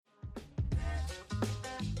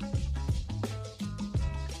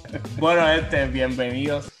Bueno,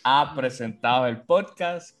 bienvenidos a Presentados el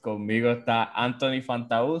Podcast. Conmigo está Anthony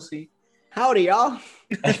Fantausi. Howdy, y'all.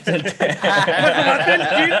 Héctor, el chiste!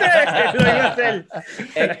 Lo iba a hacer.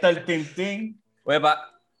 Héctor Tintín.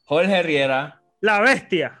 Huepa. Jorge Riera. La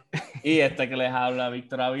bestia. Y que les habla,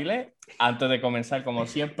 Víctor Avilés. Antes de comenzar, como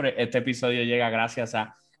siempre, este episodio llega gracias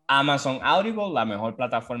a Amazon Audible, la mejor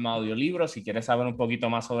plataforma de audiolibros. Si quieres saber un poquito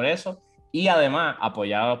más sobre eso. Y además,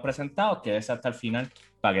 apoyar a los presentados, quédese hasta el final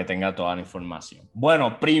para que tenga toda la información.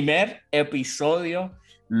 Bueno, primer episodio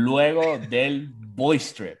luego del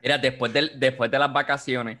Boys Trip. Mira, después de las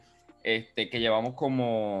vacaciones, que llevamos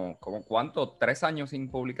como ¿cuánto? 3 años sin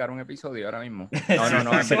publicar un episodio ahora mismo.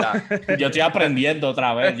 No, es verdad. Yo estoy aprendiendo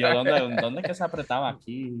otra vez. ¿Dónde es que se apretaba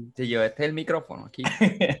aquí? Sí, este es el micrófono aquí.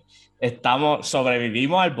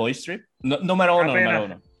 Sobrevivimos al Boys Trip. Número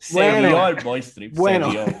uno. Se vio el Boys Trip.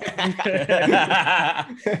 Bueno. Se vio.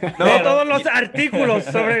 No todos los artículos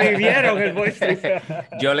sobrevivieron el Boys Trip.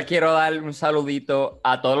 Yo le quiero dar un saludito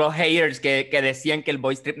a todos los haters que decían que el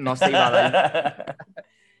Boys Trip no se iba a dar.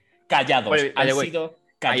 Callados. Pues, Han sido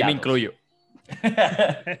callados. Ahí me incluyo.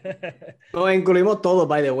 Nos incluimos todos,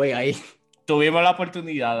 by the way, ahí. Tuvimos la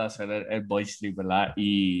oportunidad de hacer el Boys Trip, ¿verdad?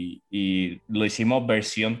 Y lo hicimos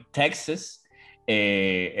versión Texas.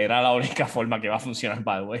 Era la única forma que iba a funcionar,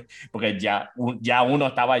 by the way, porque ya uno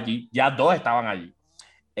estaba allí, ya dos estaban allí.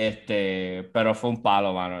 Pero fue un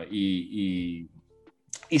palo, mano. Y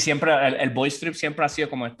siempre el Boys Trip siempre ha sido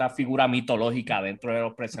como esta figura mitológica dentro de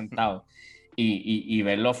los presentados. Y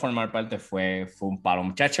verlo formar parte fue un palo.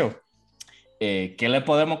 Muchachos, ¿qué le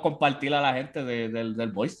podemos compartir a la gente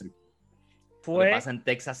del Boys Trip? Lo que pasa en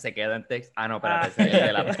Texas se queda en Texas. Ah, no,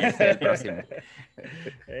 espérate, ese es el próximo.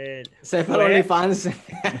 Se fue OnlyFans.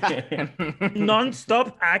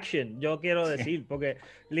 Non-stop action, yo quiero decir, porque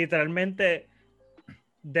literalmente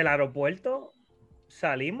del aeropuerto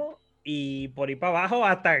salimos y por ahí para abajo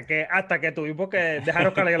hasta que tuvimos que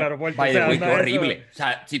dejarnos caer en el aeropuerto. Vaya, qué horrible. O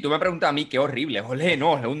sea, si tú me preguntas a mí, qué horrible. Jorge,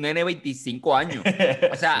 no, es un nene de 25 años.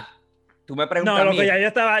 O sea, tú me preguntas a mí. No, ya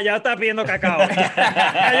estaba pidiendo cacao.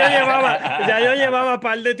 ya yo llevaba un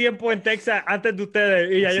par de tiempo en Texas antes de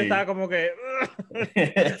ustedes y ya yo estaba como que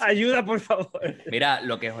ayuda, por favor. Mira,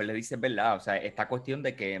 lo que Jorge dice es verdad. O sea, esta cuestión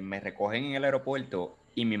de que me recogen en el aeropuerto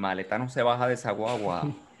y mi maleta no se baja de esa guagua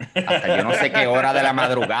hasta yo no sé qué hora de la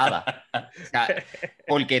madrugada. O sea,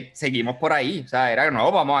 porque seguimos por ahí. O sea, era,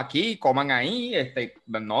 no, vamos aquí, coman ahí,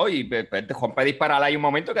 no, y Juanpe disparar ahí un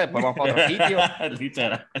momento que después vamos para otro sitio.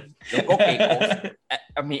 Literal. Loco,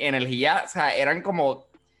 mi energía, o sea, eran como...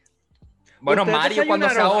 Bueno, ustedes Mario cuando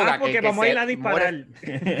se ahoga. Porque vamos a ir a disparar.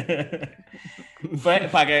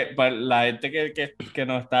 Para la gente que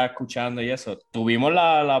nos está escuchando y eso, tuvimos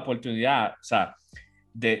la oportunidad, o sea,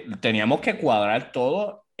 teníamos que cuadrar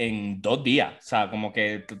todo en 2 días. O sea, como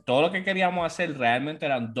que todo lo que queríamos hacer realmente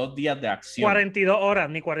eran 2 días de acción. 42 horas,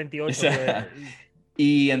 ni 48. O sea,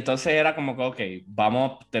 y entonces era como que, ok,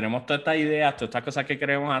 tenemos todas estas ideas, todas estas cosas que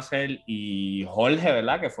queremos hacer. Y Jorge,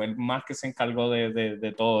 ¿verdad? Que fue el más que se encargó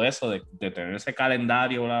de todo eso, de tener ese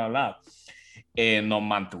calendario, bla, bla, bla. Nos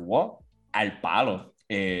mantuvo al palo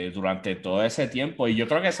durante todo ese tiempo. Y yo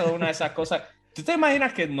creo que eso es una de esas cosas. ¿Tú te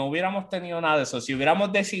imaginas que no hubiéramos tenido nada de eso? Si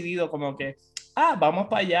hubiéramos decidido como que, vamos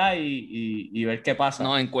para allá y ver qué pasa.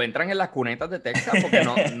 Nos encuentran en las cunetas de Texas porque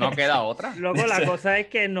no queda otra. Luego la cosa es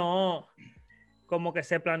que no, como que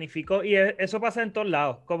se planificó, y eso pasa en todos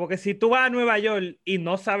lados. Como que si tú vas a Nueva York y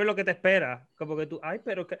no sabes lo que te espera, como que tú,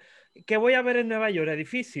 pero ¿qué voy a ver en Nueva York?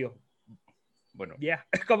 ¿Edificio? Bueno, ya,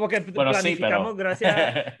 como que planificamos, sí, pero...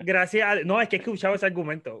 gracias a... No, es que he escuchado ese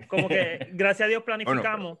argumento. Como que gracias a Dios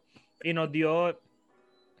planificamos y nos dio...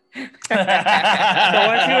 Te voy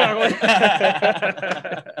a decir una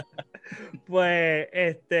cosa. Pues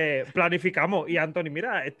planificamos y Anthony,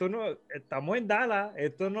 mira, esto no estamos en Dallas,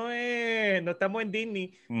 esto no estamos en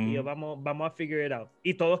Disney y vamos a figure it out.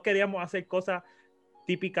 Y todos queríamos hacer cosas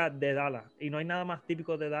típicas de Dallas y no hay nada más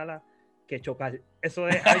típico de Dallas que chocar. Eso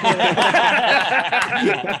es algo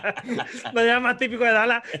no hay nada más típico de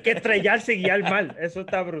Dallas que estrellarse y guiar mal. Eso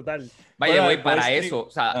está brutal. Vaya, güey, para eso, o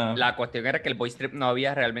sea, la cuestión era que el Boys Trip no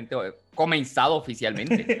había realmente comenzado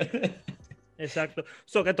oficialmente. Exacto.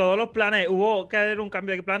 Que todos los planes, hubo que haber un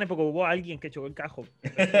cambio de planes porque hubo alguien que chocó el cajo.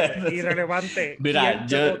 Irrelevante. Mira,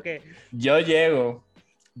 yo creo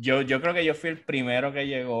que yo fui el primero que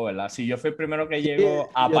llegó, ¿verdad? Sí, yo fui el primero que llegó,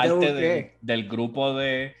 aparte del grupo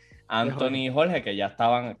de Anthony y Jorge, que ya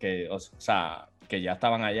estaban, que ya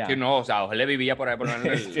estaban allá. Sí, no, o sea, Jorge vivía por ahí, por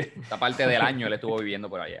esta parte del año él estuvo viviendo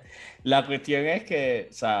por allá. La cuestión es que,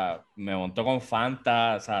 o sea, me montó con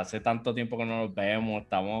Fanta, o sea, hace tanto tiempo que no nos vemos,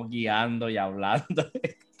 estamos guiando y hablando.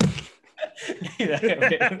 y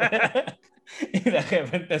de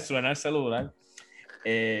repente suena el celular.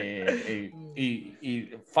 Y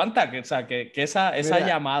Fanta, o sea, que esa Mira,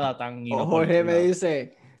 llamada tan Jorge me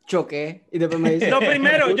dice, choqué. Y después me dice... Lo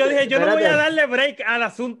primero, yo dije, yo no voy a Espérate. darle break al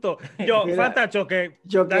asunto. Yo, Mira, Fanta, choqué. That's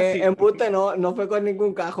Choqué, it. embuste no fue con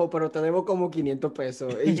ningún cajo, pero te debo como 500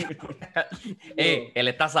 pesos. Y yo, Él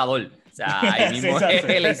es tasador. O sea, ahí mismo Sí, exacto.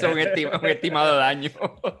 él hizo un estimado de daño.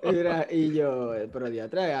 mira, y yo, pero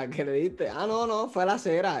diatra, ¿a qué le diste? Ah, no, fue a la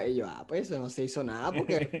acera. Y yo, pues eso no se hizo nada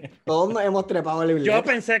porque todos nos hemos trepado el Yo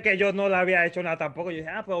biblioteca. pensé que yo no le había hecho nada tampoco. Yo dije,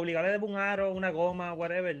 pues obligarle de un aro, una goma,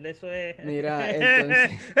 whatever. Eso es. Mira,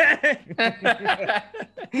 entonces,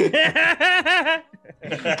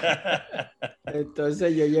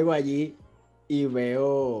 entonces yo llego allí y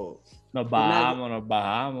veo, Nos nos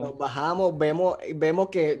bajamos. bajamos, vemos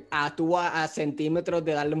que estuvo a centímetros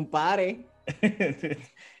de darle un pare.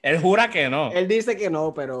 Él jura que no. Él dice que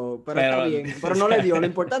no, pero está bien. Pero no le dio, lo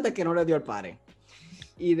importante es que no le dio el pare.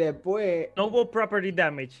 Y después, No hubo property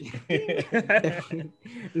damage.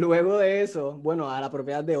 luego de eso, bueno, a la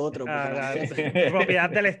propiedad de otro. porque Ah, la- la propiedad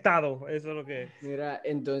del Estado. Eso es lo que. Mira,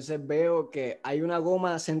 entonces veo que hay una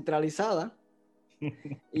goma centralizada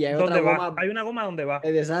y hay otra ¿Dónde va? goma, Hay una goma donde va.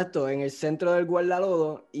 exacto, en el centro del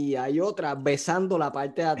guardalodo y hay otra besando la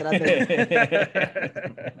parte de atrás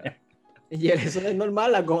del... Y eso es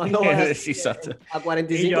normal, las gomas no van a, Sí, exacto. a Y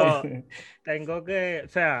 45. yo tengo que, o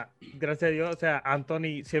sea, gracias a Dios, o sea,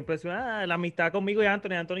 Anthony siempre dice, la amistad conmigo y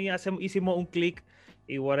Anthony hicimos un click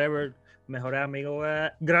y whatever, mejores amigos,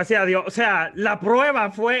 gracias a Dios, o sea, la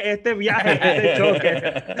prueba fue este viaje, este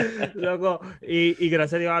choque, loco, y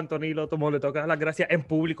gracias a Dios Anthony lo tomó, le toca dar las gracias en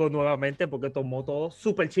público nuevamente porque tomó todo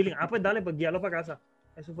súper chilling, pues dale, pues guíalo para casa.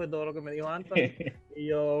 Eso fue todo lo que me dijo Anthony. Y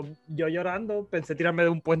yo llorando, pensé tirarme de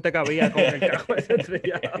un puente que había con el carro ese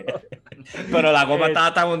estrellado. Pero la goma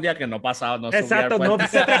estaba tan un día que no pasaba, no subía al Exacto, no puente.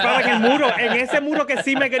 se trepaba en el muro, en ese muro que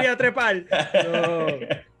sí me quería trepar. No.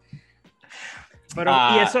 Pero,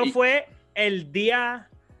 y eso fue el día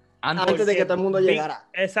Antes de que todo el mundo llegara.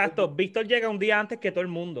 Exacto, Víctor llega un día antes que todo el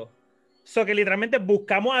mundo. So que literalmente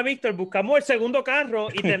buscamos a Víctor, buscamos el segundo carro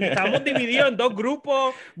y estábamos divididos en dos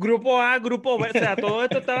grupos, grupo A, grupo B, o sea, todo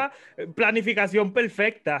esto estaba planificación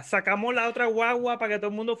perfecta. Sacamos la otra guagua para que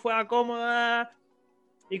todo el mundo fuera cómoda.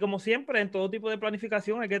 Y como siempre, en todo tipo de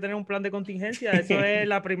planificación hay que tener un plan de contingencia. Eso es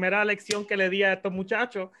la primera lección que le di a estos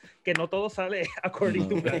muchachos, que no todo sale according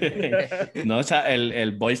to plan. No, o sea,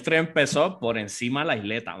 el Boys 3 empezó por encima de la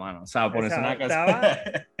isleta, mano. O sea, por encima de Estaba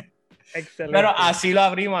excelente. Pero así lo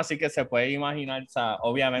abrimos, así que se puede imaginar, o sea,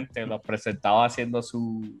 obviamente los presentaba haciendo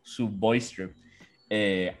su Boys Trip.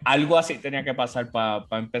 Algo así tenía que pasar para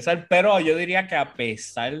empezar, pero yo diría que a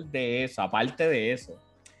pesar de eso, aparte de eso,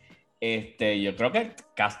 yo creo que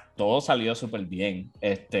casi todo salió súper bien.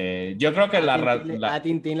 Yo creo que A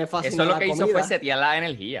Tintín le fascinó Eso lo la que hizo comida. fue setear la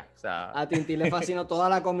energía. O sea, A Tintín le fascinó toda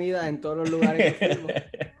la comida en todos los lugares que fuimos.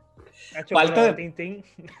 Nacho, parte pero de- Tintín.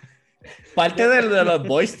 Parte de los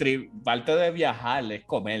Boys Trip, parte de viajar es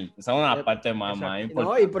comer. Esa es una parte más Exacto. No,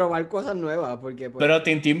 importante. y probar cosas nuevas, porque pues, Pero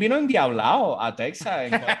Tintín vino endiablado a Texas.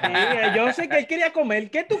 Sí, yo sé que él quería comer.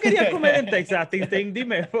 ¿Qué tú querías comer en Texas, Tintín?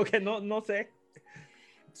 Dime, porque no sé.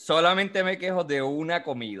 solamente me quejo de una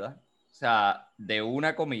comida. O sea, de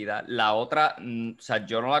una comida. La otra, o sea,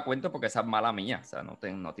 yo no la cuento porque esa es mala mía. O sea,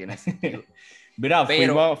 no tiene sentido. Mira,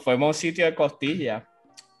 Pero- fuimos a un sitio de costillas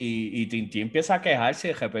y Tintín empieza a quejarse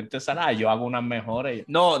y de repente sale, yo hago unas mejores.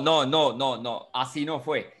 No. Así no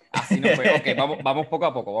fue. Ok, vamos poco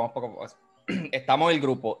a poco. Estamos en el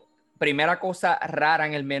grupo. Primera cosa rara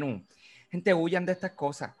en el menú. Gente, huyan de estas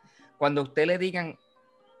cosas. Cuando a usted le digan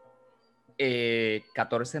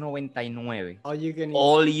 $14.99, all you can eat.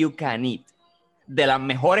 all you can eat, de las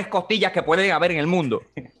mejores costillas que pueden haber en el mundo,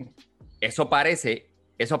 eso parece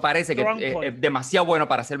que Strong point. es demasiado bueno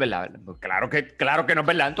para ser verdad. Claro que no es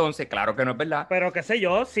verdad, entonces, claro que no es verdad. Pero qué sé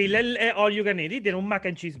yo, si le all you can eat y tiene un mac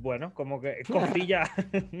and cheese bueno, como que costilla.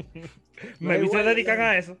 Me se dedican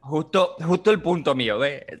a eso. Justo el punto mío,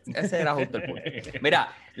 ¿ves? Ese era justo el punto. Mira,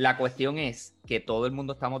 la cuestión es que todo el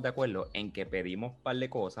mundo estamos de acuerdo en que pedimos un par de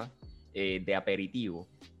cosas de aperitivo.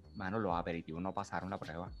 Mano, los aperitivos no pasaron la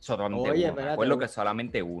prueba. Solamente Oye, uno. espérate, Me acuerdo uno. que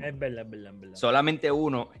solamente uno. Es verdad. Solamente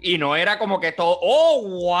uno. Y no era como que todo, ¡oh,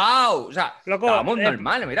 wow! O sea, Loco, estábamos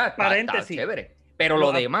normales, mira, está paréntesis. chévere. Pero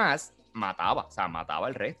lo demás mataba, o sea, mataba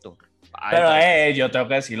el resto. Pero yo tengo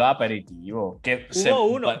que decir los aperitivos. Que Hubo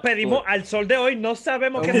uno, pedimos al sol de hoy, no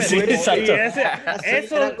sabemos qué Sí, pedimos. exacto. Y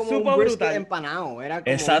eso era como supo un brisket brutal. empanado. Era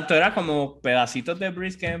como Exacto, era como pedacitos de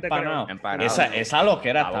brisket empanado. Empanado. Esa lo que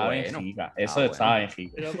era Estaba estaba bien bueno. rica. Estaba Eso bueno. estaba bien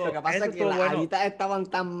rico. Loco, Lo que pasa eso es que estuvo las bueno. alitas estaban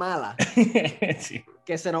tan malas Sí.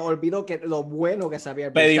 que se nos olvidó que lo bueno que sabía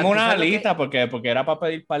el Pedimos brisket. una ¿Tú sabes lo alita porque era para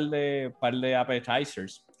pedir par de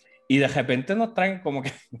appetizers. Y de repente nos traen como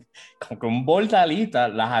que un bol de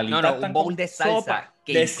alitas. Las alitas No, un están bowl de salsa. sopa.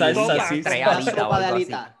 Que De incluye salsa, sí, tres que era? Una alitas o sopa de algo así.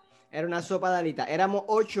 alitas. Era una sopa de alitas. Éramos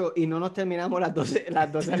 8 y no nos terminamos las 12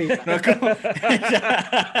 alitas. No, como-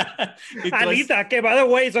 Y tú Alita, que by the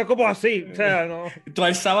way, son como así. O sea, no. Tú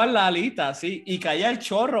alzabas la alita, así, y caía el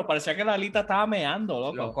chorro. Parecía que la alita estaba meando,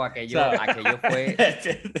 loco. Loco, aquello, O sea, aquello fue...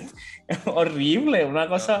 horrible, una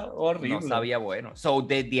cosa horrible. No sabía bueno. So,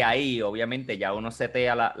 desde ahí, obviamente, ya uno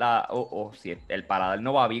setea o si el paladar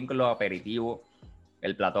no va bien con los aperitivos,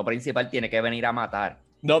 el plato principal tiene que venir a matar.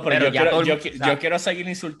 No, pero ya todo el yo mundo- o sea- quiero seguir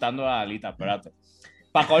insultando a la alita, espérate.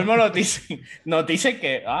 Para colmo nos dicen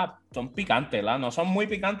que son picantes, ¿la? No son muy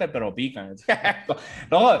picantes, pero pican.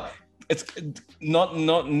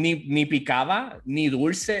 No, ni picaba, ni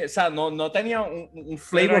dulce, o sea, no tenía un Pero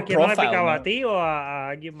flavor ¿a quién no le profile. picaba? ¿no? ¿A ti o a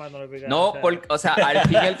alguien más no le picaba? No, O sea, al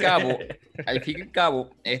fin y al cabo,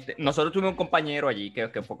 nosotros tuvimos un compañero allí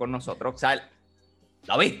que fue con nosotros, o sea,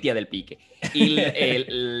 la bestia del pique. Y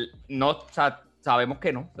no, o sea, sabemos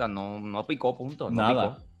que no, o sea, no picó, punto.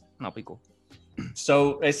 Nada. No picó.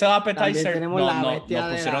 So, ese También appetizer tenemos nos la bestia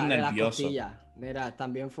pusieron de las nerviosos. costillas. Mira,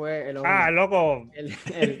 también fue el loco.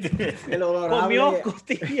 el odorable. Comió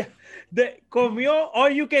costillas. Comió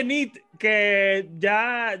all you can eat, que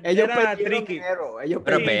ya Ellos era perdieron tricky. dinero. Ellos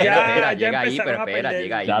Pero perdieron ya- espera, ya llega ahí, empezaron pero a espera, perder.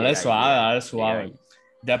 llega ahí. Dale llega suave, ahí, dale llega suave. ahí.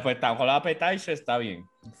 Después están con la appetizer, está bien.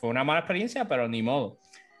 Fue una mala experiencia, pero ni modo.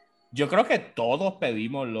 Yo creo que todos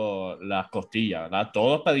pedimos las costillas, ¿verdad?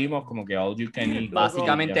 Todos pedimos como que all you can eat.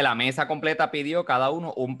 Básicamente la mesa completa pidió cada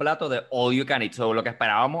uno un plato de all you can eat. So, lo que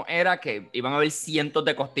esperábamos era que iban a haber cientos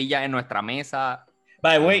de costillas en nuestra mesa.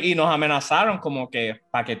 By the way, y nos amenazaron como que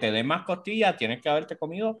para que te den más costillas tienes que haberte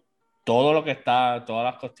comido todo lo que está, todas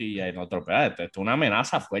las costillas. Y nosotros, pero esto es una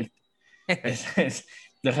amenaza fuerte.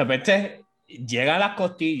 De repente llegan las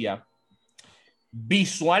costillas,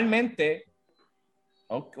 visualmente,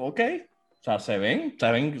 ok, o sea, se ven,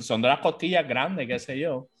 son de las costillas grandes, qué sé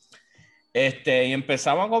yo. Y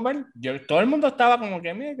empezamos a comer, todo el mundo estaba como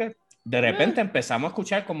que, mira, que de repente empezamos a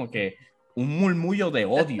escuchar como que un murmullo de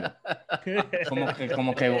odio.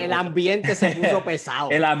 Como que El ambiente se puso pesado.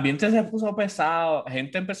 el ambiente se puso pesado,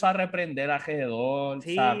 gente empezó a reprender alrededor.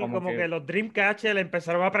 Sí, o sea, como que los Dreamcatcher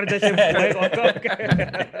empezaron a prenderse en fuego.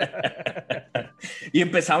 Y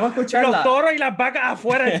empezamos a escuchar Los toros y las vacas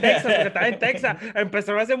afuera en Texas, porque estaba en Texas,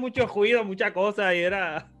 empezaron a hacer mucho ruido, mucha cosa, y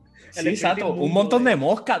era... Sí, exacto, un montón de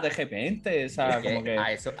moscas de repente, o sea, Es que como que...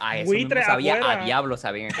 a eso Buitre mismo sabía, afuera. a diablo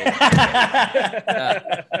sabían.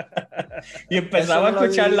 Y empezaba a Eso no lo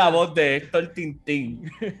escuchar diría. la voz de Héctor Tintín.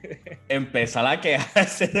 Empezar a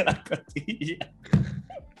quejarse de las costillas.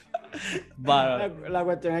 La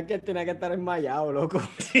cuestión es que él tenía que estar enmayado, loco.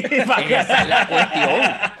 Esa es la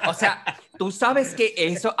cuestión. O sea, tú sabes que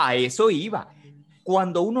a eso iba.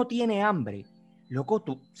 Cuando uno tiene hambre, loco,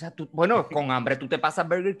 bueno, con hambre tú te pasas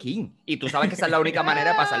Burger King. Y tú sabes que esa es la única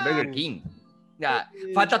manera de pasar Burger King. Ya,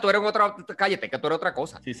 falta, tú eres cállate, que tú eres otra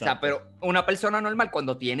cosa. Sí, o sea, pero una persona normal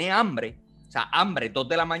cuando tiene hambre, o sea, hambre 2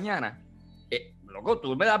 de la mañana, loco,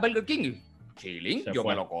 tú me das Burger King, chilling, yo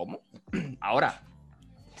me lo como. Ahora,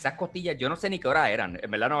 esas costillas, yo no sé ni qué hora eran, en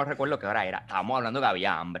verdad no recuerdo qué hora era, estábamos hablando que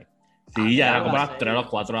había hambre. Sí, ya era como las las 3 o las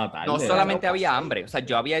 4 de la tarde. No solamente loco, había sí. hambre, o sea,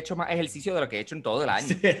 yo había hecho más ejercicio de lo que he hecho en todo el año.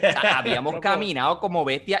 O sea, habíamos caminado como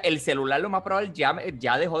bestia. El celular, lo más probable,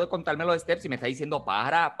 ya dejó de contarme los steps y me está diciendo,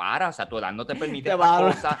 para, o sea, tu edad no te permite Te esta va a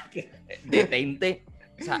dar- cosa, detente.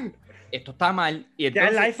 O sea, esto está mal. Y Ya el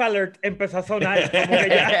entonces, Life Alert empezó a sonar, como que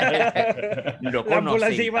ya... loco, la nos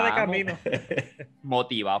ambulancia iba de sentamos camino.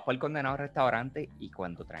 motivados por el condenado restaurante y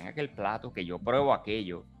cuando traen aquel plato, que yo pruebo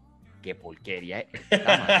aquello, qué porquería es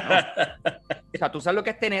esta, mano. O sea, tú sabes lo que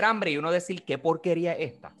es tener hambre y uno decir qué porquería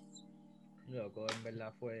es esta. Loco, en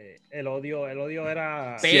verdad fue... El odio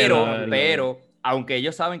era... Pero, aunque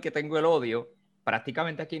ellos saben que tengo el odio,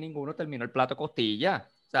 prácticamente aquí ninguno terminó el plato costilla.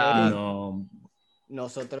 O sea, No.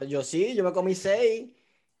 Nosotros, yo me comí 6.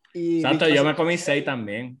 Y Santo, Víctor yo se- me comí 6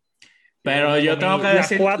 también. Pero yo comí tengo que las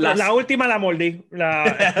decir... 4, la última la mordí.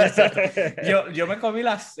 yo me comí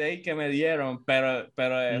las 6 que me dieron, pero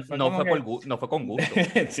no fue con gusto.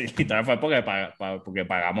 Sí, literal fue porque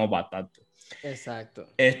pagamos bastante. Exacto.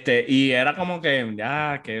 Y era como que,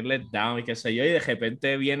 que let down y qué sé yo, y de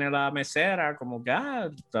repente viene la mesera, como que,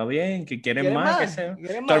 está bien, que quieren más, qué sé yo.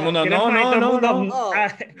 ¿Quieren Todo el más? mundo, ¿Quieres más? Y todo el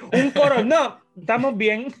mundo, un coro, no, estamos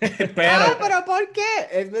bien. Pero ¿por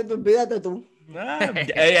qué? Olvídate tú.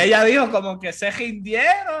 Ella dijo como que se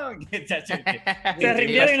rindieron. Se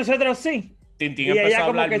rindieron y nosotros sí. Tintín Y ella empezó a como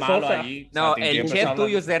hablar que malo sosa. allí. O sea, No, Tintín el empezó a chef hablar-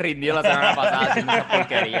 tuyo se rindió la semana pasada haciendo esa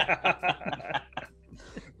porquería.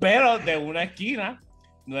 Pero de una esquina,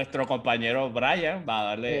 nuestro compañero Brian va a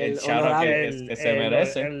darle el El shout out honorable. que se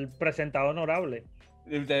merece. El presentado honorable.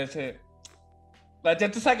 Entonces,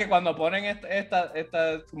 ya tú sabes que cuando ponen esta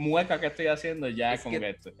mueca que estoy haciendo, ya Es como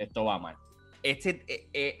que- que esto va mal.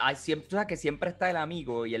 Hay siempre, tú sabes que siempre está el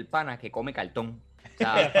amigo y el pana que come cartón. O En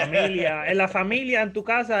la sea, familia, en la familia, en tu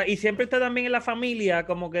casa, y siempre está también en la familia,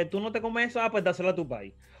 como que tú no te comes eso, pues dáselo a tu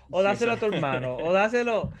país, o Sí, dáselo a tu hermano, o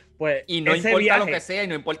dáselo, pues, y no ese importa lo viaje. que sea, y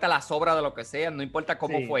no importa la sobra de lo que sea, no importa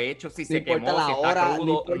cómo Sí. fue hecho, si No se importa quemó, la si está hora, no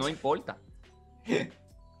crudo, importa. no importa.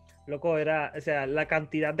 Loco, o sea, la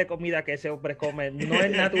cantidad de comida que ese hombre come no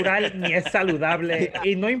es natural ni es saludable,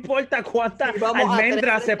 y no importa cuántas Y vamos a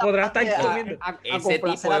almendras se tener podrá estar a- comiendo. A Ese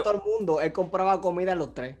complacer tipo- a todo el mundo. Él compraba comida en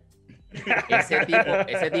los 3.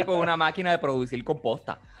 Ese tipo es una máquina de producir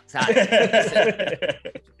composta. O sea,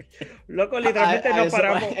 Loco, literalmente nos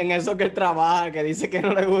paramos. En eso que él trabaja, que dice que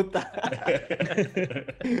no le gusta.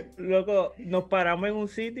 Loco, nos paramos en un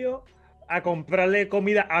sitio a comprarle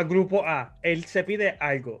comida a grupo A. Él se pide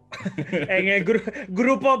algo. En el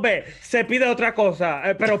grupo B se pide otra cosa.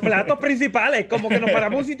 Pero platos principales, como que nos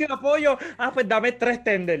paramos en un sitio de apoyo. Ah, pues dame 3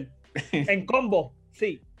 tender. En combo,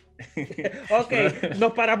 sí. Ok,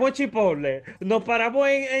 nos paramos en Chipotle. Nos paramos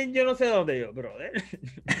en yo no sé dónde. Yo, brother.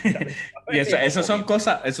 Y eso son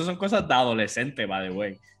cosas de adolescente, by the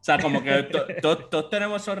way. O sea, como que todos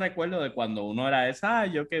tenemos esos recuerdos de cuando uno era esa,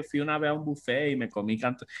 yo que fui una vez a un buffet y me comí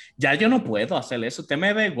canto. Ya yo no puedo hacer eso. Usted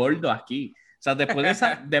me ve gordo aquí. O sea, después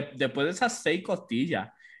de esas 6 costillas,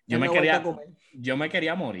 yo me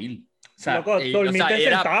quería morir. O sea, Loco, y, dormiste o sea,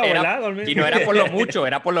 era- sentado, era- ¿verdad? Dormiste. y no era por lo mucho,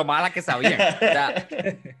 era por lo mala que sabían. O sea,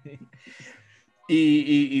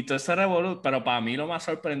 y todo ese revolú, pero para mí lo más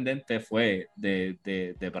sorprendente fue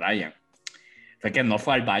de Brian. Fue que no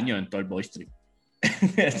fue al baño en todo el Boy Street.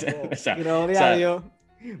 O sea, Gloria a Dios.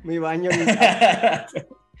 Mi baño. Mi casa.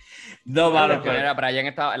 no, mano, Pero era, Brian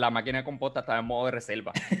estaba, la máquina de composta estaba en modo de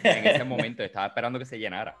reserva en ese momento, estaba esperando que se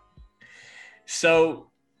llenara. So,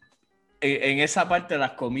 en esa parte de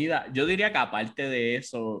las comidas, yo diría que aparte de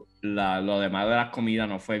eso, lo demás de las comidas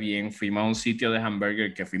no fue bien. Fuimos a un sitio de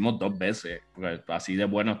hamburger que fuimos 2 veces, porque así de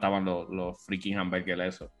bueno estaban los freaking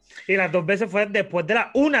hamburgers esos. Y las 2 veces fue después de las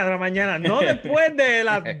 1 de la mañana, no después de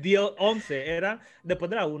las 11, era después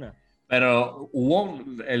de la 1. Pero hubo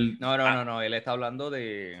el... No, él está hablando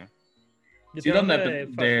de... Sí,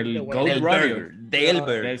 del Goat Del Rodeo. burger, del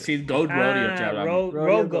burger. Sí, Goat Rodeo, estoy hablando.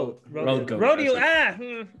 Road Goat. Road Goat, Rodeo, exacto.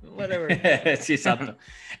 whatever. Sí, exacto.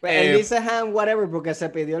 Pues él dice ham whatever porque se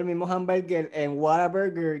pidió el mismo hamburger en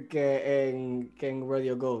Whataburger que en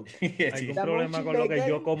Rodeo Goat. Algún Dame problema un con lo que cheeseburger.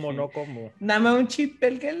 yo como, no como. Dame un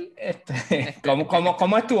cheeseburger.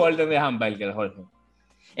 ¿Cómo es tu orden de hamburger, Jorge?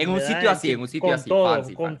 En un Me da sitio el así, chip en un sitio con así. todo,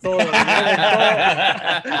 fancy, con fancy. todo, con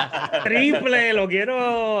todo. Triple, lo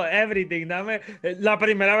quiero everything. Dame. La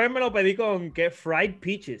primera vez me lo pedí con que fried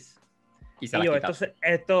peaches. Y se Y las yo, quitaste.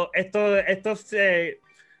 estos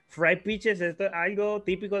fried peaches, esto es algo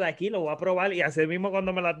típico de aquí, lo voy a probar. Y así mismo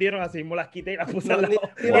cuando me las dieron, así mismo las quité y las puse al lado.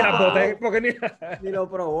 Ni Y las wow. boté porque ni... Y lo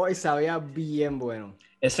probó y sabía bien bueno.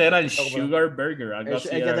 Ese era el Sugar Burger, algo así.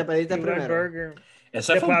 El que te pediste Sugar primero. burger.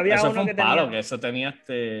 Ese Después fue, había ese uno fue un que palo, tenía- que eso tenía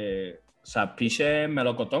o sea, piche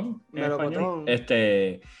melocotón. en Melocotón.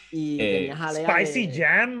 español. Y Eh, tenía jalea Spicy de,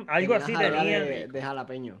 jam, algo así jalea tenía. de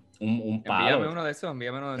jalapeño. Un palo. Envíame uno de esos,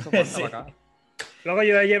 falta Sí. para acá. Luego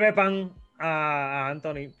yo le llevé pan a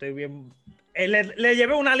Anthony. Estoy bien. Le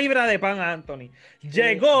llevé 1 libra de pan a Anthony.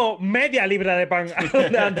 Llegó media libra de pan a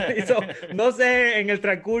donde Anthony. So, no sé, en el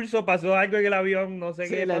transcurso pasó algo en el avión, no sé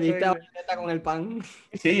Sí, qué le pasó. diste a Bayonetta con el pan.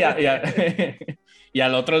 Sí, y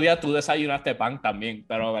al otro día tú desayunaste pan también,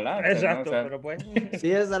 pero ¿verdad? Exacto, O sea, pero pues. Sí,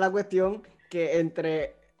 esa es la cuestión, que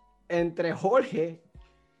entre Jorge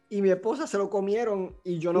y mi esposa se lo comieron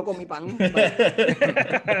y yo no comí pan. Pero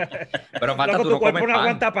falta, Loco, tú tu no cuerpo comes no pan.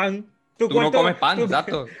 aguanta pan. Tú no comes pan,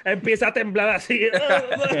 exacto. Empieza a temblar así.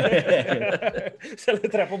 Se le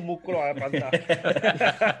trapa un músculo a la pantalla.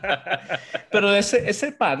 Pero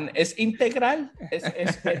ese pan es integral,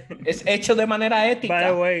 es hecho de manera By ética.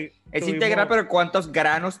 the way, Es tuvimos- integral, pero ¿cuántos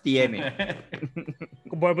granos tiene?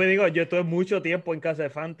 Vuelvo y digo, yo estuve mucho tiempo en casa de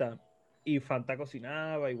Fanta y Fanta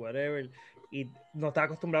cocinaba y whatever y no estaba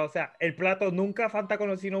acostumbrado, o sea, el plato, nunca Fanta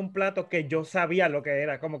conoció un plato que yo sabía lo que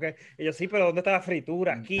era, como que y yo sí, pero ¿dónde está la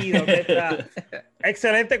fritura? Aquí, ¿dónde está?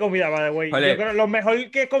 Excelente comida, by the way. Ole. Yo creo lo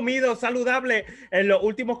mejor que he comido saludable en los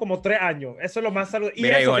últimos como 3 años, eso es lo más saludable. Y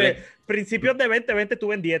Mira, eso ole. que principios de 2020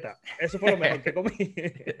 estuve en dieta, eso fue lo mejor que comí.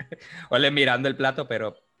 Ole, mirando el plato,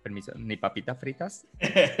 pero permiso, ni papitas fritas.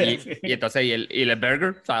 Y entonces, y el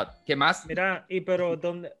burger, o sea, ¿qué más? Mira, pero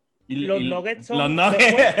 ¿dónde? Y- Los y- nuggets son... Los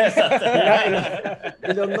nuggets. Exacto.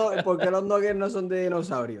 ¿Por qué los nuggets no son de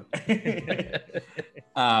dinosaurio?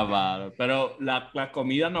 Vale. Pero la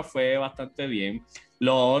comida nos fue bastante bien. El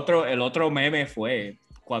otro meme fue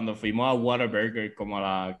cuando fuimos a Whataburger como a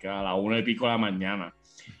la 1:00 de la mañana.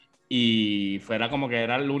 Y fuera como que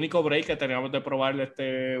era el único break que teníamos de probar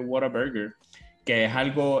este Whataburger. Que es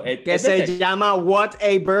algo... Que se llama What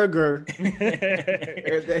a Burger.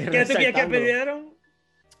 ¿Qué tú quieres que pidieron?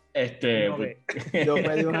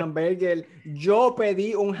 Yo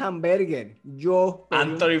pedí un hamburger.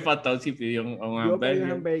 Anthony Fatozzi pidió un Yo pedí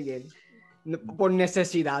un hamburger. Por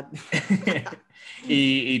necesidad.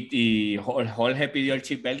 y Jorge pidió el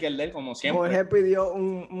cheeseburger de él, como siempre. Jorge pidió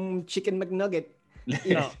un Chicken McNugget.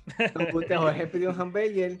 No. Jorge pidió un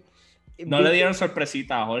hamburger. No le dieron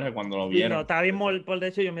sorpresita a Jorge cuando lo Y vieron. no, estaba bien por de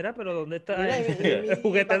hecho yo, mira, pero ¿dónde está Mira, el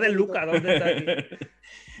juguete de Luca? ¿Dónde está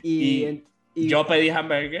aquí? Y yo pedí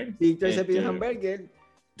hamburger. Víctor se pidió hamburger.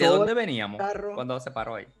 ¿De Todo dónde el veníamos carro. cuando se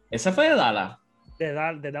paró ahí? Ese fue de Dallas. De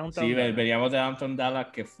Downtown. Sí, veníamos de Downtown Dallas,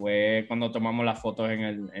 que fue cuando tomamos las fotos en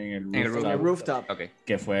el rooftop. Ok.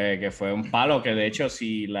 que fue un palo, que de hecho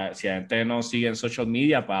si la gente no sigue en social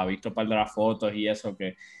media, pues ha visto un par de las fotos y eso,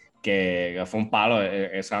 que fue un palo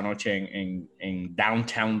esa noche en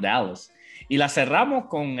Downtown Dallas. Y la cerramos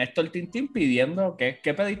con Héctor Tintín pidiendo,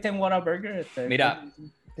 ¿qué pediste en Whataburger? Mira,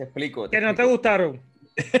 te explico. Que no te gustaron.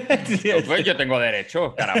 Pues yo tengo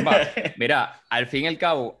derecho, caramba. Mira, al fin y al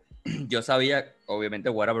cabo, yo sabía, obviamente,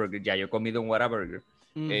 Whataburger, ya yo he comido un Whataburger.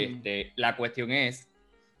 La cuestión es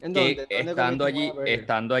 ¿En que dónde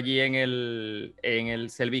estando allí en el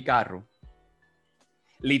Servicarro,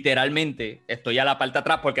 literalmente estoy a la parte de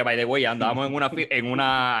atrás porque, by the way, andábamos en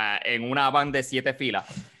una van de 7 filas.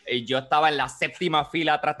 Y yo estaba en la 7ª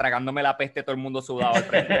fila atrás tragándome la peste, todo el mundo sudado al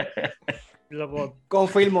frente.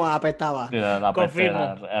 Confirmo, apestaba. La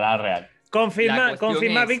Confirmo. era real.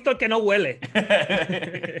 Confirma Víctor que no huele.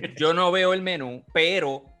 Yo no veo el menú,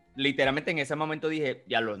 pero literalmente en ese momento dije,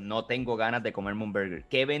 diablo, no tengo ganas de comerme un burger.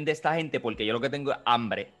 ¿Qué vende esta gente? Porque yo lo que tengo es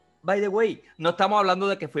hambre. By the way, no estamos hablando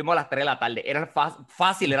de que fuimos a las 3 de la tarde. Era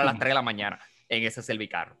fácil, era a las 3 de la mañana en ese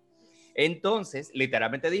Servicarro. Entonces,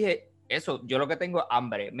 literalmente dije, eso, yo lo que tengo es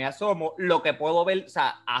hambre. Me asomo, lo que puedo ver, o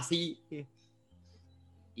sea, así.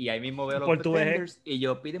 Y ahí mismo veo los tenders. Y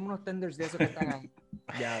yo, pídeme unos tenders de esos que están ahí.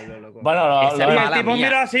 Ya, loco. Bueno, Y el tipo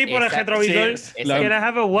mira así por el retrovisor. Sí, ¿Can I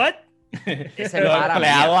have a what?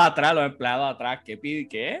 Los empleados atrás, ¿qué pide?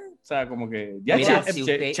 ¿Qué? O sea, como que ya Mira, si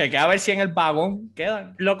usted... chequea a ver si en el vagón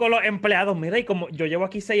quedan. Loco, los empleados, mira, y como yo llevo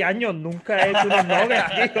aquí 6 años, nunca he hecho unos nuggets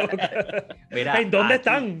aquí. Mira, ¿En dónde aquí,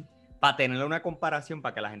 están? Para tener una comparación,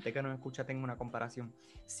 para que la gente que nos escucha tenga una comparación,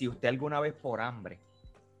 si usted alguna vez por hambre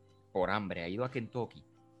ha ido a Kentucky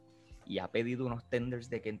y ha pedido unos tenders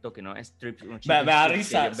de Kentucky, no strips, unos Me da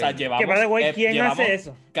risa, o sea, llevamos, ¿quién hace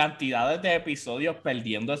eso? Cantidades de episodios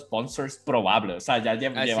perdiendo sponsors probables, o sea, ya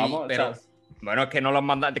llevamos... Sí, pero, o sea, bueno, es que no los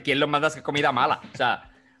manda, ¿quién los manda a hacer comida mala? O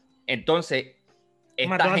sea, entonces,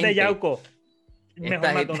 McDonald's de Yauco, mejor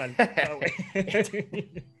gente, McDonald's.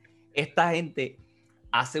 Esta gente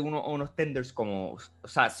hace unos tenders como, o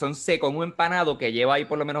sea, son secos, un empanado que lleva ahí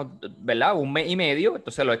por lo menos, ¿verdad? 1 mes y medio,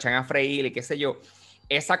 entonces lo echan a freír y qué sé yo.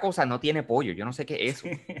 Esa cosa no tiene pollo, yo no sé qué es eso.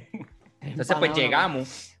 Entonces, pues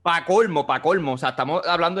llegamos, para colmo, o sea, estamos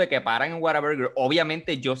hablando de que paran en Whataburger.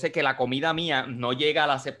 Obviamente, yo sé que la comida mía no llega a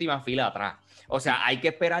la 7ª fila atrás. O sea, hay que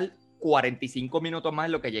esperar 45 minutos más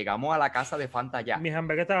en lo que llegamos a la casa de Fanta ya. Mi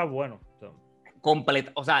hamburger estaba bueno.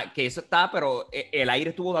 Completo, o sea, que eso está, pero el aire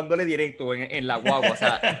estuvo dándole directo en la guagua, o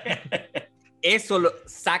sea,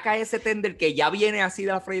 saca ese tender que ya viene así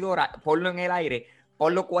de la freidora, ponlo en el aire,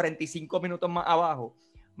 ponlo 45 minutos más abajo.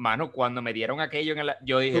 Mano, cuando me dieron aquello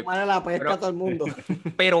yo dije, la pesca a todo el mundo.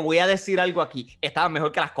 Pero voy a decir algo aquí, estaba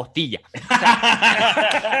mejor que las costillas. O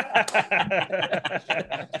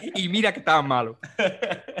sea, y mira que estaban malos.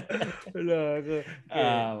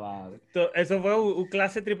 vale. Eso fue un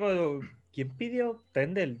clase tipo de... ¿Quién pidió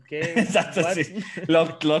tender? ¿Qué? Exacto, sí.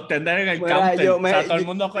 Los tenders en el counter. Yo todo el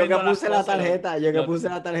mundo que puse la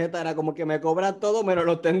tarjeta, era como que me cobran todo menos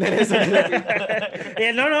los tenders.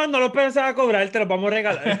 No lo pensaba cobrar, te los vamos a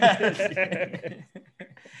regalar.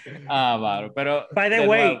 Vale, pero... By the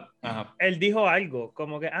way, él dijo algo,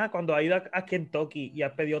 como que, cuando ha ido a Kentucky y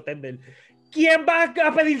ha pedido tender, ¿quién va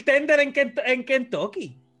a pedir tender en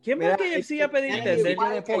Kentucky? ¿Quién va a KFC a pedir tender?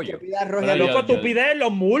 Loco, tú pides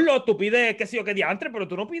los muslos, tú pides qué sé yo, qué diantre, pero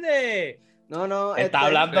tú no pides... No. Está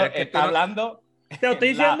hablando... Te lo estoy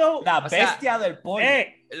diciendo... La bestia del pollo.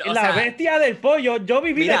 O La sea, bestia del pollo. Yo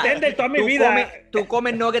viví mira, de tender toda mi vida. Tú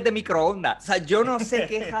comes nuggets de microondas. O sea, yo no sé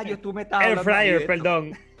qué rayos tú me estás Air hablando. a mí de fryer, esto.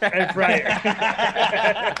 perdón. Air fryer.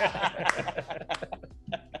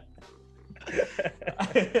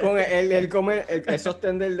 Con él come esos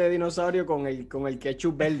tenders de dinosaurio con el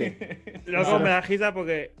ketchup verde. Luego me da risa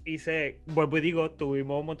porque vuelvo y digo,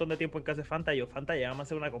 tuvimos un montón de tiempo en casa de Fanta y yo, Fanta, ya vamos a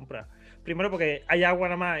hacer una compra. Primero porque hay agua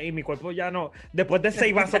nada más y mi cuerpo ya no, después de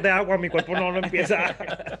 6 vasos de agua, mi cuerpo no lo empieza,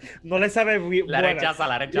 no le sabe La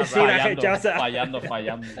rechaza. Sí, la rechaza. Fallando.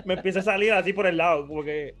 Me empieza a salir así por el lado, como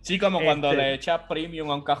que... Sí, como cuando le echas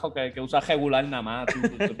premium a un cajo que usa regular nada más.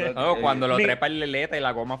 No, cuando lo Mi- trepa el leleta y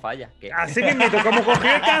la goma falla. ¿Qué? Así mismito, como cogí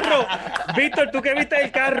el carro. Víctor, tú que viste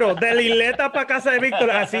el carro de la isleta para casa de Víctor,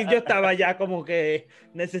 así yo estaba ya como que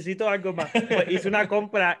necesito algo más. Pues hice una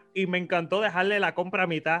compra y me encantó dejarle la compra a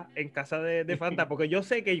mitad en casa de Fanta, porque yo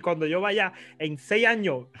sé que cuando yo vaya en 6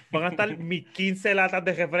 años van a estar mis 15 latas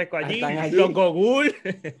de refresco allí, Están allí. los Gogul,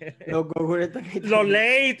 Los Goku están ahí. los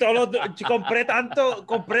Ley, todos compré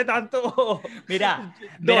tanto. Mira,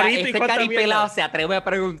 Dorito y este cuánta caripelado mierda. se atreve a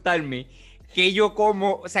preguntarme qué yo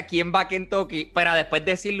como, o sea, quién va a Kentucky para después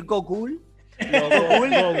decir Gokul.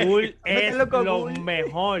 Gogul es los lo Gogul?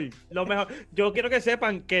 mejor, lo mejor. Yo quiero que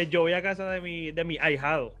sepan que yo voy a casa de mi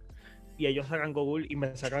ahijado y ellos sacan Gogul y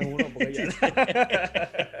me sacan uno porque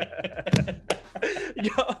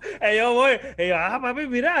ellos voy, papi,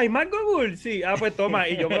 mira, hay más Gogul, sí, pues toma,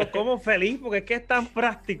 y yo me lo como feliz porque es que es tan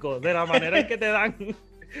práctico de la manera en que te dan,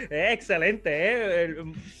 es excelente,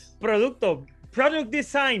 el product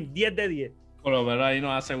design, 10 de 10. Por lo menos ahí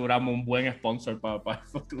nos aseguramos un buen sponsor para el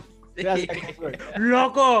futuro. Gracias, Goku.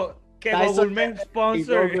 Loco, que Tyson Google me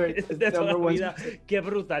sponsor y Google es de toda la number one vida. sponsor. Qué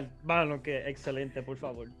brutal. Mano, que excelente, por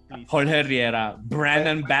favor. Please. Jorge Riera, brand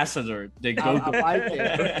ambassador de Goku.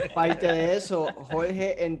 Aparte de eso,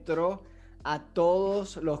 Jorge entró a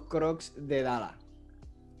todos los Crocs de Dallas.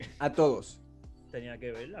 A todos. Tenía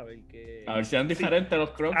que ver, a ver qué. A ver si eran diferentes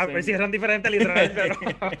los Crocs. A ver si eran diferentes literal, pero.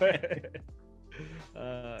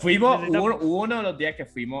 Fuimos, necesitamos- hubo uno de los días que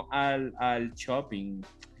fuimos al shopping.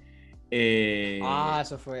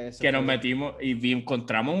 Eso fue. Que nos metimos y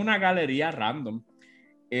encontramos una galería random.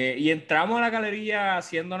 Y entramos a la galería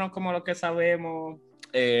haciéndonos como lo que sabemos.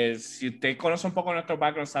 Si usted conoce un poco nuestro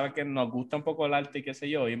background, sabe que nos gusta un poco el arte y qué sé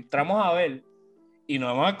yo. Y entramos a ver y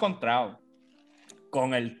nos hemos encontrado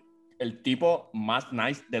con el tipo más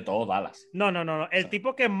nice de todo Dallas. No. El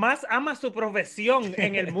tipo que más ama su profesión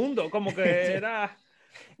en el mundo. Como que era.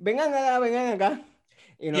 Vengan acá.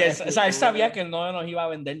 Y él sabía que no nos iba a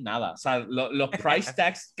vender nada. O sea, los price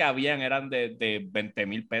tags que habían eran de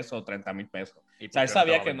 20,000 pesos o 30,000 pesos. O sea, él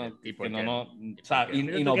sabía que no, o sea, y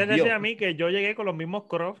 ¿Tú nos quieres vio. decir a mí que yo llegué con los mismos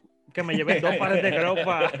Crocs, que me llevé 2 pares de Crocs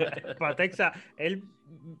para Texas?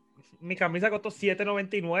 Mi camisa costó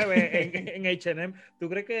 $7.99 en H&M. ¿Tú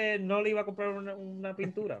crees que no le iba a comprar una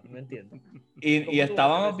pintura? No entiendo. Y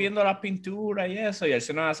estábamos viendo las pinturas y eso, y él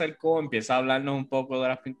se nos acercó, empieza a hablarnos un poco de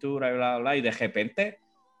las pinturas y bla, bla, bla, y de repente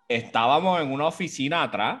estábamos en una oficina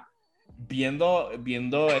atrás viendo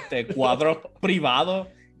cuadros privados,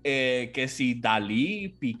 que si Dalí,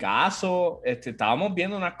 Picasso, estábamos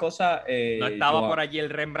viendo unas cosas. No estaba por allí el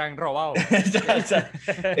Rembrandt robado.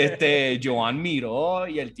 Joan miró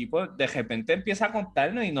y el tipo de repente empieza a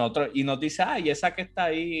contarnos y nos dice, y esa que está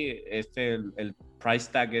ahí, el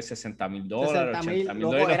price tag es $60,000,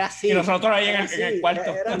 $80,000. Era así. Y nosotros ahí en el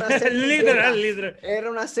cuarto. Era una Literal. Era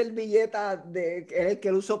una servilleta que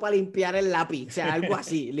él usó para limpiar el lápiz. O sea, algo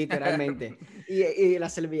así, literalmente. Y la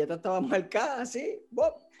servilleta estaba marcada así.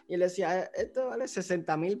 ¡Bop! Y le decía, esto vale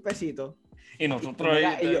 60,000 pesitos. Y nosotros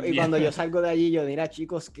Y cuando yo salgo de allí, yo, mira,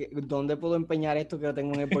 chicos, ¿dónde puedo empeñar esto que lo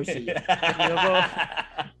tengo en el bolsillo?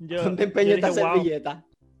 ¿Dónde empeño esta servilleta?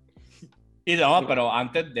 Y no, pero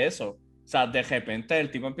antes de eso, o sea, de repente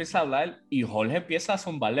el tipo empieza a hablar y Jorge empieza a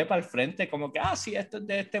zumbarle para el frente, como que, sí, esto es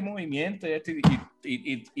de este movimiento.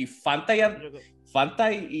 Y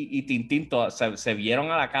Fanta y Tintín se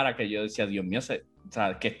vieron a la cara, que yo decía, Dios mío, o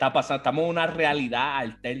sea, ¿qué está pasando? Estamos en una realidad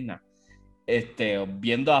alterna.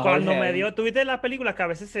 Viendo a Jorge. Cuando tuviste las películas que a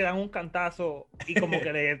veces se dan un cantazo y como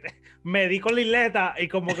que me di con la isleta y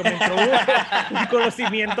como que me entró un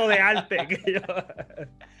conocimiento de arte.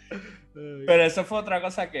 Pero eso fue otra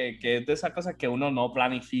cosa que es de esas cosas que uno no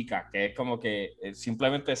planifica, que es como que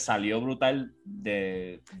simplemente salió brutal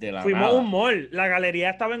de la Fuimos nada. a un mall, la galería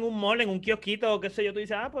estaba en un mall, en un kiosquito o qué sé yo, tú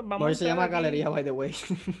dices, pues vamos Mall a se llama galería, by the way.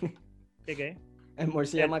 ¿Qué? El mall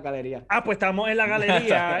se llama galería. Pues estamos en la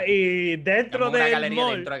galería y dentro Una del galería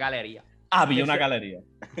mall dentro de galería. Había una galería.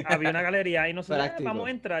 había una galería y nosotros Práctico. vamos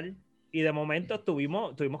a entrar. Y de momento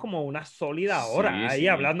tuvimos como una sólida hora Sí, ahí sí.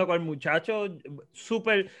 hablando con el muchacho,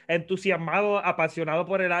 súper entusiasmado, apasionado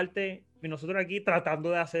por el arte. Y nosotros aquí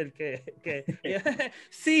tratando de hacer que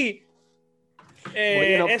sí,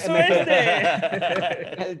 Oye, no, eso es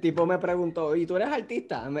de... El tipo me preguntó, ¿y tú eres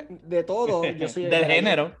artista? De todo, yo soy... Del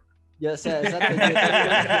género. Yo, o sea, exacto,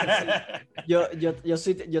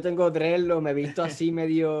 yo tengo dreadlock, me he visto así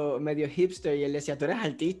medio hipster, y él decía, tú eres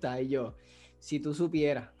artista, y yo, si tú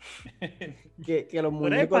supieras que los Tú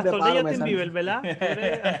eres el muñecos de pastor de palo me Justin salen... Bieber, ¿verdad?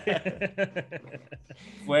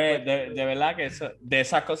 Fue de verdad que eso, de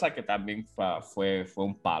esas cosas que también fue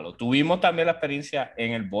un palo. Tuvimos también la experiencia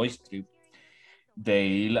en el Boys Trip de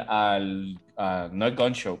ir no el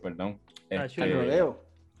gun show, perdón. Ah, Este, Al rodeo.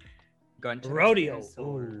 Rodeo.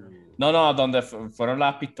 no, donde fueron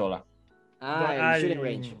las pistolas. Ah, el shooting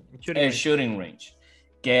range. El shooting range.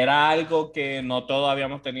 Que era algo que no todos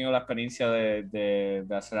habíamos tenido la experiencia de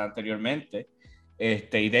hacer anteriormente.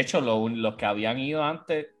 Y de hecho, los que habían ido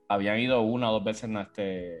antes, habían ido una o dos veces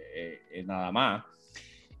nada más.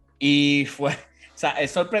 Y o sea,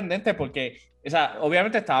 es sorprendente porque, o sea,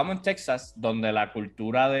 obviamente estábamos en Texas, donde la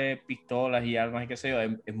cultura de pistolas y armas y qué sé yo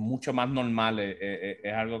es mucho más normal,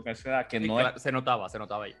 es algo que se da, que Sí, no claro, es, se notaba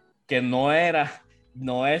ahí. que no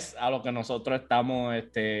es a lo que nosotros estamos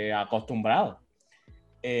acostumbrados.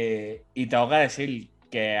 Y tengo que decir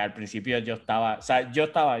que al principio yo estaba,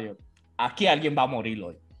 aquí alguien va a morir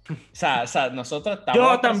hoy. O sea, nosotros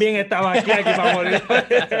estábamos... Yo también estaba aquí para morir.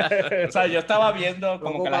 O sea, yo estaba viendo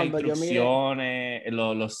como Luego que las cuando yo miré- instrucciones,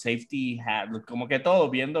 los safety hats, como que todo,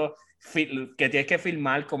 viendo que tienes que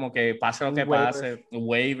filmar como que pase lo Un que waiver. pase,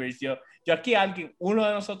 waivers. Yo aquí uno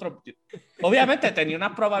de nosotros, obviamente tenía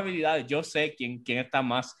unas probabilidades, yo sé quién está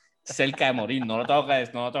más cerca de morir, no lo tengo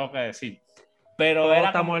que decir. Pero Todos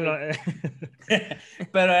era como estamos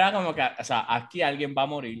pero era como que, o sea, aquí alguien va a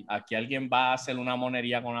morir, aquí alguien va a hacer una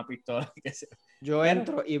monería con una pistola. Yo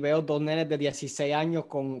entro y veo dos nenes de 16 años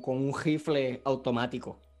con un rifle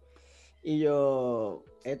automático. Y yo,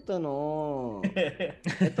 esto no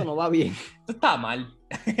va bien. Esto está mal.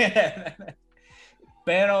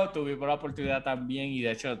 Pero tuvimos la oportunidad también, y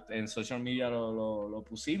de hecho en social media lo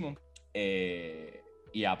pusimos,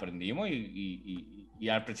 y aprendimos, y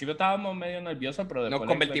al principio estábamos medio nerviosos, pero después... Nos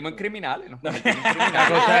convertimos en criminales.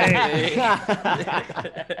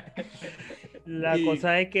 La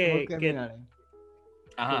cosa es que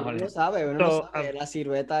Ajá, Uno Jorge. no sabe, la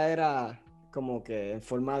silueta era como que en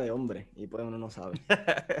forma de hombre, y pues uno no sabe.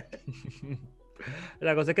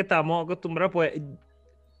 La cosa es que estamos acostumbrados, pues,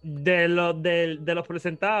 de los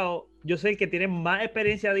presentados, yo sé que tienen más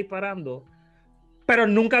experiencia disparando, pero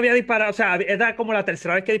nunca había disparado, o sea, era como la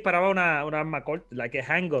tercera vez que disparaba una arma corta, la que es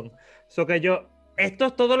handgun. So que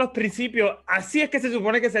estos todos los principios, así es que se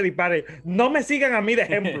supone que se dispare. No me sigan a mí de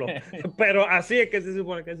ejemplo, pero así es que se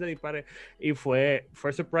supone que se dispare. Y fue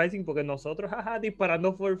surprising porque nosotros,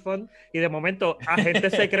 disparando for fun, y de momento,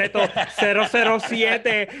 agente secreto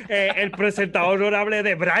 007, el presentador honorable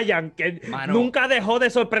de Brian, que nunca dejó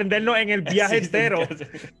de sorprendernos en el viaje entero.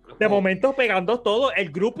 De momento pegando todo,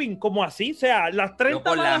 el grouping como así, o sea, las 30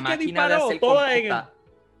 balas que disparó, todas en el...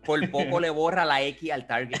 Por poco le borra la X al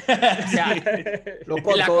target. O sea,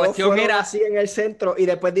 Loco, la todos cuestión fueron era así en el centro, y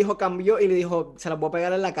después cambió y le dijo, se las voy a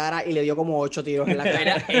pegar en la cara, y le dio como 8 tiros en la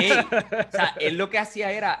cara. O sea, él lo que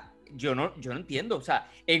hacía era, yo no entiendo, o sea,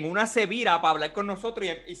 en una se vira para hablar con nosotros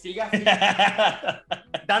y sigue así,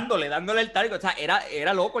 dándole el target, o sea,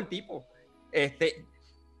 era loco el tipo.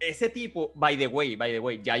 Ese tipo, by the way,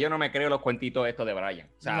 ya yo no me creo los cuentitos estos de Brian.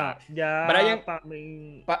 O sea, no, ya Brian,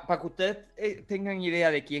 mí... para que ustedes tengan idea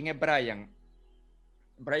de quién es Brian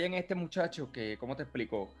es este muchacho que, ¿cómo te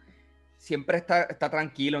explico? Siempre está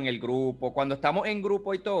tranquilo en el grupo. Cuando estamos en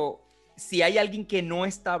grupo y todo, si hay alguien que no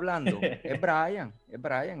está hablando, es Brian,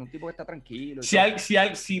 un tipo que está tranquilo.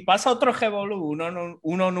 Si pasa otro revolú,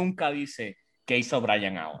 uno nunca dice qué hizo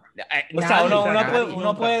Brian ahora. O sea,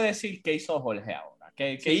 uno puede decir qué hizo Jorge ahora.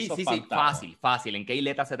 Sí, fácil. ¿En qué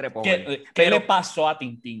isleta se trepó? ¿Qué le pasó a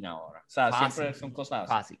Tintín ahora? O sea, fácil, siempre son cosas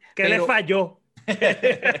fácil. ¿Qué le falló?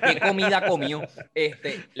 ¿Qué comida comió?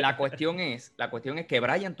 La cuestión es que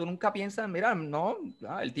Brian, tú nunca piensas, mira, no,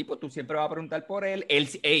 el tipo, tú siempre vas a preguntar por él.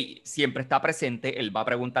 Él siempre está presente, él va a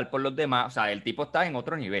preguntar por los demás. O sea, el tipo está en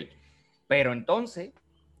otro nivel. Pero entonces,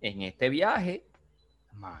 en este viaje,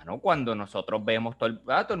 mano, cuando nosotros vemos todo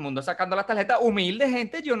el mundo sacando las tarjetas, humilde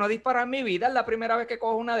gente, yo no he disparado en mi vida, es la primera vez que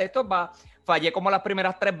cojo una de estos, fallé como las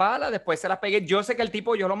primeras 3 balas, después se las pegué, yo sé que el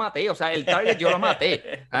tipo yo lo maté, o sea, el target yo lo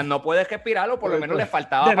maté, no puede respirarlo, por lo menos le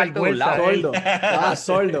faltaba parte de un lado.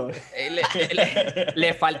 Sordo.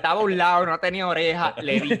 Le faltaba un lado, no tenía oreja,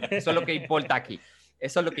 le di, eso es lo que importa aquí.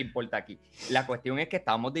 Eso es lo que importa aquí. La cuestión es que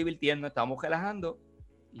estábamos divirtiendo, estábamos relajando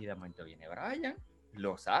y de momento viene Brian,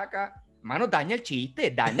 lo saca. Mano, daña el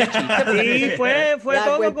chiste. Sí, fue La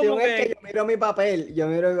todo cuestión como es que... que yo miro mi papel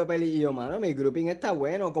y yo, mano, mi grouping está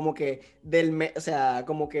bueno, como que o sea,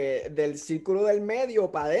 como que del círculo del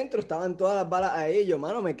medio para adentro estaban todas las balas ahí, yo,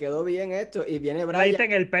 mano, me quedó bien esto, y viene Le Brian. diste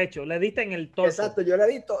en el pecho, le diste en el torso. Exacto, yo le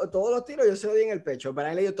di todos los tiros, yo se lo di en el pecho,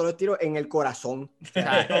 Brian le dio todos los tiros en el corazón. O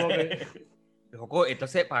sea, Como que... loco,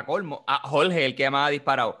 entonces, para colmo, a Jorge, el que más ha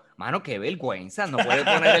disparado. Mano, qué vergüenza. No puede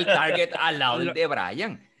poner el target al lado de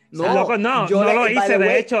Brian. No, Loco, no yo lo by hice, the de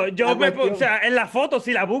way, hecho, la cuestión- o sea, en la foto,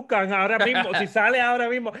 si la buscan ahora mismo, si sale ahora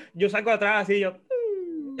mismo, yo saco atrás así, yo...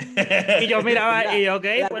 Y yo miraba, Mira, y ok,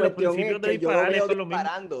 la pues los cuestión principios es de que yo lo disparar, veo eso es lo mismo.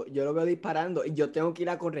 disparando, yo lo veo disparando y yo tengo que ir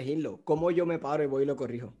a corregirlo. ¿Cómo yo me paro y voy y lo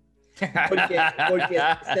corrijo? Porque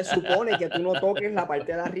se supone que tú no toques la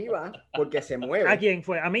parte de arriba porque se mueve. ¿A quién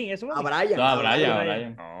fue? ¿A mí? ¿Eso? A Brian. No, a a Brian, a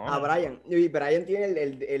Brian. Brian. A Brian. Y Brian tiene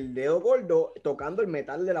el dedo gordo tocando el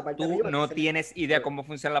metal de la parte de Tú arriba. no tienes idea cómo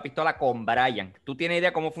funciona la pistola con Brian. Tú tienes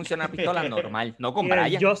idea cómo funciona la pistola normal, no con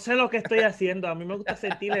Brian. Yo sé lo que estoy haciendo. A mí me gusta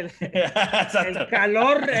sentir el Exacto.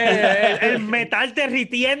 calor, el metal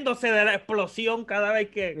derritiéndose de la explosión cada vez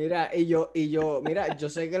que... Mira, mira, yo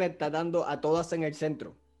sé que le está dando a todas en el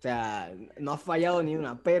centro. O sea, no has fallado ni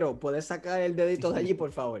una, pero puedes sacar el dedito de allí,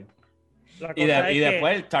 por favor. La Y, cosa es que-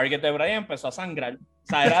 después el target de Brian empezó a sangrar. O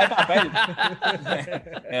sea, era de papel.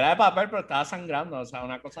 Era de papel, pero estaba sangrando. O sea,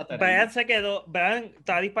 una cosa terrible. Brian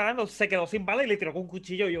estaba disparando, se quedó sin bala y le tiró con un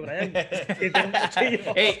cuchillo. Yo, Brian, ¿quién tiene un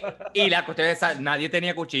cuchillo? Ey, y la cuestión es esa, nadie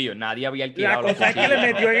tenía cuchillo, nadie había La alquilado los cosa es que cuchillos.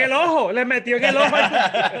 le metió en el ojo, le metió en el ojo al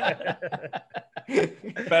cuchillo.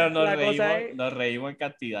 Pero La cosa es- nos reímos en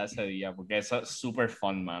cantidad ese día, porque eso es súper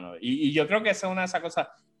fun, mano. Y yo creo que esa es una de esas cosas,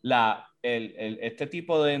 este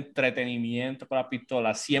tipo de entretenimiento con las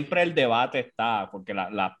pistolas, siempre el debate está, porque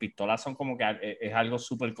las pistolas son como que es algo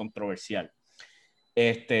súper controversial.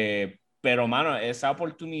 Pero, mano, esa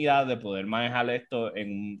oportunidad de poder manejar esto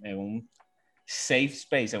en un safe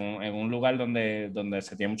space, en un lugar donde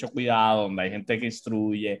se tiene mucho cuidado, donde hay gente que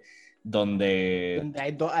instruye, donde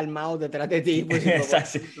hay dos armados detrás de ti. Pues,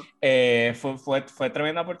 Exacto. Fue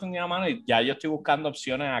tremenda oportunidad, mano, y ya yo estoy buscando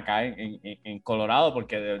opciones acá en Colorado,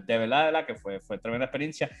 porque de verdad que fue tremenda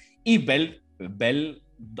experiencia, y ver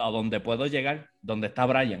a dónde puedo llegar, donde está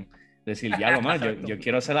Brian. Decir, ya lo más, yo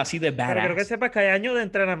quiero ser así de Pero creo que badass. sepas que hay años de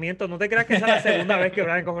entrenamiento. No te creas que esa es la segunda vez que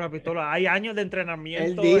Brian coge una pistola. Hay años de él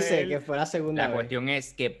entrenamiento. dice que fue la segunda La vez. cuestión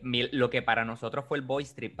es que lo que para nosotros fue el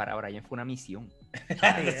boys trip, para Brian fue una misión. Sí,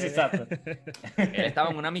 exacto. Él estaba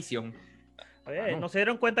en una misión. Oye, ¿no se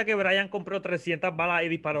dieron cuenta que Brian compró 300 balas y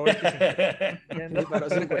disparó 25? Disparó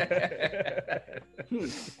 50.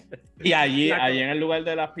 Y allí en el lugar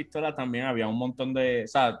de las pistolas también había un montón de, o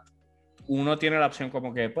sea, uno tiene la opción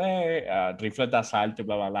como que, pues, rifles de asalto y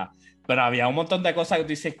bla, bla, bla. Pero había un montón de cosas que tú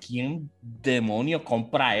dices, ¿quién demonios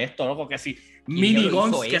compra esto, loco? Que si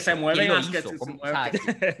miniguns que se mueven, que se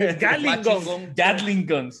mueven. Gatling guns. Gatling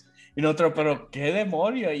guns. Y nosotros, pero qué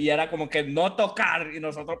demonios. Y era como que no tocar. Y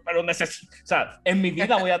nosotros, pero necesito. O sea, en mi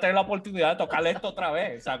vida voy a tener la oportunidad de tocar esto otra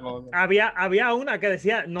vez. O sea, como... Había una que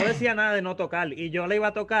no decía nada de no tocar. Y yo le iba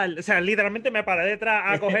a tocar. O sea, literalmente me paré detrás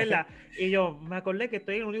a cogerla. Y yo me acordé que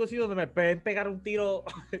estoy en el único sitio donde me pueden pegar un tiro.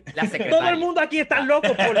 La secretaria. Todo el mundo aquí está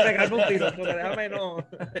loco por pegarme un tiro. Porque déjame no.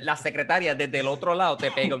 La secretaria desde el otro lado te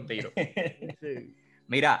pega un tiro. Sí.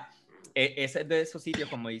 Mira, ese es de esos sitios,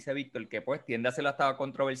 como dice Víctor, que pues tiende a ser hasta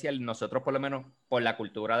controversial. Nosotros, por lo menos, por la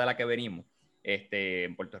cultura de la que venimos,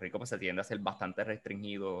 en Puerto Rico pues se tiende a ser bastante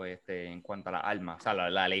restringido en cuanto a las armas, o sea,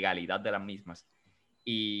 la legalidad de las mismas.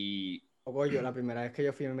 Y... Yo la primera vez que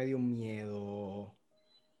yo fui me dio un miedo.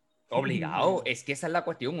 Obligado, es que esa es la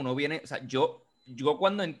cuestión. Uno viene, o sea, yo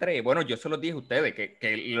cuando entré, bueno, yo se los dije a ustedes,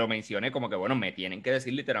 que lo mencioné como que, bueno, me tienen que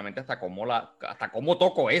decir literalmente hasta cómo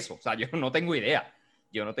toco eso. O sea, yo no tengo idea.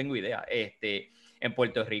 En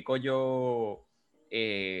Puerto Rico yo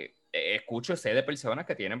escucho, sé de personas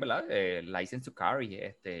que tienen, ¿verdad? License to carry,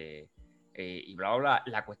 y bla, bla, bla.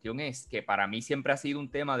 La cuestión es que para mí siempre ha sido un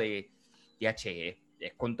tema de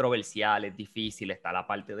es controversial, es difícil, está la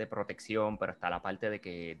parte de protección, pero está la parte de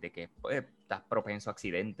que pues, estás propenso a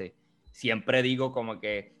accidentes. Siempre digo como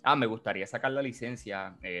que, me gustaría sacar la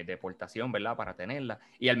licencia de portación, ¿verdad? Para tenerla.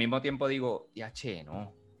 Y al mismo tiempo digo,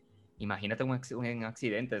 no. Imagínate un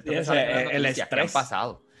accidente. El estrés que han estrés.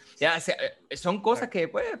 pasado. Son cosas que,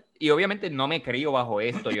 pues, y obviamente no me crío bajo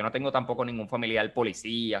esto. Yo no tengo tampoco ningún familiar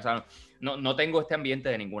policía. O sea, no tengo este ambiente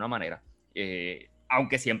de ninguna manera.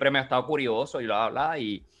 Aunque siempre me ha estado curioso y bla, bla, bla.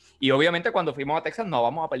 Y obviamente cuando fuimos a Texas no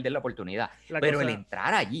vamos a perder la oportunidad. Pero el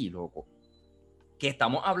entrar allí, loco, que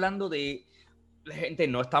estamos hablando de gente,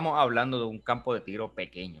 no estamos hablando de un campo de tiro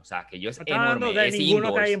pequeño, o sea, que yo es No estamos hablando enorme, de es ninguno que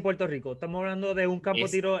indoors. hay en Puerto Rico. Estamos hablando de un campo de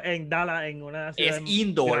Es- tiro en Dallas, en una ciudad Es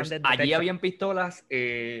indoors. grande de Allí Texas. habían pistolas,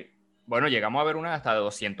 bueno, llegamos a ver una hasta de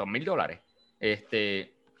 $200,000.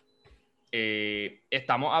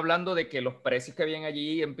 Estamos hablando de que los precios que habían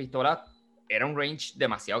allí en pistolas era un range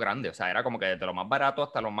demasiado grande, o sea, era como que desde lo más barato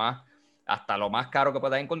hasta lo más caro que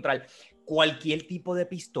puedas encontrar. Cualquier tipo de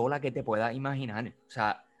pistola que te puedas imaginar, o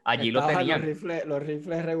sea, allí lo Estaban tenían. los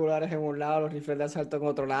rifles regulares en un lado, los rifles de asalto en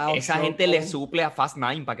otro lado. Esa gente le suple a Fast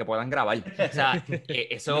 9 para que puedan grabar. O sea, eso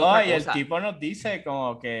es No, otra y el cosa. tipo nos dice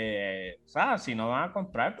como que, o sea, si no van a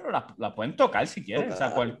comprar, pero la pueden tocar si quieren. O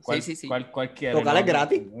sea, Sí. cualquiera. Tocar es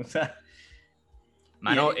gratis. O sea,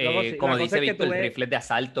 Mano, luego sí, como la dice cosa es que Víctor, tú ves- rifles de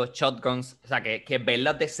asalto, shotguns, o sea, que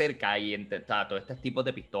verlas de cerca y o sea, todos estos tipos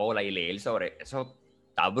de pistolas y leer sobre eso,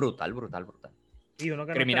 está brutal. Y uno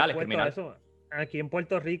que Criminales, no está expuesto a eso. Aquí en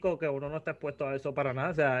Puerto Rico, que uno no está expuesto a eso para nada.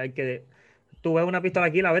 O sea, el que tú ves una pistola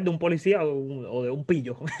aquí, la ves de un policía o de un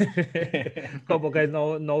pillo. Como que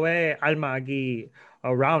no ves armas aquí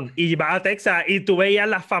around. Y vas a Texas y tú veías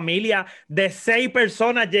las familias de 6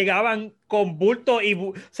 personas llegaban con bulto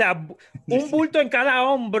o sea, un bulto en cada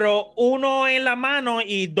hombro, uno en la mano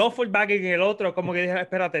y 2 full bag en el otro. Como que dije,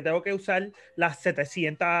 espérate, tengo que usar las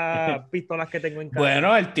 700 pistolas que tengo en casa.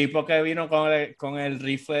 bueno, el tipo que vino con el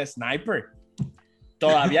rifle sniper.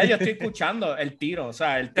 Todavía yo estoy escuchando el tiro. O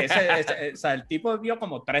sea, el tipo vio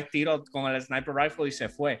como 3 tiros con el sniper rifle y se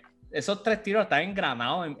fue. Esos 3 tiros están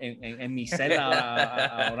engranados en mi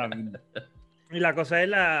celda ahora mismo. Y la cosa es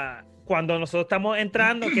cuando nosotros estamos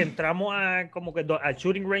entrando, que entramos como que al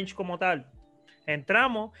shooting range como tal,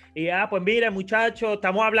 entramos y pues mire muchachos,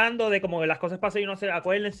 estamos hablando de como que las cosas pasan y no sé,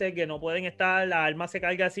 acuérdense que no pueden estar, la arma se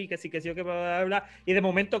carga así, que sí, que bla, bla, bla, y de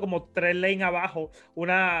momento como 3 lanes abajo,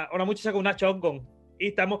 una muchacha con una shotgun. Y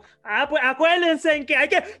estamos, pues acuérdense en que hay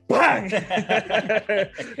que ¡pam!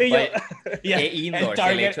 Y yo, y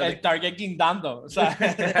el target guindando. O sea.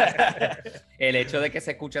 El hecho de que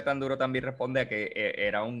se escucha tan duro también responde a que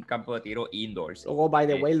era un campo de tiro indoors. Luego, by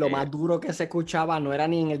the way, lo más duro que se escuchaba no era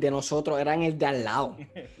ni en el de nosotros, era en el de al lado.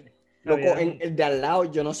 Loco, en el de al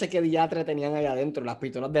lado, yo no sé qué diatre tenían ahí adentro, las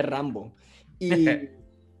pistolas de Rambo.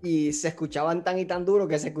 Y se escuchaban tan y tan duro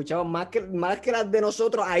que se escuchaban más que las de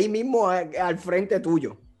nosotros ahí mismo al frente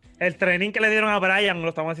tuyo. El training que le dieron a Brian lo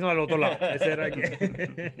estamos haciendo al otro lado. Ese era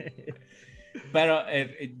Pero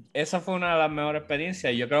esa fue una de las mejores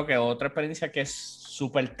experiencias. Yo creo que otra experiencia que es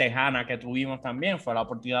súper tejana que tuvimos también fue la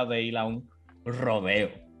oportunidad de ir a un rodeo.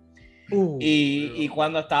 Y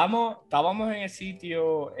cuando estábamos en el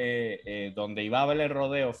sitio donde iba a ver el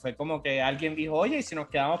rodeo, fue como que alguien dijo, oye, ¿y si nos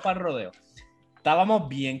quedamos para el rodeo? Estábamos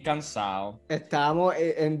bien cansados. Estábamos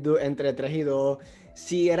entre 3 y 2.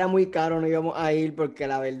 Si era muy caro, no íbamos a ir porque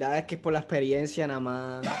la verdad es que es por la experiencia nada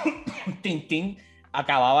más. Tintín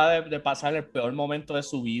acababa de pasar el peor momento de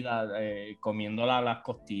su vida comiendo las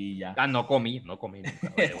costillas. No comí nunca,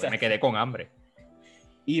 me quedé con hambre.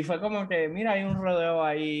 Y fue como que, mira, hay un rodeo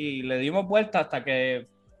ahí. Le dimos vuelta hasta que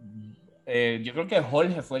yo creo que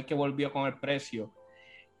Jorge fue el que volvió con el precio.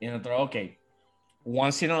 Y nosotros, ok,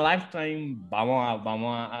 once in a lifetime,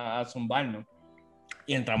 vamos a zumbarnos.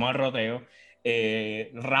 Y entramos al rodeo.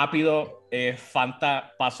 Rápido,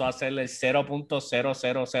 Fanta pasó a ser el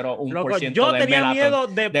 0.0001% yo tenía miedo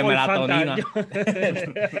de melatonina.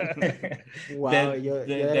 Wow,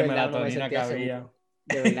 de melatonina que había.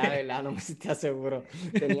 De verdad, no me sentía seguro.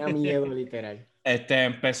 Tenía miedo, literal.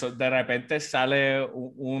 De repente sale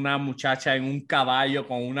una muchacha en un caballo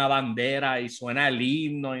con una bandera y suena el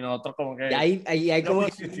himno y nosotros como que... Y hay como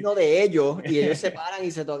que el himno de ellos y ellos se paran y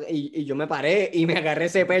se tocan y yo me paré y me agarré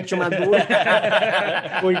ese pecho más duro.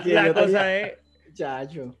 Porque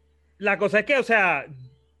la cosa es que, o sea,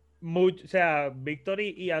 Víctor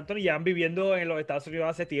y Anthony ya han viviendo en los Estados Unidos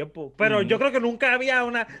hace tiempo, pero yo creo que nunca había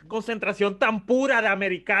una concentración tan pura de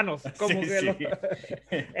americanos como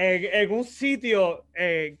en un sitio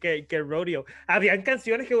que rodeo. Habían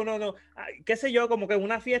canciones que uno no, qué sé yo, como que en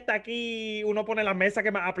una fiesta aquí uno pone la mesa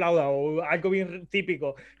que más aplauda o algo bien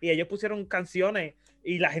típico y ellos pusieron canciones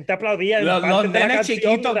y la gente aplaudía. Los nenes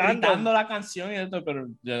chiquitos gritando la canción y esto, pero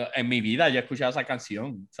en mi vida yo he escuchado esa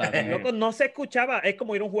canción. Loco, no se escuchaba, es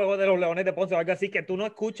como ir a un juego de los Leones de Ponce o algo así, que tú no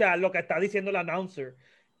escuchas lo que está diciendo el announcer,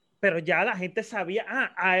 pero ya la gente sabía,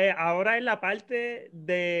 ahora es la parte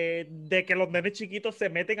de que los nenes chiquitos se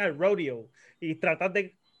meten al rodeo y tratan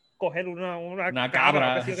de coger una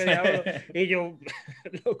cabra. Y yo,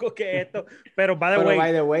 loco, que esto. Pero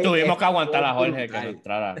by the way, tuvimos que aguantar a Jorge que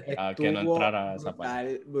no entrara a esa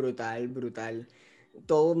parte. Brutal.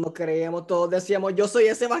 Todos nos creíamos, todos decíamos, yo soy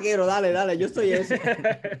ese vaquero, dale, yo soy ese.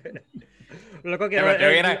 Loco, que La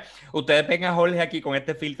cuestión era, ustedes ven a Jorge aquí con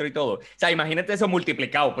este filtro y todo. O sea, imagínate eso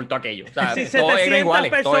multiplicado por todo aquello. O sea, sí, todos eran 700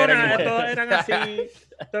 iguales. Todos eran personas, iguales. todos eran así.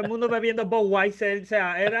 Todo el mundo bebiendo Budweiser. O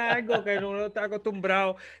sea, era algo que no está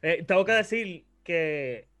acostumbrado. Tengo que decir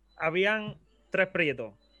que habían 3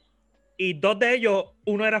 prietos. Y 2 de ellos,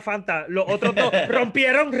 uno era Fanta. Los otros 2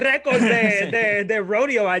 rompieron récords de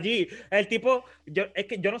rodeo allí. El tipo, es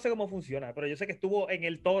que yo no sé cómo funciona, pero yo sé que estuvo en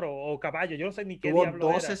el toro o caballo. Yo no sé ni qué Tuvo diablo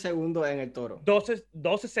 12 era. segundos en el toro.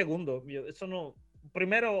 12 segundos. Eso no.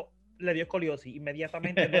 Primero le dio escoliosis.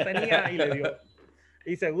 Inmediatamente no tenía y le dio.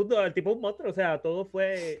 Y segundo, el tipo un monstruo. O sea, todo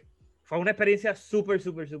fue una experiencia súper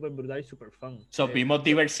brutal y súper fun. Vimos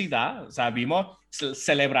diversidad, o sea, vimos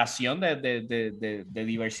celebración de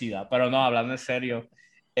diversidad, pero no, hablando en serio,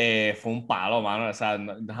 fue un palo, mano, o sea,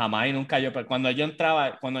 jamás y nunca yo, cuando yo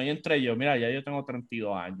entré yo, mira, ya yo tengo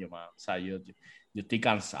 32 años, mano, o sea, yo estoy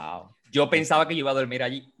cansado. Yo pensaba que yo iba a dormir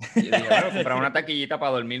allí. Yo dije, bueno, comprar una taquillita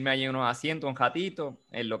para dormirme allí en unos asientos, un ratito,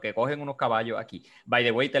 en lo que cogen unos caballos aquí. By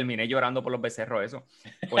the way, terminé llorando por los becerros, eso.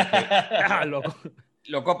 Porque,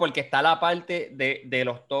 loco, porque está la parte de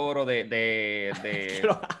los toros, de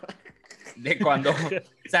cuando... O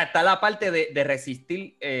sea, está la parte de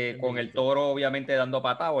resistir con el toro, obviamente, dando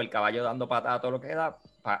patada, o el caballo dando patada, todo lo que da,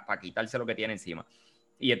 para quitarse lo que tiene encima.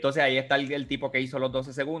 Y entonces ahí está el tipo que hizo los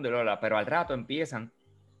 12 segundos, pero al rato empiezan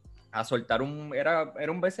a soltar era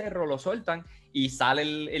un becerro, lo soltan y sale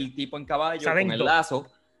el tipo en caballo con el lazo.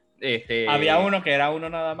 Había uno que era uno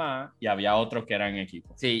nada más y había otro que era en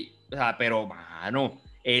equipo. Sí, o sea, pero mano,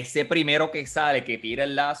 ese primero que sale, que tira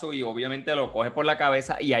el lazo y obviamente lo coge por la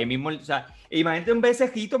cabeza y ahí mismo, o sea, imagínate un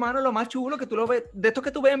becejito, mano, lo más chulo que tú lo ves, de estos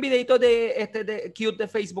que tú ves en videitos de cute de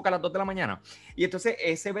Facebook a las 2 de la mañana. Y entonces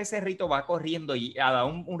ese becerrito va corriendo y a dar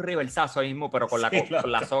un reversazo ahí mismo, pero con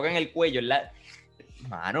la soga en el cuello,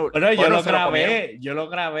 mano, pero yo lo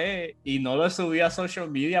grabé y no lo subí a social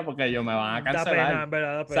media porque yo me van a cancelar. Da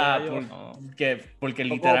pena, o sea, porque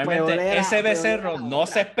literalmente ese becerro no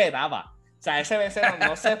se esperaba. O sea, ese becerro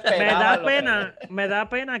no se esperaba. Me da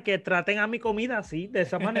pena que traten a mi comida así, de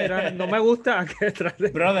esa manera. No me gusta que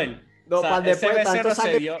traten. Brother, No, o sea, ese becerro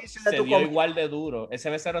se dio comida. igual de duro. Ese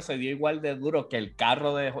becerro se dio igual de duro que el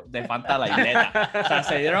carro de Fanta la Isleta. O sea,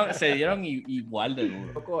 se dieron igual de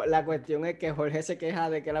duro. La cuestión es que Jorge se queja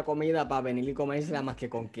de que la comida para venir y comérsela más que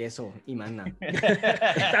con queso y más nada.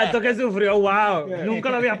 Tanto que sufrió, wow. Nunca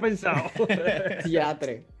lo había pensado.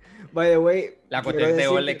 Teatre. By the way, la cuestión de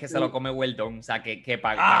Ole es que se lo come well done. O sea, que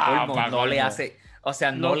para colmo no le hace... O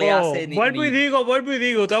sea, no le hace ni... Vuelvo y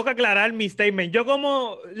digo, tengo que aclarar mi statement. Yo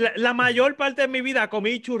como la mayor parte de mi vida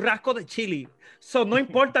comí churrasco de chili. So, no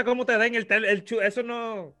importa cómo te den eso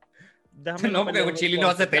no... No, porque un chili no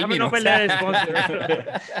hace término. No perder el sponsor.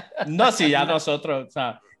 No, si ya nosotros, o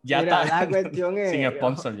sea, ya mira, está la cuestión es, sin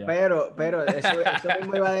sponsor ya. Pero eso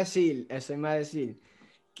mismo iba a decir,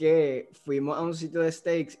 que fuimos a un sitio de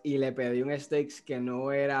steaks y le pedí un steaks que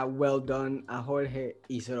no era well done a Jorge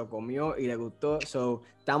y se lo comió y le gustó. So,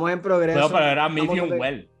 estamos en progreso. Pero era medium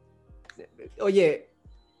well. Oye,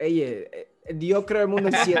 Dios creó el mundo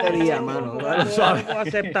en 7 días, mano.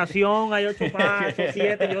 Aceptación, hay 8 pasos,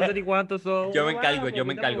 7, yo no sé ni cuántos son. Yo me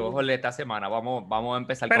encargo, Jorge, esta semana vamos a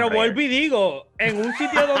empezar. Pero vuelvo y digo, en un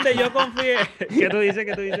sitio donde yo confié. ¿Qué tú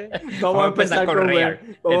dices? Vamos a empezar con Real.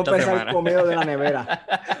 Vamos a empezar con medio de la nevera.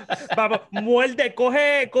 Vamos, muerde,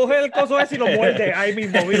 coge el coso ese y lo muerde ahí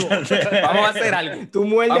mismo, vivo. Vamos a hacer algo. Tú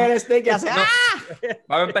muerdes el steak y haces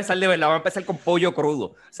Vamos a empezar de verdad, vamos a empezar con pollo crudo.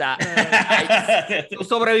 O sea, tú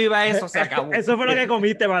sobrevives a eso, se acabó. Eso fue lo que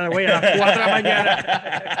comiste, by the way, a las 4 de la mañana.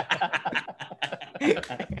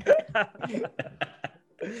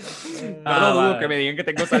 No lo dudo que me digan que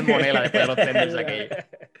tengo salmonela después de los tenders aquellos.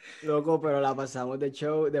 Loco, pero la pasamos de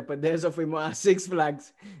show. Después de eso fuimos a Six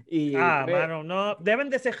Flags. Mano, no. Deben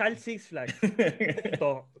de cejar Six Flags.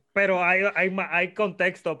 Pero hay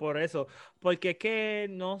contexto por eso. Porque es que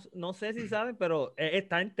no sé si saben, pero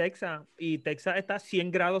está en Texas. Y Texas está a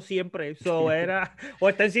 100 grados siempre. O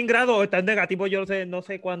está en 100 grados o está en negativo. Yo no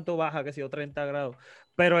sé cuánto baja, que si 30 grados.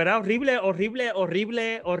 Pero era horrible.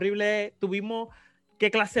 Tuvimos... ¿Qué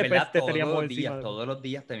clase de peste teníamos encima? Todos los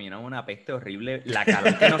días teníamos una peste horrible. La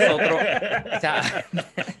calor que nosotros... o sea,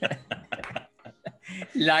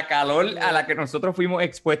 la calor a la que nosotros fuimos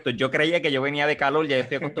expuestos. Yo creía que yo venía de calor, ya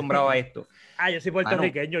estoy acostumbrado a esto. Yo soy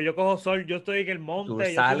puertorriqueño, yo cojo sol, yo estoy en el monte,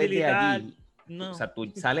 tú sales de allí, o sea,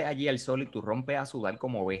 tú sales allí al sol y tú rompes a sudar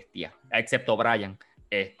como bestia, excepto Brian.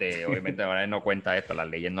 Obviamente Brian no cuenta esto, las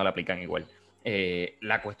leyes no le aplican igual.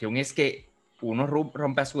 La cuestión es que uno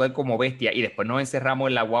rompe a sudar como bestia y después nos encerramos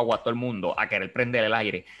en la guagua todo el mundo a querer prender el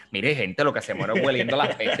aire. Mire, gente, lo que se muere hueliendo la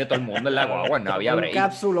peste de todo el mundo en la guagua, no había Un break.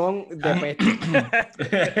 capsulón de peste.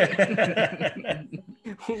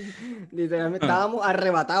 Literalmente estábamos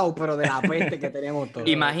arrebatados, pero de la peste que teníamos todos.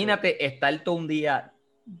 Imagínate estar todo un día,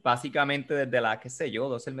 básicamente desde las, qué sé yo,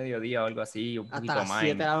 12 del mediodía o algo así, un hasta poquito las más.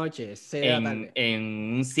 7 de la noche, 6 de la tarde. En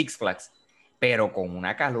un Six Flags, pero con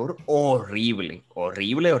una calor horrible,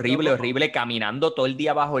 horrible, caminando todo el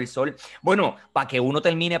día bajo el sol. Bueno, para que uno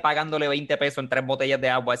termine pagándole 20 pesos en 3 botellas de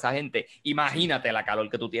agua a esa gente, imagínate la calor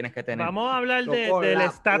que tú tienes que tener. Vamos a hablar Loco, del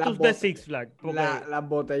estatus de Six Flags.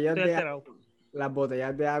 Las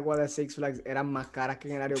botellas de agua de Six Flags eran más caras que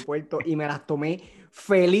en el aeropuerto y me las tomé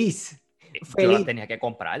feliz. Yo las tenía que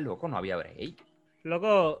comprar, loco, no había break.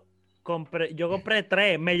 Loco, yo compré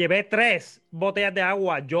 3, me llevé 3 botellas de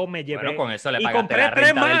agua, yo me llevé. Bueno, con eso le y pagaste compré la 3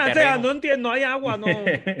 renta del más, o sea, terreno. no entiendo, hay agua, no.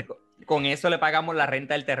 Con eso le pagamos la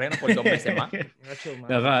renta del terreno por 2 meses más.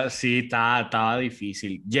 Sí, estaba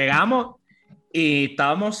difícil. Llegamos y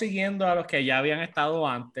estábamos siguiendo a los que ya habían estado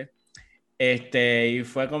antes. Y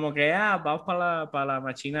fue como que, vamos para la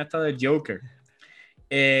machina esta del Joker.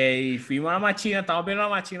 Y fuimos a la machina, estamos viendo la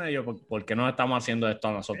machina y yo, ¿por qué no estamos haciendo esto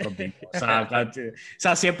a nosotros mismos? O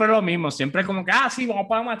sea, siempre lo mismo, siempre como que, sí, vamos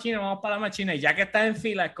para la machina. Y ya que estás en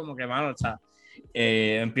fila, es como que, mano, o sea,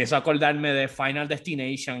 empiezo a acordarme de Final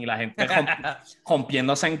Destination y la gente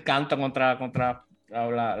rompiéndose en canto contra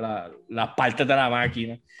las partes de la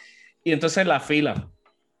máquina. Y entonces la fila.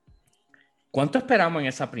 ¿Cuánto esperamos en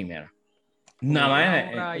esa primera? Nada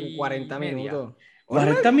más 40 minutos.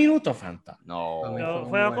 40 minutos, Fanta. No,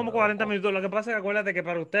 fueron como 40 minutos. Lo que pasa es que acuérdate que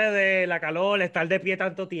para ustedes la calor, estar de pie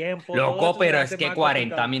tanto tiempo. Loco, pero es que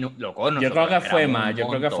 40 minutos. Loco, yo creo que fue más. Yo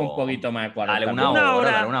creo que fue un poquito más de 40 minutos. Una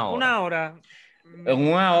hora. En una hora.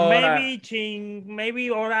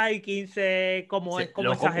 Maybe hora y 15, como sí, es como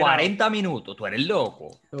loco, exagerado. 40 minutos, tú eres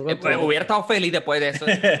loco. Hubiera estado feliz después de eso.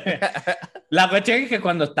 La cuestión es que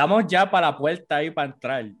cuando estamos ya para la puerta ahí para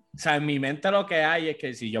entrar, o sea, en mi mente lo que hay es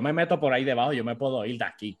que si yo me meto por ahí debajo, yo me puedo ir de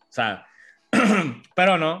aquí. O sea,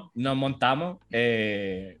 pero no, nos montamos,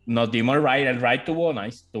 nos dimos el ride tuvo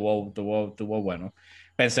nice, tuvo bueno.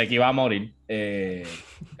 Pensé que iba a morir.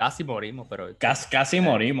 Casi morimos, pero... Casi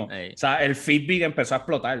morimos. O sea, el Fitbit empezó a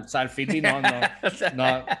explotar. O sea, el Fitbit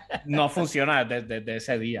no funciona desde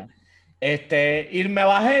ese día. Y me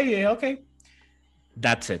bajé y dije, ok,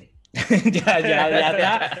 that's it.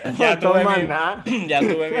 ya tuve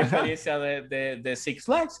mi experiencia de Six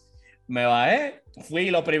Flags. Me bajé,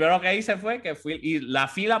 lo primero que hice fue que y la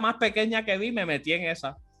fila más pequeña que vi, me metí en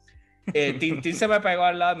esa. Tintín se me pegó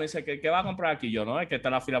al lado y me dice, ¿qué va a comprar aquí? Yo, no, es que esta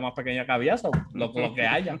es la fila más pequeña que había, lo que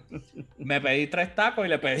haya. Me pedí 3 tacos y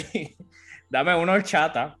le pedí, dame una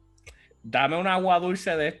horchata, dame una agua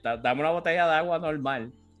dulce de esta, dame una botella de agua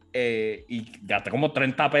normal, y gasté como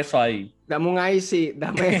 30 pesos ahí. Dame un icy,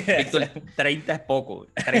 dame... Víctor, 30 es poco,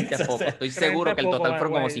 30 es poco. Estoy seguro que el total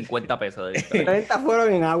fueron como 50 pesos. 30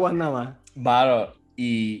 fueron en aguas nada más. Claro,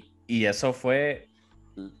 y eso fue...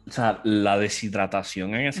 O sea, la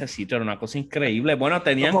deshidratación en ese sitio era una cosa increíble. Bueno,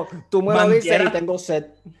 tenían... Tú me lo dices y tengo sed.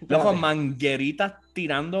 Loco, mangueritas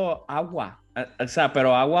tirando agua. O sea,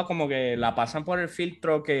 pero agua como que la pasan por el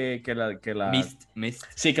filtro que la... Mist.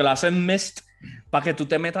 Sí, que lo hacen mist para que tú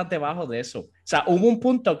te metas debajo de eso. O sea, hubo un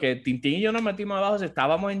punto que Tintín y yo nos metimos debajo,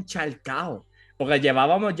 estábamos encharcados. Porque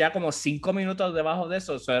llevábamos ya como 5 minutos debajo de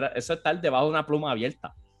eso. Eso es estar debajo de una pluma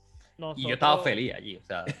abierta. Y yo estaba feliz allí, o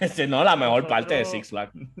sea. No, la mejor parte de Six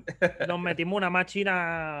Flags. Nos metimos una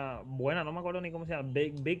máquina buena, no me acuerdo ni cómo se llama.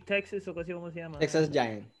 Big Texas o qué sé cómo se llama. Texas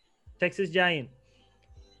Giant.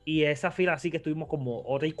 Y esa fila así que estuvimos como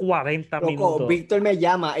hora y 40 Loco, minutos. Víctor me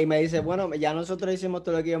llama y me dice, bueno, ya nosotros hicimos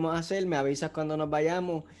todo lo que íbamos a hacer, me avisas cuando nos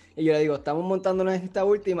vayamos. Y yo le digo, estamos montándonos en esta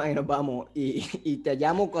última y nos vamos. Y te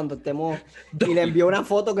llamo cuando estemos... Y le envió una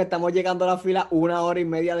foto que estamos llegando a la fila 1 hora y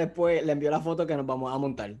media después. Le envió la foto que nos vamos a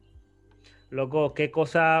montar. Loco, qué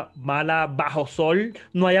cosa mala, bajo sol,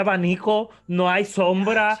 no hay abanico, no hay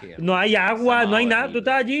sombra, no hay agua, no hay nada. Tú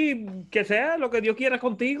estás allí, que sea lo que Dios quiera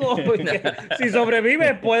contigo. Si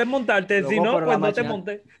sobrevives, puedes montarte. Loco, si no, pues no te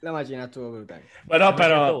montes. La máquina estuvo brutal. Bueno,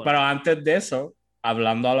 pero antes de eso,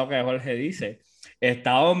 hablando a lo que Jorge dice,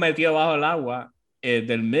 estábamos metidos bajo el agua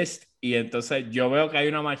del mist y entonces yo veo que hay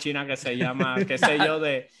una máquina que se llama, qué sé yo,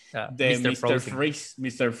 de Mr. Freeze.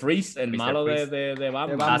 Mr. Freeze, el Mr. malo Freeze. De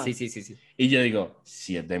Batman. Sí. Y yo digo,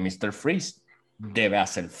 si es de Mr. Freeze, debe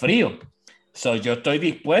hacer frío. So, yo estoy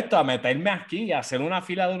dispuesto a meterme aquí y hacer una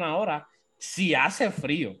fila de 1 hora si hace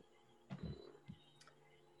frío.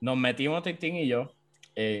 Nos metimos Tintín y yo.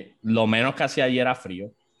 Lo menos que hacía allí era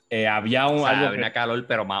frío. había Había una calor,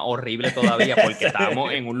 pero más horrible todavía, porque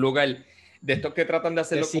estábamos en un lugar de estos que tratan de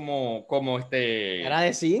hacerlo como Era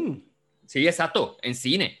de cine. Sí, exacto, en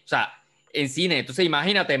cine. O sea, en cine. Entonces,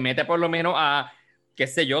 imagínate, mete por lo menos a, qué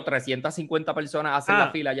sé yo, 350 personas a hacer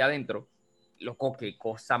la fila allá adentro. Loco, qué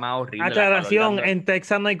cosa más horrible. Aclaración, en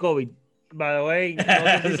Texas no hay COVID. By the way,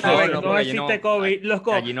 no existe COVID.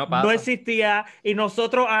 No existía. Y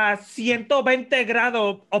nosotros a 120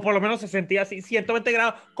 grados, o por lo menos se sentía así, 120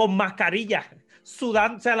 grados con mascarilla.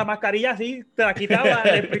 Sudando, o sea, la mascarilla así, te la quitaba,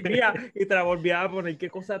 la imprimía y te la volvía a poner. Qué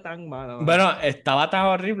cosa tan mala. Bueno, estaba tan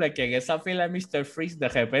horrible que en esa fila de Mr. Freeze, de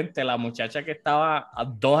repente, la muchacha que estaba a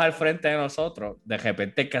 2 al frente de nosotros, de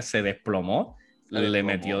repente que se desplomó, le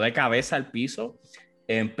metió de cabeza al piso,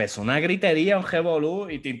 empezó una gritería, un revolú,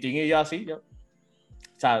 y Tintín y yo así, o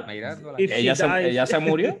sea, ella se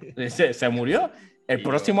murió, se murió. El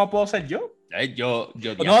próximo puedo ser yo.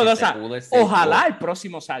 No, o sea, ojalá el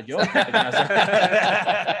próximo sea yo.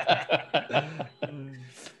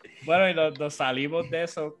 Bueno, y nos salimos de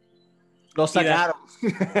eso. Lo sacaron.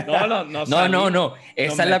 No.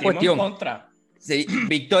 Esa es la cuestión. Sí,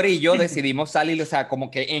 Víctor y yo decidimos salir, o sea, como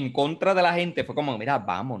que en contra de la gente. Fue como, mira,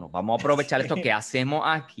 vámonos, vamos a aprovechar esto que hacemos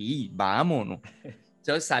aquí, vámonos.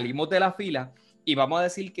 Entonces salimos de la fila y vamos a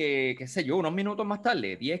decir que, qué sé yo, unos minutos más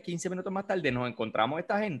tarde, 10, 15 minutos más tarde, nos encontramos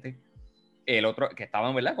esta gente, el otro, que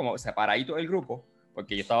estaban, ¿verdad? Como separaditos del grupo.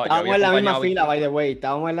 Porque estábamos en la misma fila, by the way.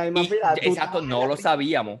 Estábamos en la misma fila. Exacto, no lo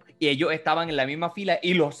sabíamos. Y ellos estaban en la misma fila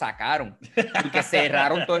y lo sacaron. Porque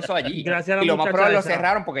cerraron todo eso allí. Gracias a y lo más probable lo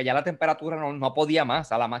cerraron porque ya la temperatura no podía más. O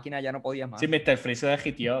sea, la máquina ya no podía más. Sí, Mr. Freeze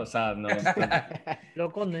derritió. O sea, no.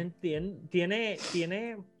 Loco, no entiendo. Tiene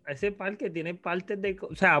ese parque tiene partes de...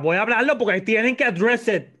 O sea, voy a hablarlo porque tienen que address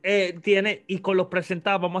it. Y con los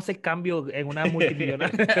presentados vamos a hacer cambios en una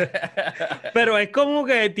multimillonaria. Pero es como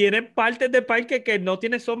que tiene partes de parque que no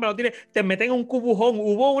tiene sombra, no tiene... Te meten en un cubujón.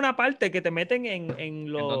 Hubo una parte que te meten en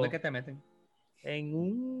los... ¿En dónde que te meten?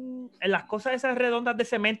 En las cosas esas redondas de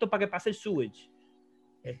cemento para que pase el sewage.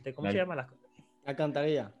 ¿Cómo se llama?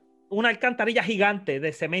 Alcantarilla. Una alcantarilla gigante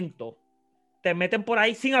de cemento. Te meten por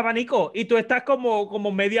ahí sin abanico y tú estás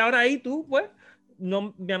como media hora ahí, tú, pues,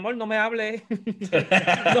 no, mi amor, no me hables.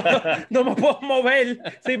 no me puedo mover.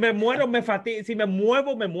 Si me muero, me fatigo. Si me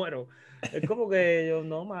muevo, me muero. Es como que yo,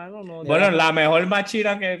 no, mano, no. Bueno, la mejor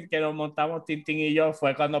machira que nos montamos Tintín y yo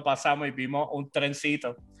fue cuando pasamos y vimos un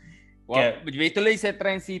trencito. Wow. Víctor le dice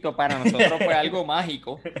trencito, para nosotros fue algo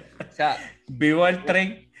mágico. O sea, vivo el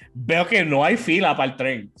tren, veo que no hay fila para el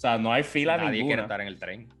tren. O sea, no hay fila nadie ninguna. Quiere estar en el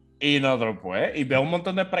tren. Y nosotros, pues, y veo un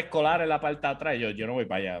montón de preescolares en la parte de atrás. Yo no voy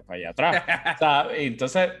para allá atrás. O sea,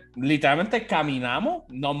 entonces, literalmente caminamos,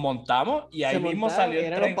 nos montamos y ahí mismo salió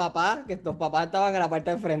el tren. Los papás estaban en la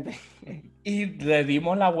parte de frente. Y le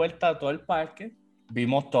dimos la vuelta a todo el parque.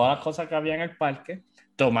 Vimos todas las cosas que había en el parque,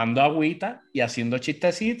 tomando agüita y haciendo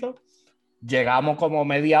chistecitos. Llegamos como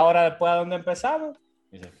media hora después de donde empezamos.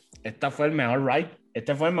 Este fue el mejor ride.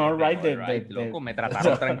 Este fue el mejor ride loco, me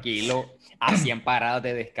trataron tranquilo. Hacían paradas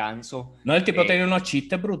de descanso. No, el tipo tenía unos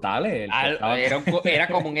chistes brutales. Era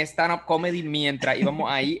como un stand-up comedy mientras íbamos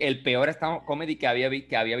ahí. El peor stand-up comedy que había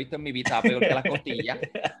visto en mi vida, peor que las costillas.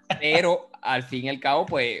 Pero al fin y al cabo,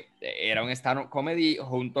 pues, era un stand-up comedy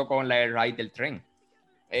junto con la ride del tren.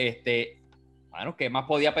 Bueno, ¿qué más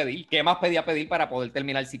podía pedir? ¿Qué más podía pedir para poder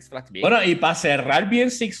terminar Six Flags bien? Bueno, y para cerrar bien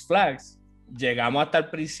Six Flags, llegamos hasta el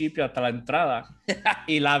principio, hasta la entrada,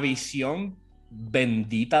 y la visión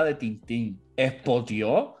bendita de Tintín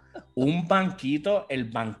espoteó un banquito, el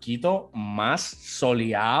banquito más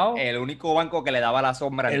soleado. El único banco que le daba la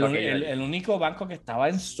sombra. El único banco que estaba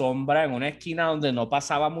en sombra, en una esquina donde no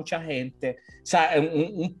pasaba mucha gente. O sea,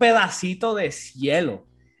 un pedacito de cielo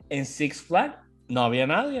en Six Flags. No había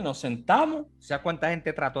nadie, nos sentamos. O sea, ¿cuánta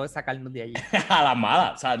gente trató de sacarnos de allí? A la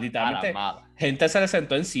mala, o sea, literalmente. Gente se le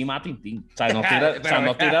sentó encima a Tintín. O sea, no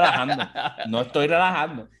estoy relajando. No estoy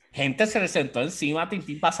relajando. Gente se le sentó encima a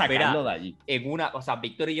Tintín para sacarlo de allí. O sea,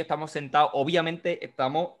 Víctor y yo estamos sentados, obviamente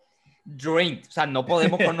estamos drained, o sea, no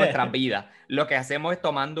podemos con nuestras vidas. Lo que hacemos es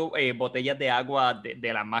tomando botellas de agua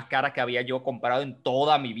de las más caras que había yo comprado en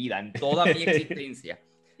toda mi vida, en toda mi existencia.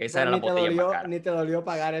 Esa era la botella más cara. Ni te dolió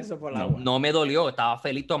pagar eso por la agua. No me dolió, estaba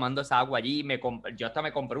feliz tomando esa agua allí. Yo hasta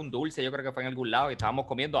me compré un dulce, yo creo que fue en algún lado, y estábamos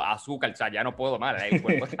comiendo azúcar, o sea, ya no puedo más.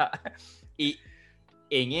 Y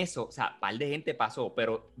en eso, o sea, un par de gente pasó,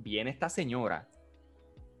 pero viene esta señora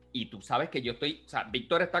y tú sabes que yo estoy, o sea,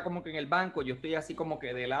 Víctor está como que en el banco, yo estoy así como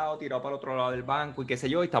que de lado, tirado para el otro lado del banco y qué sé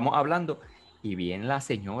yo, y estamos hablando. Y viene la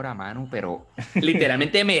señora, mano, pero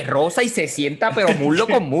literalmente me roza y se sienta, pero muslo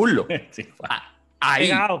con muslo. Sí,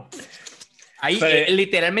 ahí. Ahí,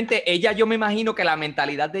 literalmente, ella, yo me imagino que la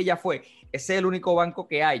mentalidad de ella fue, ese es el único banco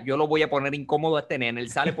que hay, yo lo voy a poner incómodo a este nene,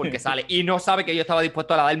 él sale porque sale, y no sabe que yo estaba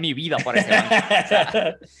dispuesto a dar mi vida por ese banco. O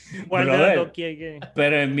sea,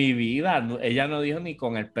 pero en mi vida, ella no dijo ni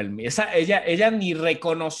con el permiso, ella ni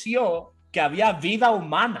reconoció que había vida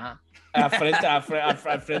humana al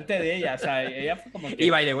frente de ella, o sea, ella fue como que... Y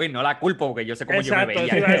by the way, no la culpo porque yo sé cómo yo me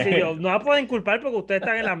veía. Iba a decir yo, no la pueden culpar porque ustedes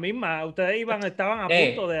están en la misma, ustedes estaban a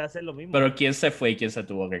punto de hacer lo mismo. Pero ¿quién se fue y quién se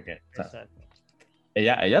tuvo que quedar? O sea,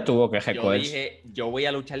 ella tuvo que recoger. Yo dije, yo voy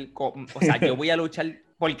a luchar, yo voy a luchar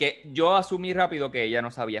porque yo asumí rápido que ella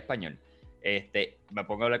no sabía español. Me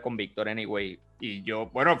pongo a hablar con Víctor anyway, y yo,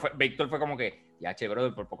 bueno, Víctor fue como que, ya, che,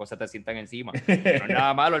 brother, por poco se te sientan encima. No es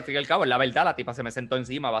nada malo, al fin y al cabo, es la verdad, la tipa se me sentó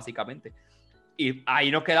encima, básicamente. Y ahí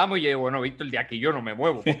nos quedamos y yo, bueno, Víctor, de aquí yo no me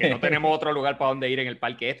muevo, porque no tenemos otro lugar para donde ir en el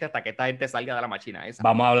parque hasta que esta gente salga de la máquina esa.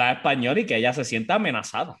 Vamos a hablar español y que ella se sienta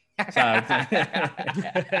amenazada. O sea,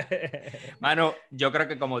 mano, yo creo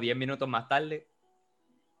que como 10 minutos más tarde,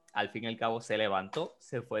 al fin y al cabo se levantó,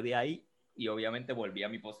 se fue de ahí y obviamente volví a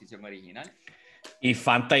mi posición original. Y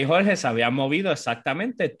Fanta y Jorge se habían movido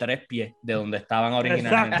exactamente 3 pies de donde estaban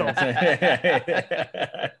originalmente. Exacto.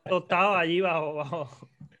 Estaba allí bajo.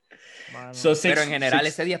 Pero en general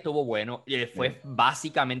ese día estuvo bueno. Fue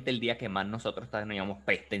básicamente el día que más nosotros teníamos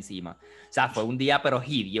peste encima. O sea, fue un día pero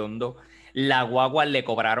hediondo. La guagua le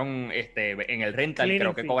cobraron en el rental,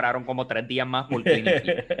 creo que cobraron como 3 días más por cleaning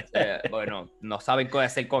fee. O sea, bueno, no saben qué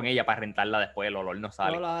hacer con ella para rentarla después, el olor no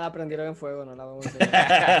sale. No la prendieron en fuego, no la vamos a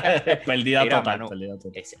enseñar. Perdida total.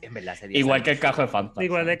 En verdad, ese día igual que el cajo de Fanta.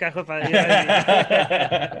 Igual que el cajo de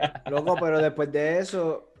Fanta. Loco, pero después de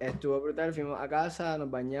eso estuvo brutal. Fuimos a casa, nos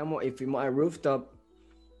bañamos y fuimos al rooftop,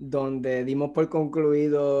 donde dimos por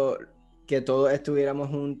concluido que todos estuviéramos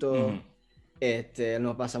juntos.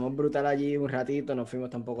 Nos pasamos brutal allí un ratito, no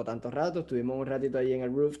fuimos tampoco tanto rato, estuvimos un ratito allí en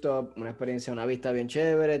el rooftop, una experiencia, una vista bien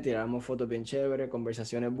chévere, tiramos fotos bien chéveres,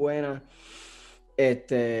 conversaciones buenas.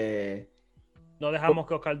 No dejamos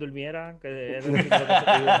que Oscar durmiera, que era el primero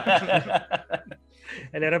que se iba.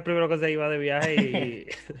 Él era el primero que se iba de viaje y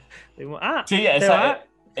dijimos, sí,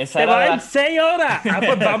 ¡te va en 6 horas!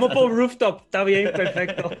 Pues vamos por rooftop. Está bien,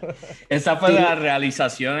 perfecto. Esa fue de las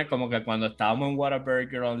realizaciones, como que cuando estábamos en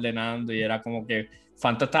Whataburger ordenando y era como que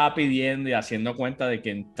Fanta estaba pidiendo y haciendo cuenta de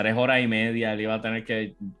que en 3 horas y media él iba a tener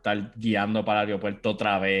que estar guiando para el aeropuerto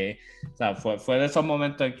otra vez. O sea, fue de esos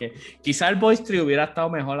momentos en que quizá el Boys Tree hubiera estado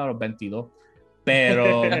mejor a los 22,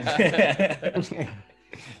 pero...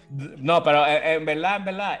 No, pero en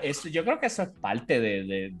verdad, yo creo que eso es parte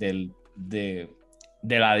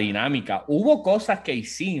de la dinámica. Hubo cosas que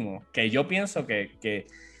hicimos que yo pienso que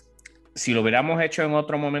si lo hubiéramos hecho en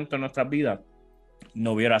otro momento en nuestras vidas,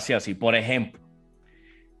 no hubiera sido así. Por ejemplo,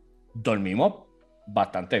 dormimos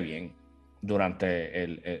bastante bien durante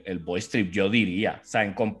el Boys Trip, yo diría. O sea,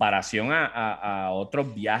 en comparación a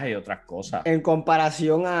otros viajes y otras cosas. En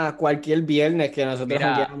comparación a cualquier viernes que nosotros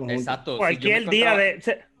jangueamos juntos. Exacto. Cualquier día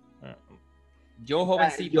de... Yo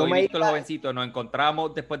jovencito y Víctor jovencito nos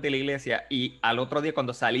encontramos después de la iglesia y al otro día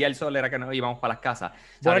cuando salía el sol era que nos íbamos para las casas.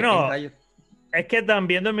 Bueno, es que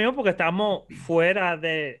también dormimos porque estábamos fuera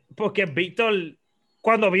de... Porque Víctor,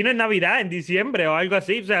 cuando vino en Navidad, en diciembre o algo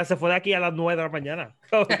así, o sea, se fue de aquí a las 9 de la mañana.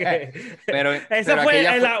 Esa fue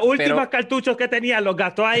las últimas cartuchos que tenía, los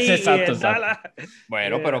gastó ahí. Exacto.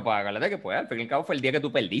 Bueno, pero para agarrarte que pueda, al fin y al cabo fue el día que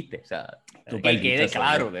tú perdiste. O sea, que quede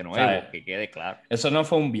claro de nuevo, ¿sabes? Que quede claro. Eso no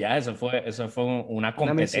fue un viaje, eso fue una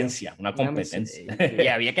competencia. Una competencia. Y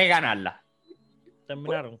había que ganarla.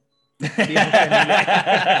 Terminaron.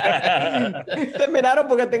 Terminaron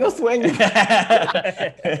porque tengo sueño.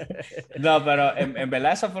 No, pero en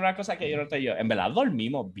verdad esa fue una cosa que yo noté yo. En verdad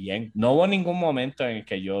dormimos bien. No hubo ningún momento en el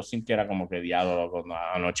que yo sintiera como que diablo,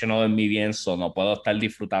 anoche no dormí bien, no puedo estar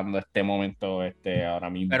disfrutando este momento ahora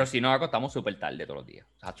mismo. Pero si nos acostamos súper tarde todos los días.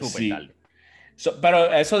 O sea, súper tarde.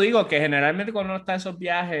 Pero eso digo que generalmente cuando uno está en esos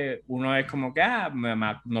viajes, uno es como que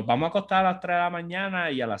nos vamos a acostar a las 3 de la mañana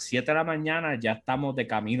y a las 7 de la mañana ya estamos de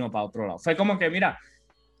camino para otro lado. Fue como que, mira,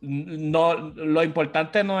 no, lo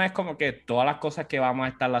importante no es como que todas las cosas que vamos a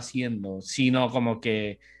estar haciendo, sino como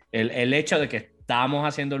que el hecho de que estamos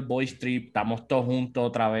haciendo el Boys Trip, estamos todos juntos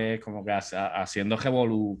otra vez, como que haciendo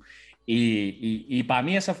revolú. Y para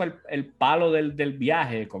mí ese fue el palo del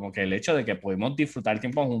viaje, como que el hecho de que pudimos disfrutar el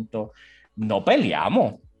tiempo juntos. No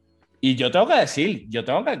peleamos. Y yo tengo que decir,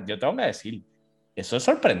 eso es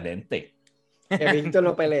sorprendente. Que Víctor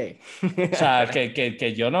no pelee. O sea,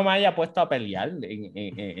 que yo no me haya puesto a pelear,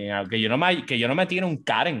 que yo no me tire un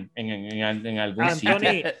Karen en algún sitio.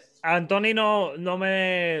 Anthony no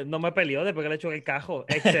me peleó después que le echó el cajo.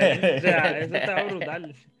 Excelente. O sea, eso estaba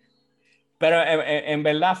brutal. Pero en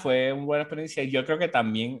verdad fue una buena experiencia. Y yo creo que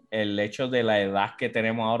también el hecho de la edad que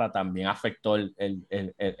tenemos ahora también afectó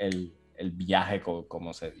el viaje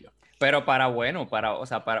como se dio. Pero para bueno, o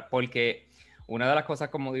sea, porque una de las cosas,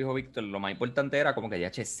 como dijo Víctor, lo más importante era como que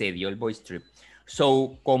ya se dio el voice trip.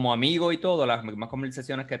 So, como amigo y todo, las mismas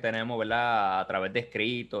conversaciones que tenemos, ¿verdad? A través de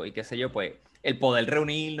escrito y qué sé yo, pues el poder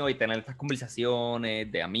reunirnos y tener estas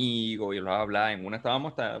conversaciones de amigos y bla, bla, bla.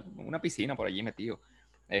 Estábamos hasta en una piscina por allí metidos.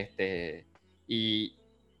 Y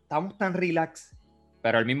estábamos tan relax,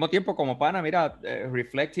 pero al mismo tiempo como pana, mira,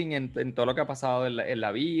 reflecting en todo lo que ha pasado en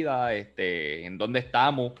la vida, en dónde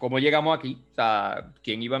estamos, cómo llegamos aquí. O sea,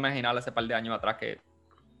 ¿quién iba a imaginar hace par de años atrás que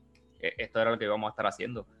esto era lo que íbamos a estar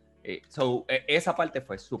haciendo? Esa parte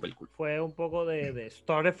fue súper cool. Fue un poco de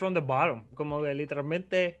started from the bottom, como que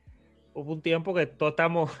literalmente hubo un tiempo que todos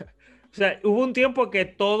estamos... O sea, hubo un tiempo que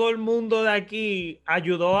todo el mundo de aquí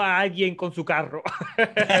ayudó a alguien con su carro.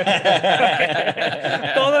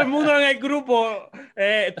 Todo el mundo en el grupo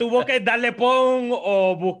tuvo que darle pon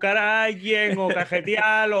o buscar a alguien o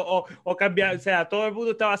cajetear o cambiar. O sea, todo el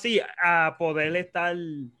mundo estaba así a poder estar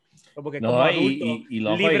como que como adulto,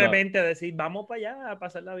 libremente decir, vamos para allá a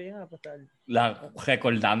pasarla bien, a pasar.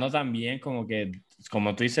 Recordando también como que,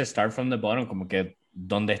 como tú dices, start from the bottom, como que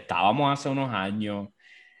donde estábamos hace unos años,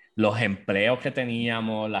 los empleos que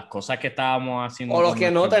teníamos, las cosas que estábamos haciendo. O los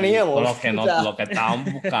que no teníamos. O los que no, lo que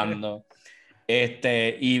estábamos buscando.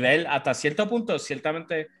 Y ver hasta cierto punto,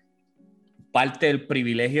 ciertamente, parte del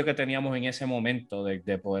privilegio que teníamos en ese momento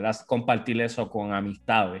de poder compartir eso con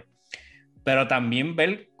amistades. Pero también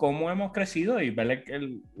ver cómo hemos crecido y ver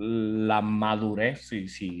la madurez,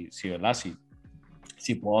 ¿verdad?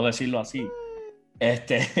 Si puedo decirlo así.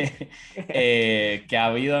 Que ha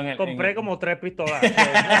habido Compré como 3 pistolas.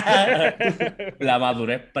 La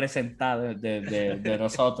madurez presentada de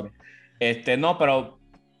nosotros. No, pero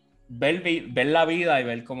ver la vida y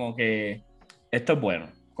ver como que esto es bueno.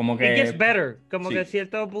 Como que it gets better. Como sí. que a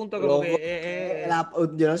cierto punto como que...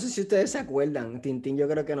 yo no sé si ustedes se acuerdan, Tintín, yo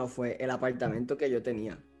creo que no fue el apartamento que yo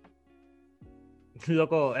tenía.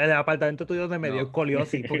 Loco, el apartamento tuyo donde me dio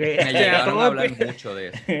escoliosis. Porque me llegaron a hablar mucho de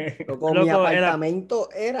eso. Loco, mi apartamento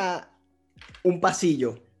era un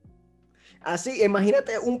pasillo. Así,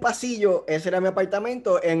 imagínate un pasillo, ese era mi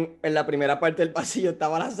apartamento. En la primera parte del pasillo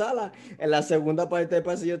estaba la sala, en la segunda parte del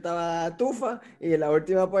pasillo estaba la tufa y en la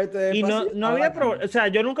última parte del pasillo. Y no había problema, o sea,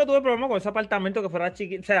 yo nunca tuve problema con ese apartamento que fuera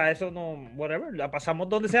chiquito, o sea, eso no, whatever, la pasamos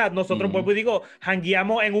donde sea. Nosotros, vuelvo y digo,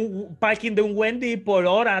 jangueamos en un parking de un Wendy por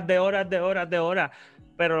horas, de horas.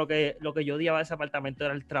 Pero lo que yo odiaba de ese apartamento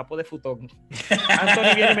era el trapo de futón.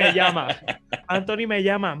 Anthony viene y me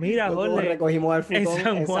llama, mira, Jorge, recogimos el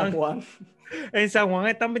futón en San Juan. En San Juan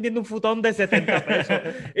están vendiendo un futón de 70 pesos.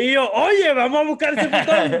 Y yo, oye, vamos a buscar ese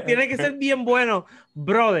futón. Tiene que ser bien bueno.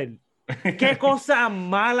 Brother, qué cosa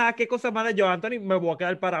mala. Yo, Anthony, me voy a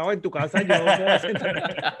quedar parado en tu casa. Yo no puedo hacer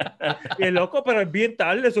nada. Y el loco, pero es bien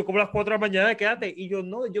tarde. Son como las 4 de la mañana. Quédate. Y yo,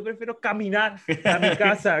 no, yo prefiero caminar a mi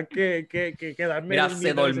casa que quedarme. Mira,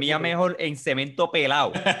 se dormía mejor en cemento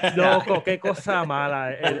pelado. Loco, qué cosa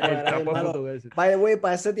mala. El trapo de futón ese. By the way,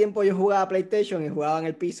 para ese tiempo yo jugaba PlayStation y jugaba en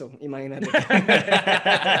el piso. Imagínate.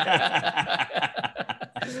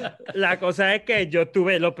 La cosa es que yo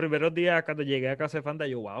tuve los primeros días cuando llegué a casa de Fanta,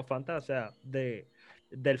 yo, wow, Fanta, o sea, del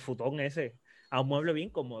futón ese, a un mueble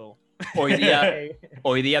bien cómodo. Hoy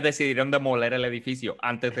día decidieron demoler el edificio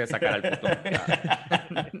antes de sacar el futón.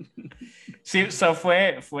 Sí, eso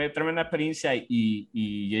fue tremenda experiencia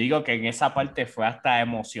y yo digo que en esa parte fue hasta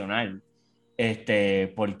emocional.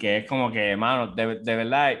 Porque es como que, hermano, de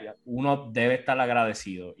verdad, uno debe estar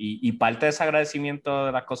agradecido. Y parte de ese agradecimiento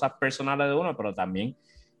de las cosas personales de uno, pero también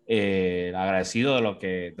agradecido de lo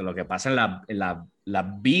que pasa en las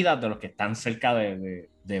vidas de los que están cerca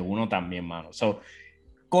de uno también, mano. So,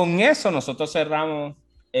 con eso nosotros cerramos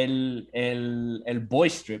el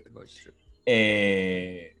Boys Trip,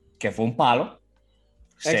 que fue un palo.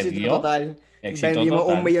 Éxito total. Vendimos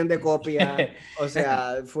 1 millón de copias. O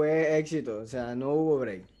sea, fue éxito. O sea, no hubo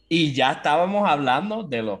break. Y ya estábamos hablando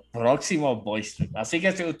de los próximos Boys Trip. Así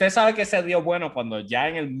que si usted sabe que se dio bueno cuando ya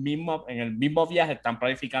en el mismo viaje están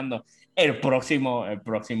planificando el próximo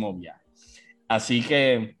viaje. Así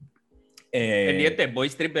que pendiente,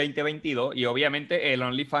 Boys Trip 2022 y obviamente el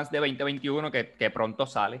OnlyFans de 2021 que pronto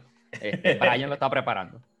sale. Brian lo está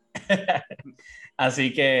preparando.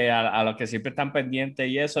 Así que a los que siempre están pendientes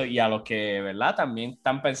y eso, y a los que, ¿verdad? También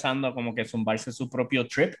están pensando como que zumbarse su propio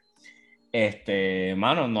trip.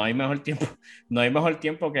 Mano, no hay mejor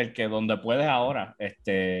tiempo que el que donde puedes ahora.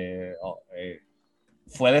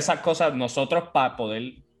 Fue de esas cosas, nosotros para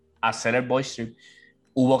poder hacer el Boys Trip,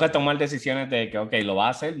 hubo que tomar decisiones de que, ok, lo vas a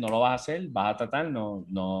hacer, no lo vas a hacer, vas a tratar, no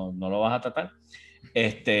lo vas a tratar.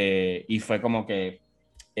 Y fue como que,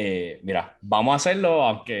 mira, vamos a hacerlo,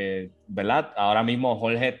 aunque, ¿verdad? Ahora mismo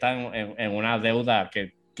Jorge está en una deuda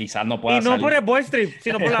que quizás no pueda Y no salir. por el Wall Street,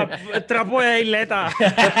 sino por la trapo de isleta.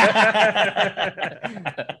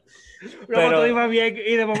 Luego todo iba bien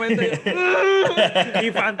y de momento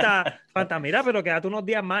y Fanta, mira, pero quédate unos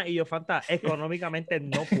días más. Y yo, Fanta, económicamente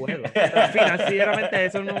no puedo. O sea, financieramente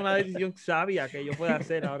eso no es una decisión sabia que yo pueda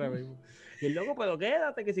hacer ahora mismo. Y el loco, pero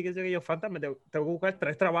quédate, que sí que yo, Fanta, tengo que buscar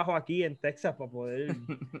 3 trabajos aquí en Texas para poder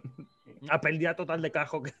a pérdida total de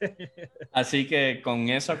cajo. Así que con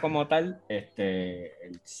eso como tal,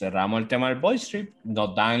 cerramos el tema del Boy Strip.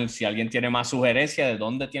 Nos dan, si alguien tiene más sugerencias de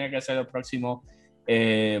dónde tiene que ser el próximo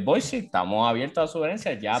Boy Strip, estamos abiertos a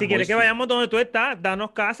sugerencias. Ya Si Boy quieres que Strip. vayamos donde tú estás,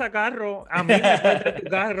 danos casa, carro. A mí me puedes dar tu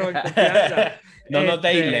carro en confianza. No nos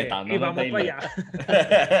dé isleta, no y nos vamos dé para isleta.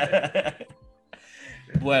 allá.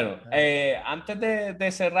 Bueno, antes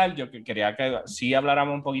de cerrar, yo quería que sí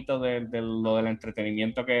habláramos un poquito de lo del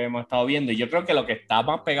entretenimiento que hemos estado viendo. Y yo creo que lo que está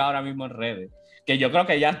más pegado ahora mismo en redes, que yo creo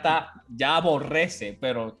que ya aborrece,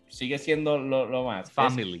 pero sigue siendo lo más.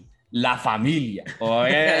 Family. La familia.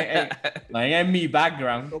 Oigan en mi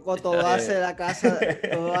background. Loco, todo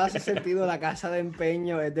hace sentido. La casa de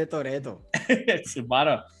empeño es de Toretto.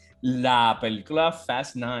 Bueno, la película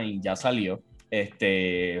Fast 9 ya salió.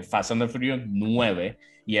 Fast and the Furious 9,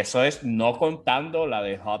 y eso es no contando la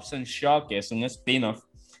de Hobbs and Shaw, que es un spin-off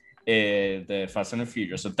de Fast and the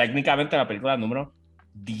Furious. Técnicamente la película número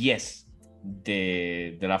 10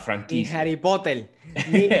 de la Ni franquicia. Harry Potter.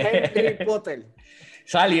 Ni Harry Potter.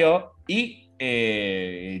 Salió y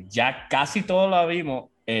ya casi todos la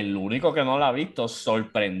vimos. El único que no la ha visto,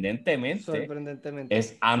 sorprendentemente,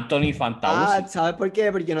 es Anthony Fantauci. ¿Sabes por qué?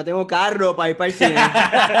 Porque yo no tengo carro para ir para el cine.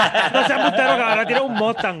 No seas mustero, que ahora tiene un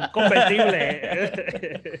Mustang convertible.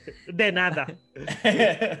 De nada.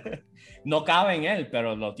 No cabe en él,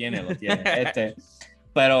 pero lo tiene.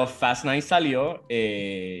 Pero Fast 9 salió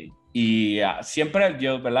y siempre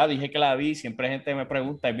yo, ¿verdad? Dije que la vi, siempre gente me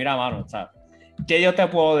pregunta, y mira, mano, o sea, ¿qué yo te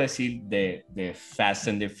puedo decir de Fast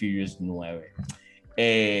and the Furious 9?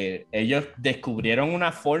 Ellos descubrieron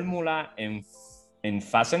una fórmula en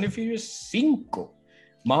Fast and the Furious 5,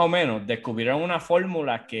 más o menos. Descubrieron una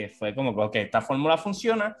fórmula que fue como que, ok, esta fórmula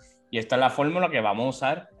funciona y esta es la fórmula que vamos a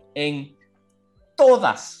usar en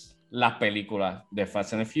todas las películas de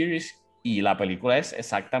Fast and the Furious, y la película es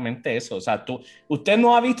exactamente eso. O sea, usted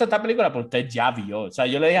no ha visto esta película, pero usted ya vio. O sea,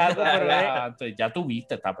 yo le dije, ya tú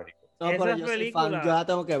viste esta película. No, pero yo soy fan, yo la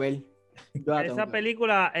tengo que ver. Esa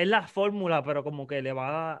película es la fórmula, pero como que le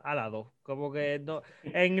va a la 2. Como que no.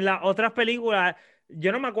 En las otras películas,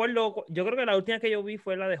 yo no me acuerdo. Yo creo que la última que yo vi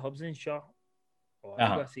fue la de Hobbs and Shaw o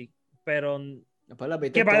algo así. Pero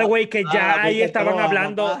que, by the way, que ya ahí estaban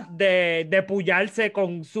hablando de pullarse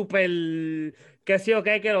con super. Que sí o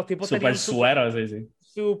qué, que los tipos tenían suero, sí.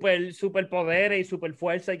 Super poderes y super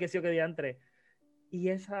fuerza y que sí o qué diantre.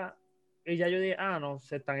 Y ya yo dije, no,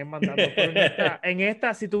 se están enmandando. Pero en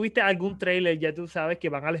esta, si tuviste algún trailer, ya tú sabes que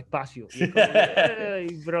van al espacio. Y es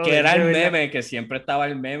como que era el meme, que siempre estaba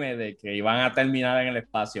el meme de que iban a terminar en el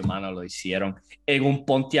espacio, mano. Lo hicieron en un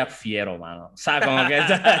Pontiac Fiero, mano. O sea, como que...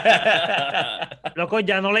 Loco,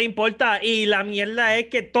 ya no le importa. Y la mierda es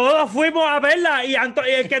que todos fuimos a verla y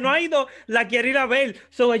el que no ha ido la quiere ir a ver.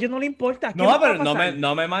 A ellos no le importa. No, pero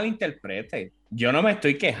no me malinterprete. Yo no me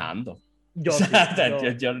estoy quejando. Yo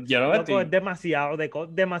no me estoy... Es demasiado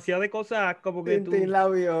de cosas como que tú... la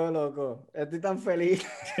vio, loco. Estoy tan feliz.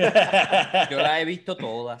 Yo la he visto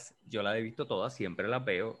todas, siempre las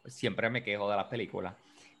veo, siempre me quejo de las películas.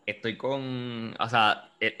 Estoy con, o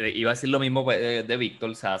sea, iba a decir lo mismo de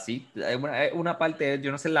Víctor, o sea, sí, una parte,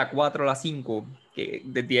 yo no sé, la 4 o la 5, que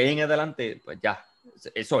desde ahí en adelante, pues ya,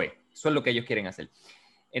 eso es lo que ellos quieren hacer.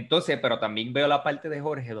 Entonces, pero también veo la parte de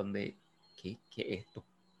Jorge donde, ¿qué es esto?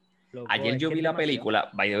 Loco, ayer yo vi la película,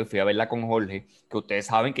 fui a verla con Jorge, que ustedes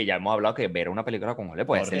saben que ya hemos hablado que ver una película con Jorge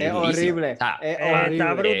puede ser horrible.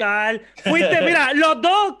 Está brutal. Fuiste, mira, los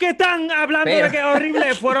dos que están hablando de que es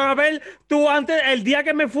horrible fueron a ver, tú antes, el día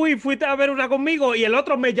que me fuiste a ver una conmigo y el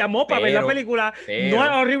otro me llamó para ver la película. No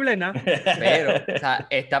es horrible nada. Pero, o sea,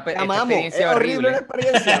 esta experiencia horrible.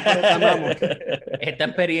 Esta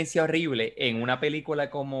experiencia horrible en una película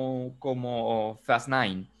como Fast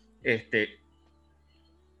 9,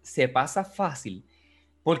 se pasa fácil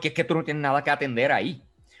porque es que tú no tienes nada que atender ahí.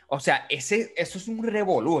 O sea, eso es un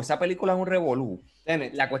revolú. Esa película es un revolú.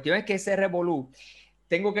 La cuestión es que ese revolú,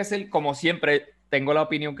 tengo que ser, como siempre, tengo la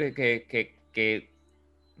opinión que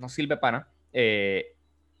no sirve para nada.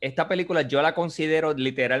 esta película yo la considero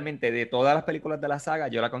literalmente de todas las películas de la saga,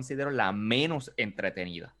 yo la considero la menos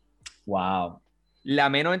entretenida. Wow. La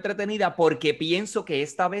menos entretenida porque pienso que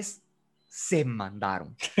esta vez se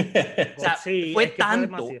mandaron. O sea, Sí, fue es que fue tanto,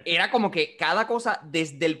 demasiado. era como que cada cosa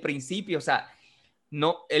desde el principio, o sea,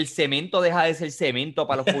 no, el cemento deja de ser cemento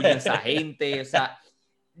para los puños de esa gente, o sea,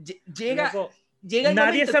 llega Loco, el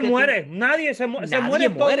nadie momento se que muere, nadie se muere, se nadie muere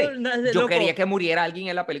muere. todo. Yo Loco, quería que muriera alguien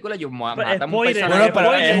en la película, yo matan un spoiler. personaje. Bueno, pero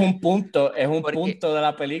Spoiler. es un Porque- punto de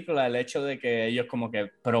la película el hecho de que ellos como que,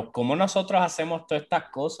 pero ¿cómo nosotros hacemos todas estas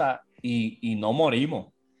cosas y no morimos?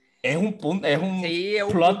 Es un punto, es un Sí, es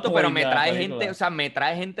un plot punto, pero point me de la trae película. gente, o sea, me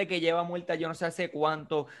trae gente que lleva muerta yo no sé hace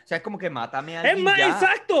cuánto. O sea, es como que mátame a Es alguien más, ya.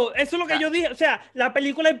 exacto, eso es lo que O sea, yo dije. O sea, la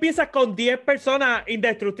película empieza con 10 personas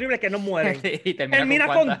indestructibles que no mueren. y Termina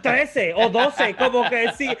con con 13 o 12, como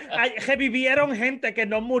que sí, revivieron gente que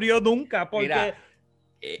no murió nunca. Porque Mira,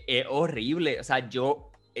 es horrible. O sea, yo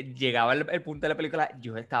llegaba el punto de la película,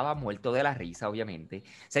 yo estaba muerto de la risa, obviamente.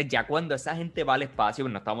 O sea, ya cuando esa gente va al espacio,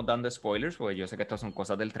 no estamos dando spoilers, porque yo sé que esto son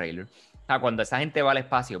cosas del trailer. O sea, cuando esa gente va al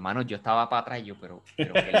espacio, mano, yo estaba para atrás, yo, pero ¿qué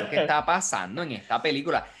es lo que está pasando en esta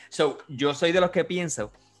película? So, yo soy de los que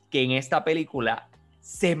pienso que en esta película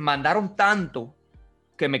se mandaron tanto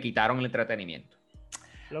que me quitaron el entretenimiento.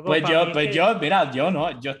 loco, Pues para mí que- yo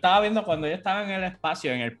no, yo estaba viendo cuando yo estaba en el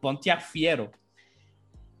espacio, en el Pontiac Fiero,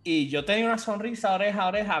 y yo tenía una sonrisa oreja a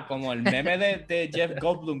oreja, como el meme de Jeff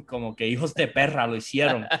Goldblum, como que hijos de perra lo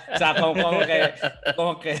hicieron. O sea, como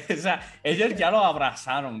que, o sea, ellos ya lo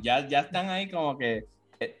abrazaron, ya están ahí como que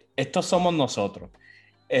estos somos nosotros.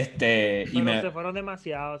 Y Pero se fueron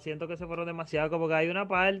demasiado, siento que se fueron demasiado, como que hay una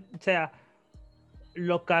parte, o sea,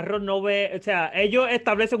 los carros no ven, o sea, ellos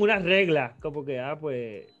establecen una regla, como que,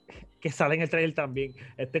 pues, que sale en el trailer también.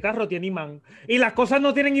 Este carro tiene imán, y las cosas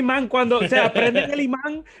no tienen imán cuando, o sea, prenden el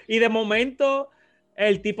imán, y de momento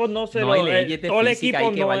el tipo no se No lo, hay leyes de todo el física equipo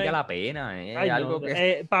ahí que no valga es- la pena. Ay, no, Algo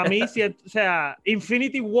que... para mí, o sea,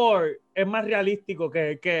 Infinity War es más realístico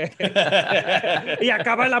que y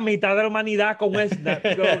acaba la mitad de la humanidad con un snap.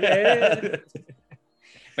 Como que-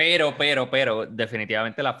 Pero,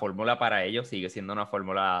 definitivamente la fórmula para ellos sigue siendo una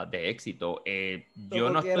fórmula de éxito. Yo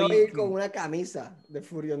no quiero estoy... ir con una camisa de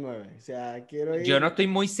Furio 9. O sea, quiero ir. Yo no estoy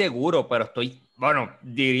muy seguro, pero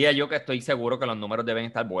diría yo que estoy seguro que los números deben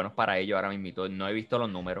estar buenos para ellos ahora mismo. No he visto los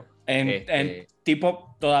números.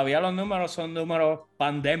 Todavía los números son números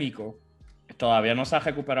pandémicos. Todavía no se ha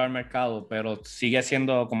recuperado el mercado, pero sigue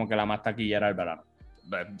siendo como que la más taquillera del verano.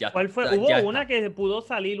 ¿Cuál fue? Ya Hubo está. una que pudo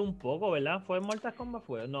salir un poco, ¿verdad? ¿Fue Mortal Kombat?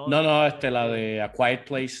 No, La de A Quiet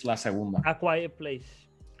Place, la segunda. A Quiet Place.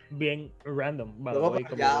 Bien random. by the Luego, way, pero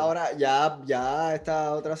como- ya ahora, ya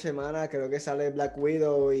esta otra semana creo que sale Black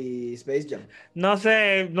Widow y Space Jam. No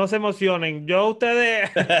se emocionen. Yo ustedes,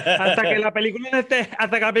 hasta que la película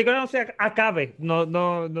no se acabe, no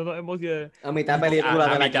emocionen. A mitad película. A te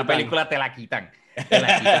la mitad quitan. película te la quitan. Te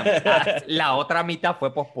la quitan. La otra mitad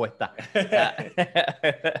fue pospuesta. O sea,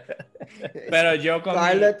 Pero yo con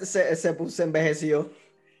Scarlett se envejeció.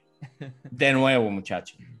 de nuevo,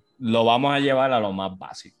 muchachos, lo vamos a llevar a lo más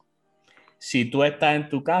básico. Si tú estás en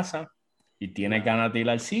tu casa y tienes ganas de ir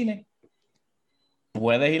al cine,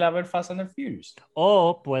 puedes ir a ver Fast and the Furious.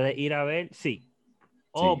 O puede ir a ver, sí.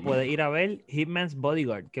 O Sí. puede ir a ver Hitman's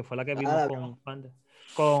Bodyguard, que fue la que vimos la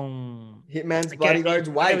con Hitman's Bodyguard's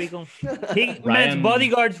wife. Hitman's Ryan-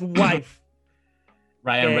 Bodyguard's wife.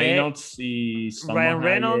 Ryan Que- Reynolds y Salma Ryan Hayek.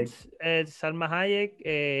 Reynolds, Salma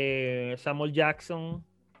Hayek, Samuel Jackson,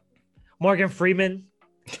 Morgan Freeman.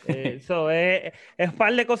 Es un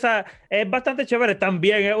par de cosas. Es bastante chévere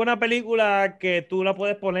también. Es una película que tú la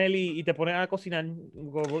puedes poner y te pones a cocinar.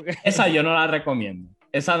 Como que- Esa yo no la recomiendo.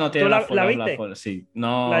 Esa no tiene ¿Tú la fórmula, viste? sí,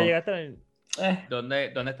 no. La llegaste a ver.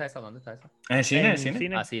 ¿Dónde está esa? ¿Dónde está esa? En el cine, En el cine.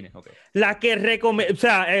 cine. Ah, cine, ok. La que recomiendo, o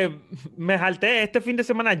sea, me jalté este fin de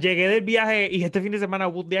semana, llegué del viaje y este fin de semana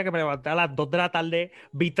hubo un día que me levanté a las 2 de la tarde,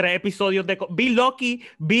 vi 3 episodios vi Loki,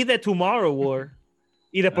 vi The Tomorrow War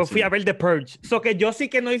y después Así fui a ver The Purge. So que yo sí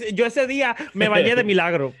que no hice, yo ese día me bañé de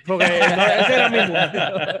milagro, porque ese era mi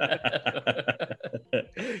mood.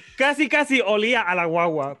 Casi olía a la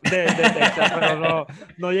guagua de Texas, pero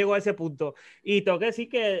no llegó a ese punto. Y tengo que decir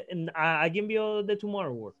que ¿alguien vio The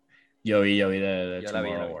Tomorrow War? Yo vi de Yo la vi,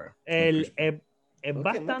 Tomorrow la vi. War. Es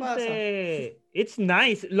 ¿Por qué? ¿No bastante. It's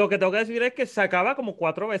nice. Lo que tengo que decir es que se acaba como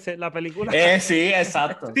 4 veces la película. Sí,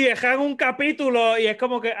 exacto. Si dejan un capítulo y es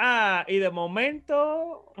como que, y de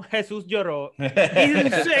momento Jesús lloró. Y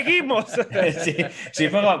seguimos. Sí,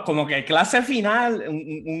 fue como que clase final,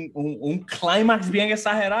 un clímax bien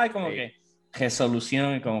exagerado y como Sí. que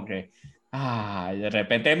resolución y como que Ay, de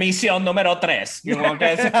repente misión número 3.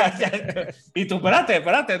 Y tú,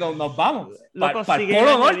 espérate, nos vamos. Para el sigue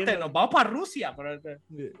Polo Norte, añadiendo. nos vamos para Rusia.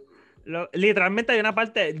 Literalmente hay una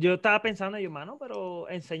parte, yo estaba pensando, yo, mano, pero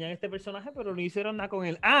enseñan este personaje, pero no hicieron nada con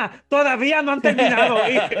él. ¡Ah! Todavía no han terminado.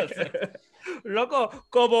 Loco,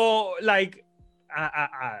 como, like,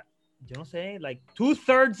 yo no sé, like,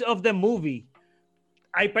 2/3 of the movie.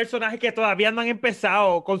 Hay personajes que todavía no han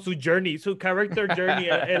empezado con su journey, su character journey,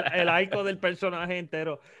 el arco del personaje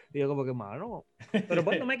entero. Y yo como que, mano, pero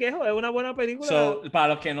pues no me quejo, es una buena película. So,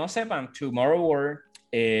 para los que no sepan, Tomorrow War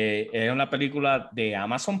es una película de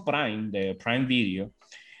Amazon Prime, de Prime Video,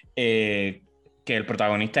 que el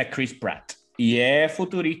protagonista es Chris Pratt. Y es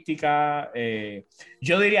futurística,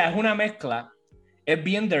 yo diría, es una mezcla, es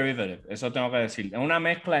bien derivative, eso tengo que decir. Es una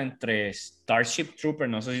mezcla entre Starship Trooper,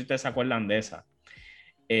 no sé si ustedes se acuerdan de esa.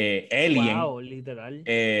 Alien, wow, literal.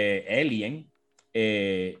 Alien,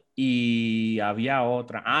 y había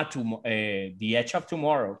otra, The Edge of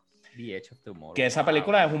Tomorrow. The Edge of Tomorrow. Que esa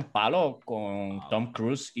película es un palo con Tom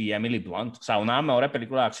Cruise y Emily Blunt, o sea, una de las mejores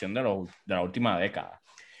películas de acción de la última década.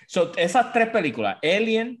 So, esas tres películas,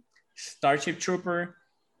 Alien, Starship Trooper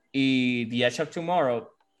y The Edge of Tomorrow,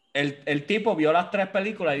 el tipo vio las tres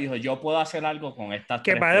películas y dijo, yo puedo hacer algo con estas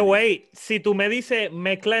tres Que, by the way, si tú me dices,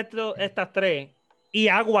 mezcla estas tres y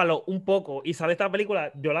águalo un poco y sale esta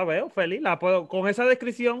película, yo la veo feliz, la puedo, con esa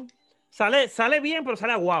descripción, sale bien, pero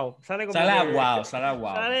sale aguado. Sale aguado.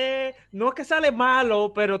 No es que sale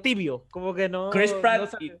malo, pero tibio, como que no. Chris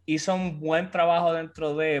Pratt no hizo un buen trabajo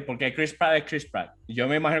dentro de, porque Chris Pratt es Chris Pratt. Yo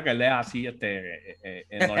me imagino que él es así,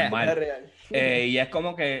 normal. Y es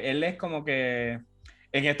como que, él es como que,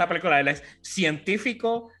 en esta película, él es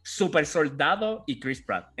científico, super soldado y Chris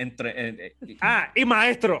Pratt. y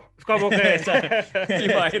maestro. Como que. Y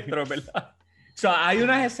maestro, ¿verdad? Hay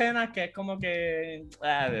unas escenas que es como que.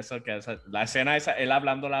 La escena esa, él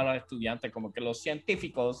hablándole a los estudiantes, como que los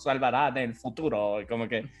científicos salvarán en el futuro. Y como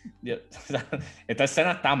que. Esta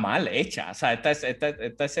escena está mal hecha. O sea,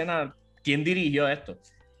 esta escena, ¿quién dirigió esto?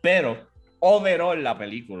 Pero, overall, la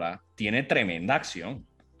película tiene tremenda acción.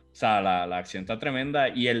 O sea, la acción está tremenda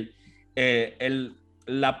y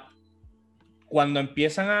cuando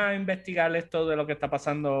empiezan a investigar esto de lo que está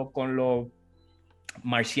pasando con los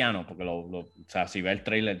marcianos, porque o sea, si ve el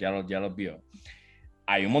trailer ya los vio,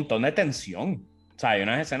 hay un montón de tensión. O sea, hay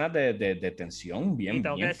unas escenas de tensión bien, y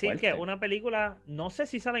tengo bien que decir fuerte. que una película, no sé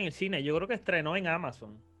si sale en el cine, yo creo que estrenó en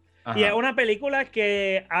Amazon. Ajá. Y es una película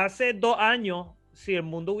que hace 2 años, si el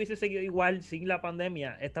mundo hubiese seguido igual sin la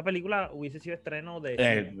pandemia, esta película hubiese sido estreno de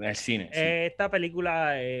el cine. Sí. Esta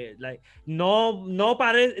película no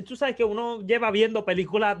parece, tú sabes que uno lleva viendo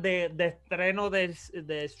películas de estreno de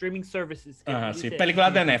streaming services. Ajá, sí,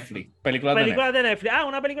 películas de Netflix. Películas de Netflix.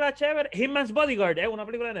 Una película chévere. Hitman's Bodyguard es una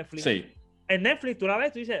película de Netflix. Sí. En Netflix tú la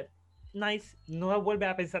ves, tú dices, nice, no vuelves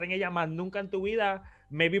a pensar en ella más nunca en tu vida,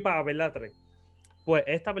 maybe para verla 3. Pues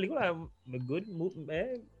esta película es good.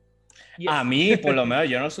 Yes. A mí, por lo menos,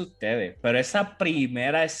 yo no sé ustedes, pero esa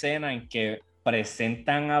primera escena en que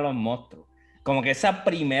presentan a los monstruos, como que esa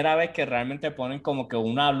primera vez que realmente ponen como que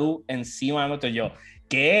una luz encima de monstruos, yo,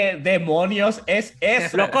 ¿qué demonios es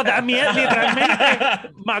eso? Loco, da miedo,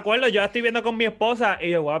 literalmente. Me acuerdo, yo la estoy viendo con mi esposa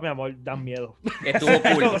y yo, wow, mi amor, da miedo. Estuvo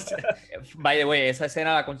cool. By the way, esa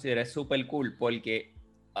escena la consideré súper cool porque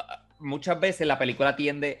muchas veces la película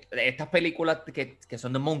tiende, estas películas que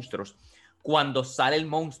son de monstruos, cuando sale el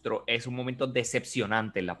monstruo es un momento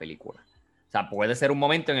decepcionante en la película. O sea, puede ser un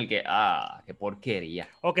momento en el que, qué porquería.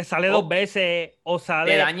 O que sale 2 veces, o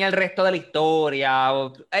sale... Te daña el resto de la historia.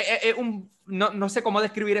 No sé cómo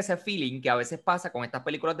describir ese feeling que a veces pasa con estas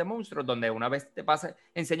películas de monstruos, donde una vez te pasa,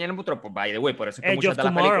 enseñan el monstruo, pues by the way, por eso es que muchas de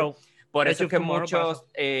las películas... Por eso es que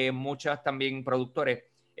muchos también productores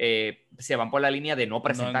se van por la línea de no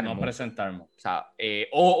presentar. No presentarnos. O sea,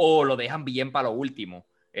 o lo dejan bien para lo último.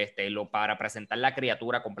 Para presentar la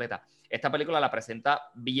criatura completa. Esta película la presenta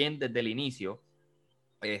bien desde el inicio,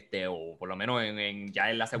 o por lo menos ya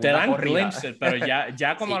en la segunda corrida. Glimpses, pero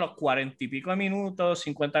ya como sí. A los 40 y pico de minutos,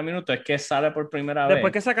 50 minutos, es que sale por primera vez.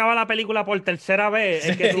 Después que se acaba la película por tercera vez,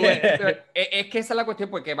 sí. Es que esa es la cuestión,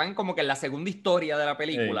 porque van como que en la segunda historia de la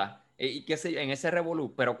película, sí. Y que en ese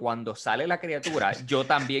revolú, pero cuando sale la criatura, yo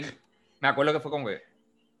también me acuerdo que fue como que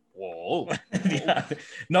wow.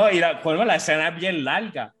 No, y la escena es bien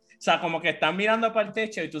larga. O sea, como que están mirando para el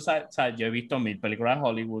techo y tú sabes, o sea, yo he visto 1000 películas de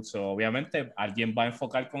Hollywood, obviamente alguien va a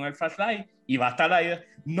enfocar con el flashlight y va a estar ahí.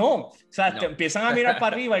 No, o sea, te empiezan a mirar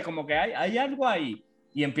para arriba y como que hay algo ahí.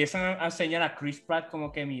 Y empiezan a enseñar a Chris Pratt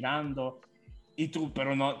como que mirando. Y tú,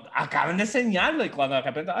 pero no, acaban de enseñarlo. Y cuando de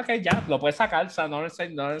repente, ok, ya, lo puedes sacar. O sea, no le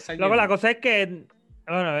enseño. Luego, la cosa es que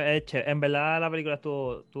Bueno, en verdad la película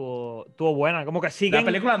estuvo buena. Como que siguen, La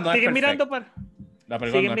película no es siguen mirando perfecta. para La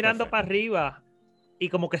película siguen no es mirando perfecta. para arriba y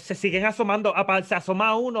como que se siguen asomando. Se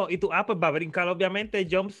asoma uno y tú, pues va a brincar obviamente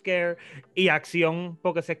jump scare y acción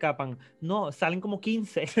porque se escapan. No, salen como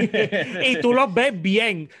 15 y tú los ves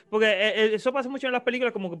bien. Porque eso pasa mucho en las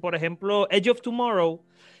películas, como que por ejemplo Edge of Tomorrow,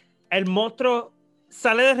 el monstruo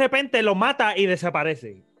sale de repente, lo mata y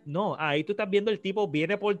desaparece. No, ahí tú estás viendo el tipo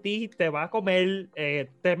viene por ti, te va a comer,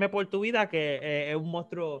 teme por tu vida, que es un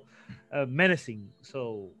monstruo menacing.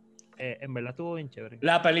 So, en verdad estuvo bien chévere.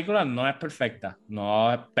 La película no es perfecta,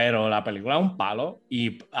 no, pero la película es un palo.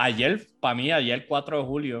 Y ayer 4 de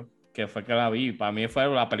julio, que fue que la vi, para mí fue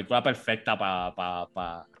la película perfecta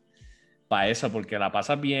para eso, porque la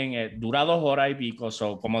pasas bien, dura 2 horas y pico,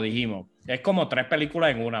 como dijimos, es como 3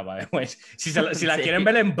 películas en una, ¿vale? Pues, si la Sí. quieren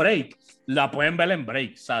ver en break, la pueden ver en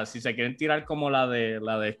break. O sea, si se quieren tirar como la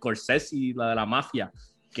de Scorsese y la de la mafia,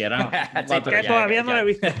 que eran Sí, 4. Que todavía no lo he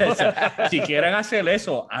visto. O sea, si quieren hacer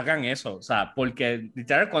eso, hagan eso. O sea, porque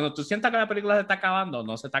literal, cuando tú sientas que la película se está acabando,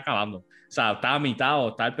 no se está acabando. O sea, está a mitad o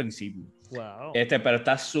está al principio. Wow. Pero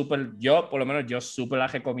está súper, yo por lo menos yo súper la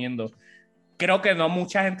recomiendo. Creo que no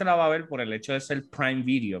mucha gente la va a ver por el hecho de ser Prime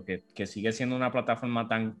Video, que sigue siendo una plataforma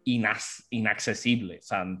tan inaccesible. O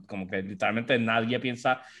sea, como que literalmente nadie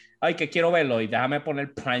piensa, ay, que quiero verlo y déjame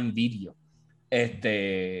poner Prime Video.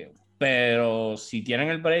 Pero si tienen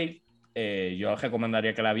el break, yo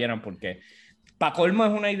recomendaría que la vieran porque para colmo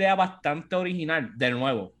es una idea bastante original. De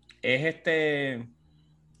nuevo, es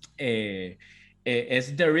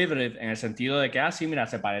es derivative en el sentido de que, sí, mira,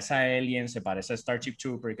 se parece a Alien, se parece a Starship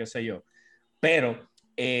Trooper, qué sé yo, pero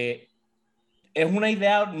es una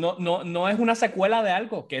idea, no es una secuela de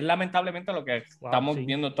algo, que es lamentablemente lo que estamos Sí.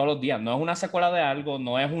 viendo todos los días. No es una secuela de algo,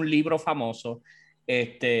 no es un libro famoso,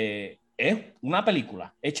 es una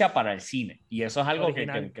película hecha para el cine. Y eso es algo que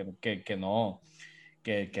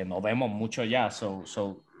no vemos mucho ya.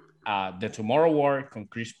 The Tomorrow War con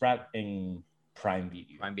Chris Pratt en Prime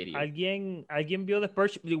Video. Prime Video. ¿Alguien vio The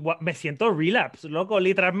Purge? Me siento relapse, loco.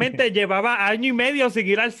 Literalmente llevaba año y medio sin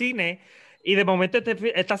ir al cine y de momento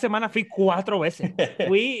esta semana fui 4 veces.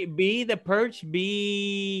 Vi The Purge,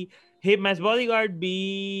 vi Hitman's Bodyguard,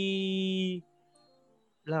 vi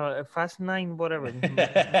Fast 9, whatever.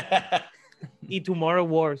 Y Tomorrow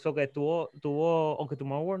War, que tuvo, aunque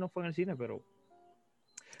Tomorrow War no fue en el cine, pero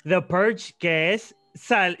The Purge, que es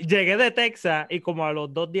llegué de Texas y como a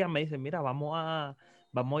los 2 días me dicen, mira, vamos a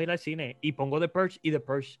ir al cine y pongo The Purge y The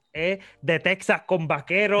Purge es de Texas con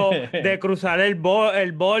vaqueros, de cruzar el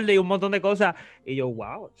borde y un montón de cosas. Y yo,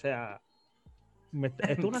 wow, o sea,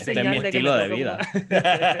 esto es una Este es señal mi de que me estilo de toque vida.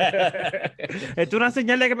 esto es una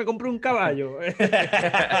señal de que me compre un caballo.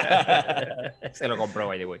 Se lo compró,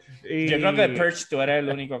 by the way. Yo creo que The Purge tú eres el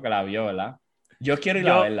único que la vio, ¿verdad? Yo quiero ir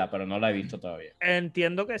a verla, pero no la he visto todavía.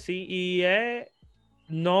 Entiendo que sí. Y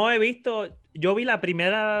no he visto. Yo vi la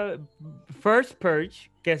primera First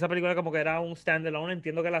Purge, que esa película como que era un standalone.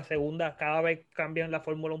 Entiendo que la segunda cada vez cambian la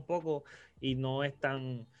fórmula un poco y no es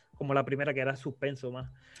tan como la primera, que era suspenso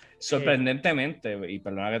más. Sorprendentemente, y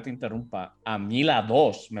perdona que te interrumpa, a mí la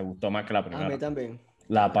 2 me gustó más que la primera. A mí también.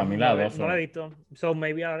 Para mí la 2 no la he visto. So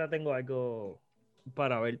maybe ahora tengo algo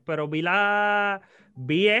para ver. Pero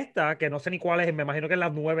vi esta, que no sé ni cuál es, me imagino que es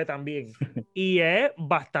la 9 también. Y es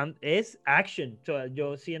action. O sea,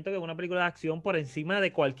 yo siento que es una película de acción por encima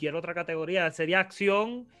de cualquier otra categoría. Sería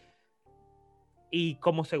acción y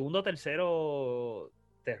como segundo o tercero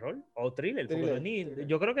terror o thriller. Porque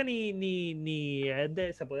yo creo que ni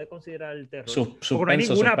se puede considerar el terror. Porque no hay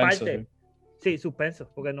ninguna parte. Sí, suspenso,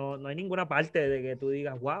 porque no hay ninguna parte de que tú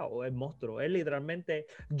digas, wow, es monstruo. Es literalmente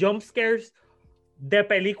jump scares de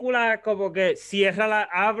película, como que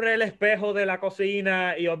abre el espejo de la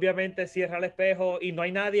cocina y obviamente cierra el espejo y no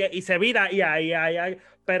hay nadie y se vira y ahí,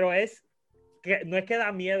 pero es que no es que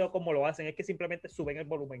da miedo como lo hacen, es que simplemente suben el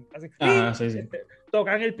volumen. Así, sí.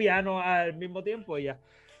 Tocan el piano al mismo tiempo y ya.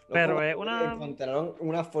 Pero es encontraron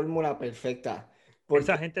una fórmula perfecta.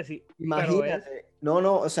 Esa gente sí. Imagínate,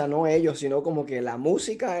 o sea, no ellos, sino como que la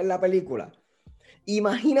música en la película.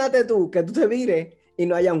 Imagínate tú que tú te mires y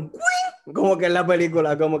no haya un como que en la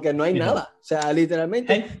película, como que no hay nada. O sea,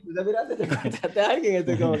 literalmente, tú te miraste, te encontraste a alguien y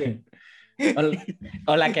estoy como que...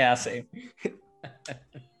 Hola, ¿qué hace?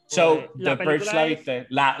 The Purge la viste.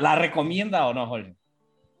 ¿La recomienda o no, Jorge?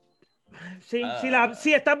 Sí,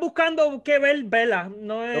 si estás buscando qué ver, vela.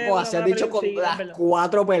 No es puedo hacer dicho con las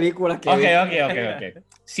 4 películas que Ok.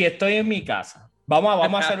 Si estoy en mi casa,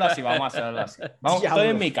 vamos a hacerlo así, estoy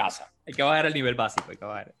en mi casa. Hay que bajar el nivel básico,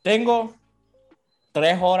 Tengo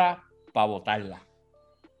 3 horas para botarla.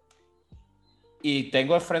 Y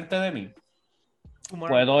tengo enfrente de mí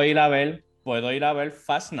puedo ir a ver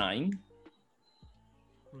Fast 9,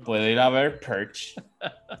 puedo ir a ver Purge,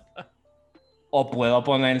 o puedo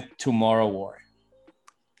poner Tomorrow War.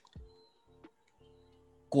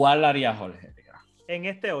 ¿Cuál haría Jorge? En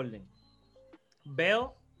este orden.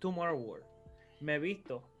 Veo Tomorrow War. Me he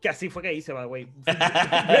visto, que así fue que hice, by the way.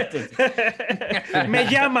 Me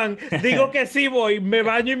llaman, digo que sí voy, me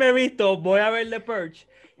baño y me visto, voy a ver The Purge.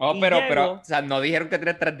 No, Y pero, llego- o sea, no dijeron que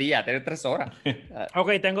tienes 3 días, tienes 3 horas. Ok,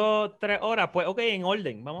 tengo 3 horas, pues, ok, en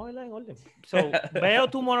orden, vamos a verla en orden. So, veo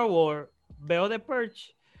Tomorrow War, veo The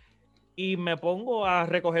Purge y me pongo a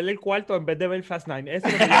recogerle el cuarto en vez de ver Fast 9. Eso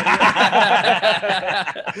es lo que yo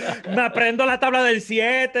haría. Me aprendo la tabla del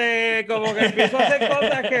 7, como que empiezo a hacer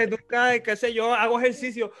cosas que nunca, qué sé yo, hago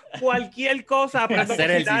ejercicio, cualquier cosa, aprendo a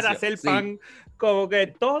Hacer cocinar, a ejercicio, hacer sí. pan, como que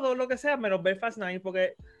todo lo que sea, menos ver Fast 9,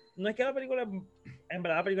 porque no es que la película, en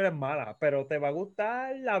verdad la película es mala, pero te va a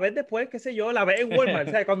gustar, la ves después, qué sé yo, la ves en Walmart,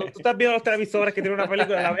 ¿sabes? Cuando tú estás viendo los televisores que tienen una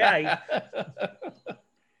película, la ves ahí.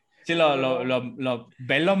 Sí,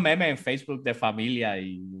 ver los memes en Facebook de familia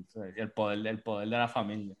y el poder de la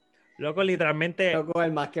familia. Loco, literalmente, Loco,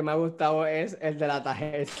 el más que me ha gustado es el de la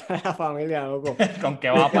tarjeta de la familia, loco. ¿Con qué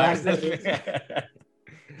va a pagar?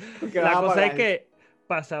 Porque la vas a cosa es pagar. que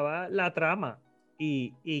pasaba la trama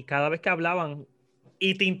y cada vez que hablaban,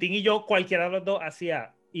 y Tintín y yo, cualquiera de los dos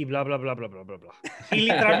hacía y bla, bla, bla, bla, bla, bla, bla. Y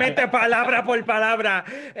literalmente palabra por palabra,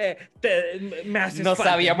 me haces No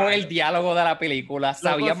falta, sabíamos hermano. el diálogo de la película,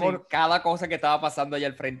 sabíamos sí. cada cosa que estaba pasando allá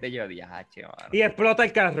al frente. Yo dije, mano. Y explota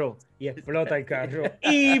el carro, y explota el carro,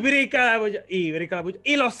 y brinca la bulla, y brinca la bulla,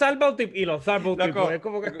 y lo salva un tipo, y lo salva un tipo. Loco, Es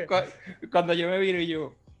como que... cuando yo me viro y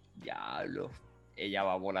yo, diablo, ella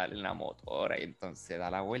va a volar en la motora y entonces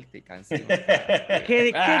da la vuelta y cae encima.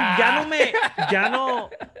 que ya no me... Ya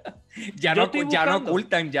Yo no, estoy ya no buscando.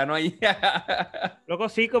 ocultan, ya no hay. Loco,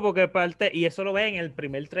 sí, como que parte, y eso lo ven en el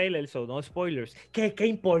primer trailer, so no spoilers. ¿Qué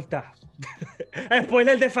importa?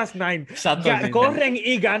 Spoiler de Fast 9. Exactamente. Corren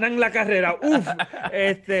y ganan la carrera. Uf.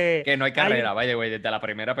 Que no hay carrera, vaya, güey, desde la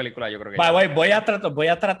primera película yo creo que ya. Voy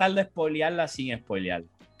a tratar de spoilearla sin spoilear.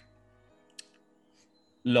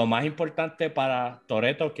 Lo más importante para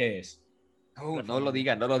Toretto, ¿qué es? No lo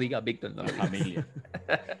digas, Víctor, no lo La digas. familia.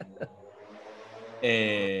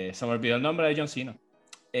 Se me olvidó el nombre de John Cena.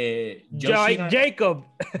 John Cena-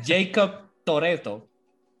 Jacob Toretto,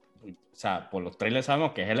 o sea, por los trailers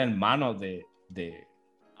sabemos que es el hermano de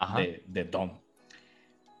Ajá. Dom.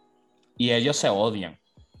 Y ellos se odian.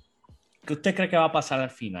 ¿Qué usted cree que va a pasar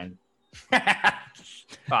al final?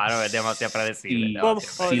 Claro, es demasiado predecible. Si,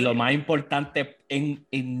 demasiado si lo más importante en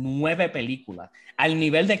 9 películas, al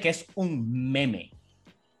nivel de que es un meme,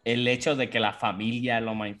 el hecho de que la familia es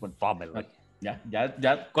lo más importante. Ya.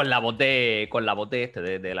 Con la voz de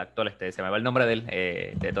del actor se me va el nombre de él,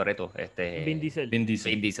 de Toretto, Vin Diesel. Vin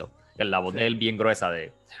Diesel. Vin Diesel. Que la voz de él bien gruesa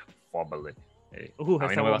de Family. A mí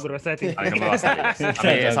Esa no me va voz gruesa de ti. a mí no me va a salir. A mí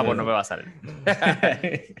esa voz no me va a salir.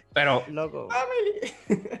 Pero, Loco,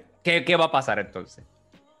 ¿qué va a pasar entonces?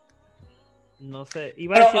 no sé.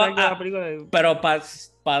 Iba a decir Pero, algo de la película. Pero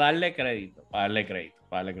para darle crédito.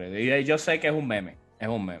 Y yo sé que es un meme.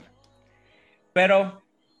 Pero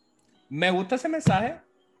me gusta ese mensaje.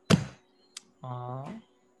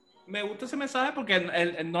 Me gusta ese mensaje porque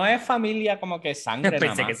no es familia como que sangre.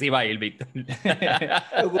 Pensé que sí iba a ir, Víctor.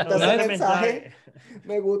 Me gusta No, ese ese mensaje.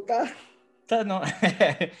 Me gusta. O sea,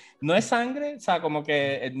 no es sangre, o sea, como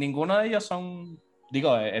que ninguno de ellos son,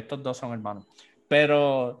 digo, estos dos son hermanos,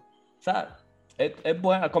 pero, o sea, es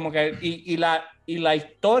buena, como que, y la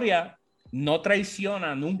historia no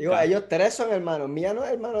traiciona nunca. Digo, ellos 3 son hermanos. Mía no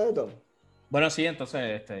es hermano de Tom. Bueno, sí,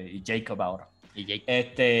 entonces, y Jacob ahora. Y Jake.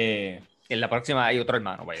 En En la próxima hay otro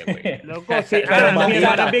hermano, vaya, güey. Loco, sí. Pero Mi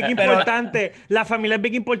hermano es bien pero- importante. La familia es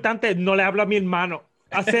bien importante. No le hablo a mi hermano.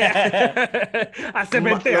 Hace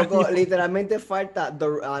 20 Loco, años. literalmente falta. The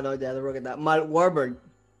Rock está. Mark Wahlberg.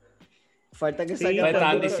 Falta que Sí, salga. Pues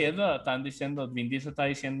otro- están diciendo, Vin Diesel está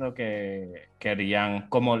diciendo que querían,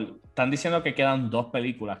 están diciendo que quedan 2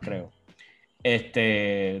 películas, creo,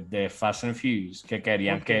 de Fast and Furious, que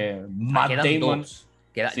querían Ok. que Matt Quedan Damon... dos.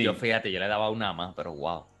 Sí. Yo fíjate, yo le daba una más, pero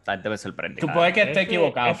wow. Esta gente me sorprende. Tú cara. puedes que esté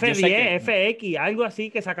equivocado. Yo sé F10, que- FX, algo así,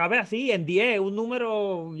 que se acabe así, en 10, un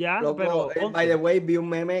número ya, Loco, pero... by the way, vi un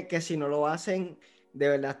meme que si no lo hacen, de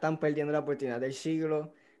verdad están perdiendo la oportunidad del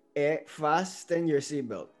siglo. Es fasten your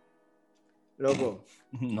seatbelt. Loco.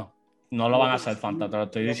 No lo van a hacer, Fanta, te lo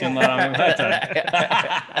estoy diciendo ahora mismo.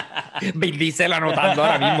 Vin Diesel anotando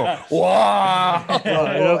ahora mismo. ¡Wow!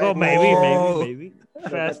 Loco, maybe.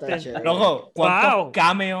 Loco, está chévere. Loco, ¿cuántos Wow.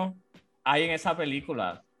 cameos hay en esa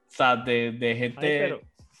película? O sea, de gente... Ay, pero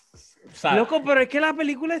sea, Loco, pero es que la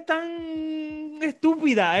película es tan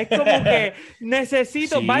estúpida. Es como que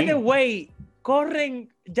necesito, Sí. by the way, corren,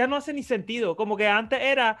 ya no hace ni sentido. Como que antes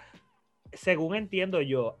era, según entiendo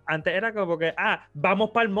yo, antes era como que,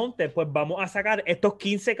 vamos para el monte, pues vamos a sacar estos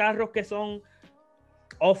 15 carros que son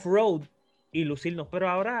off-road y lucirnos. Pero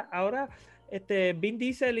ahora Vin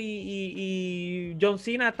Diesel y John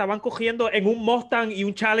Cena estaban cogiendo en un Mustang y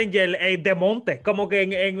un Challenger de monte, como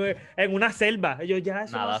que en una selva. Yo ya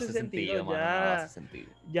eso Nada no hace hace sentido. sentido, mano, nada hace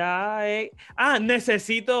sentido.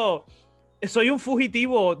 Necesito. Soy un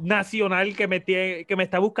fugitivo nacional que me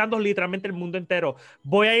está buscando literalmente el mundo entero.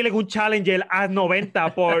 Voy a ir en un Challenger a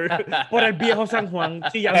 90 por el viejo San Juan.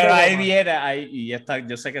 pero ahí viene,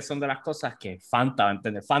 yo sé que son de las cosas que Fanta va a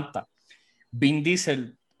entender. Fanta, Vin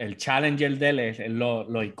Diesel, el Challenger de él es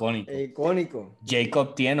lo icónico. Icónico.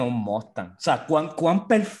 Jacob tiene un Mustang. O sea, cuán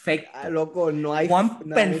perfecto. Loco, no hay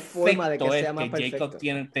forma de que sea más perfecto. Jacob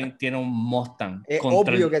tiene un Mustang. Es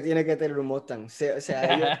obvio que tiene que tener un Mustang. O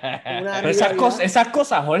sea, pero esas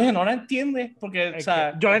cosas, Jorge, no las entiendes. Porque, o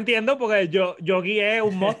sea, yo la entiendo porque yo guié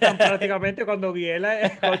un Mustang prácticamente cuando guié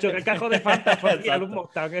el cajón de Fanta fue guiar un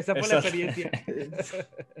Mustang. Esa fue la experiencia.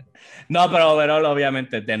 No, pero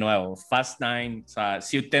obviamente, de nuevo, Fast 9, o sea,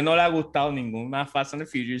 si a usted no le ha gustado ninguna Fast and the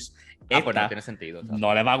Furious, pues no tiene sentido. ¿sabes?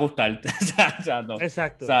 No le va a gustar. No.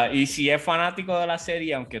 Exacto. O sea, y si es fanático de la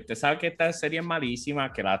serie, aunque usted sabe que esta serie es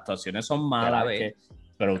malísima, que las actuaciones son malas,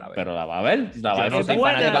 pero la va a ver. Yo no soy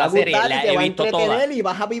buena, fanático de la serie, la he visto toda. Y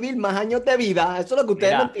vas a vivir más años de vida. Eso es lo que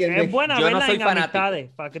ustedes no entienden. Es buena Yo no verla soy en fanático. amistades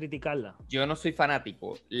para criticarla. Yo no soy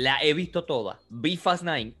fanático, la he visto toda, vi Fast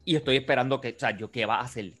 9 y estoy esperando ¿qué va a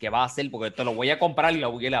hacer? ¿Qué va a hacer? Porque te lo voy a comprar y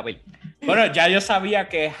lo voy a ir a ver. Bueno, ya yo sabía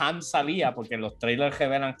que Han salía, porque los trailers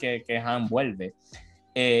revelan que Han vuelve.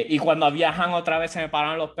 Y cuando había Han otra vez se me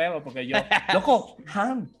pararon los pelos, porque yo, loco,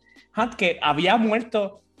 Han que había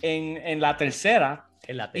muerto en la tercera.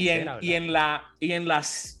 En la tercera, y en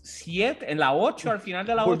las 7, en la 8, al final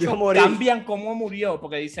de la 8, morir. cambian cómo murió,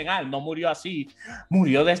 porque dicen, él no murió así,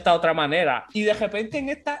 murió de esta otra manera. Y de repente en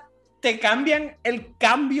esta te cambian el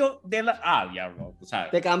cambio de la... diablo, ¿sabes?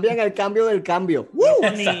 Te cambian el cambio del cambio.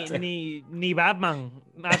 Ni Batman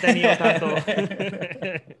ha tenido tanto.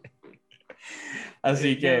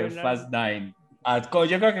 Así que Fast 9.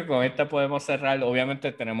 Yo creo que con esta podemos cerrar.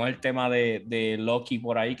 Obviamente tenemos el tema de Loki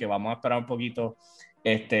por ahí, que vamos a esperar un poquito.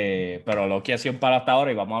 Pero Loki ha sido un palo hasta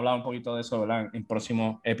ahora y vamos a hablar un poquito de eso, ¿verdad? En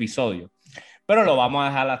próximos episodios. Pero lo vamos a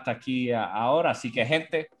dejar hasta aquí ahora. Así que,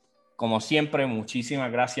 gente, como siempre,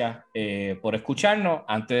 muchísimas gracias por escucharnos.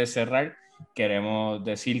 Antes de cerrar, queremos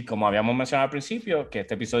decir, como habíamos mencionado al principio, que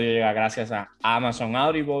este episodio llega gracias a Amazon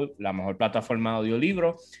Audible, la mejor plataforma de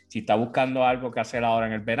audiolibro. Si está buscando algo que hacer ahora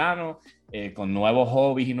en el verano, con nuevos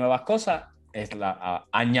hobbies y nuevas cosas,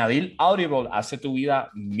 añadir Audible hace tu vida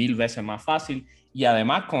 1000 veces más fácil. Y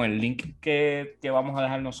además, con el link que vamos a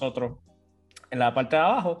dejar nosotros en la parte de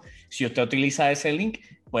abajo, si usted utiliza ese link,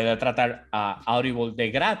 puede tratar a Audible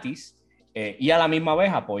de gratis y a la misma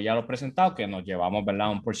vez apoya a los presentados, que nos llevamos, ¿verdad?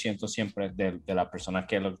 1% siempre de las personas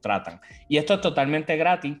que lo tratan. Y esto es totalmente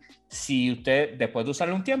gratis. Si usted, después de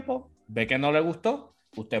usarlo un tiempo, ve que no le gustó,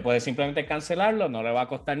 usted puede simplemente cancelarlo, no le va a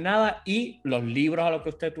costar nada, y los libros a los que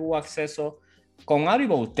usted tuvo acceso con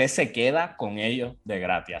Audible, usted se queda con ellos de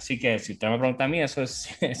gratis. Así que si usted me pregunta a mí, eso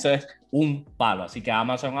es un palo. Así que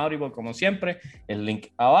Amazon Audible, como siempre, el link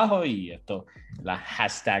abajo y esto, la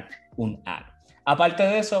hashtag un ad. Aparte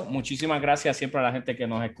de eso, muchísimas gracias siempre a la gente que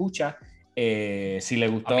nos escucha. Si le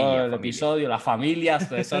gustó el episodio, las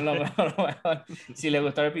familias, eso es lo mejor. Si le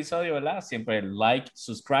gustó el episodio, ¿verdad? Siempre like,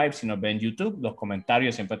 subscribe, si nos ve en YouTube, los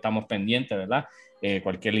comentarios, siempre estamos pendientes, ¿verdad?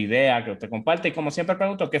 Cualquier idea que usted comparte. Y como siempre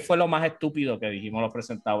pregunto, ¿qué fue lo más estúpido que dijimos los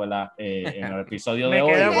presentados, ¿verdad? En el episodio de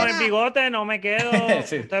hoy. ¿Me quedo con el bigote? ¿No me quedo?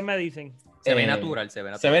 Sí. Ustedes me dicen. Se ve natural. Se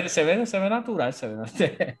ve natural.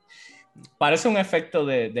 Parece un efecto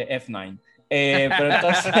de F9. Pero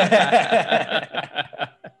entonces...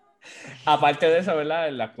 Aparte de eso, ¿verdad?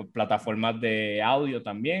 En las plataformas de audio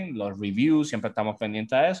también, los reviews, siempre estamos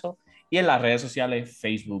pendientes de eso. Y en las redes sociales,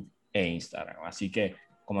 Facebook e Instagram. Así que,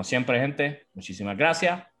 como siempre, gente, muchísimas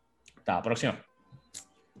gracias. Hasta la próxima.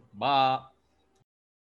 Bye.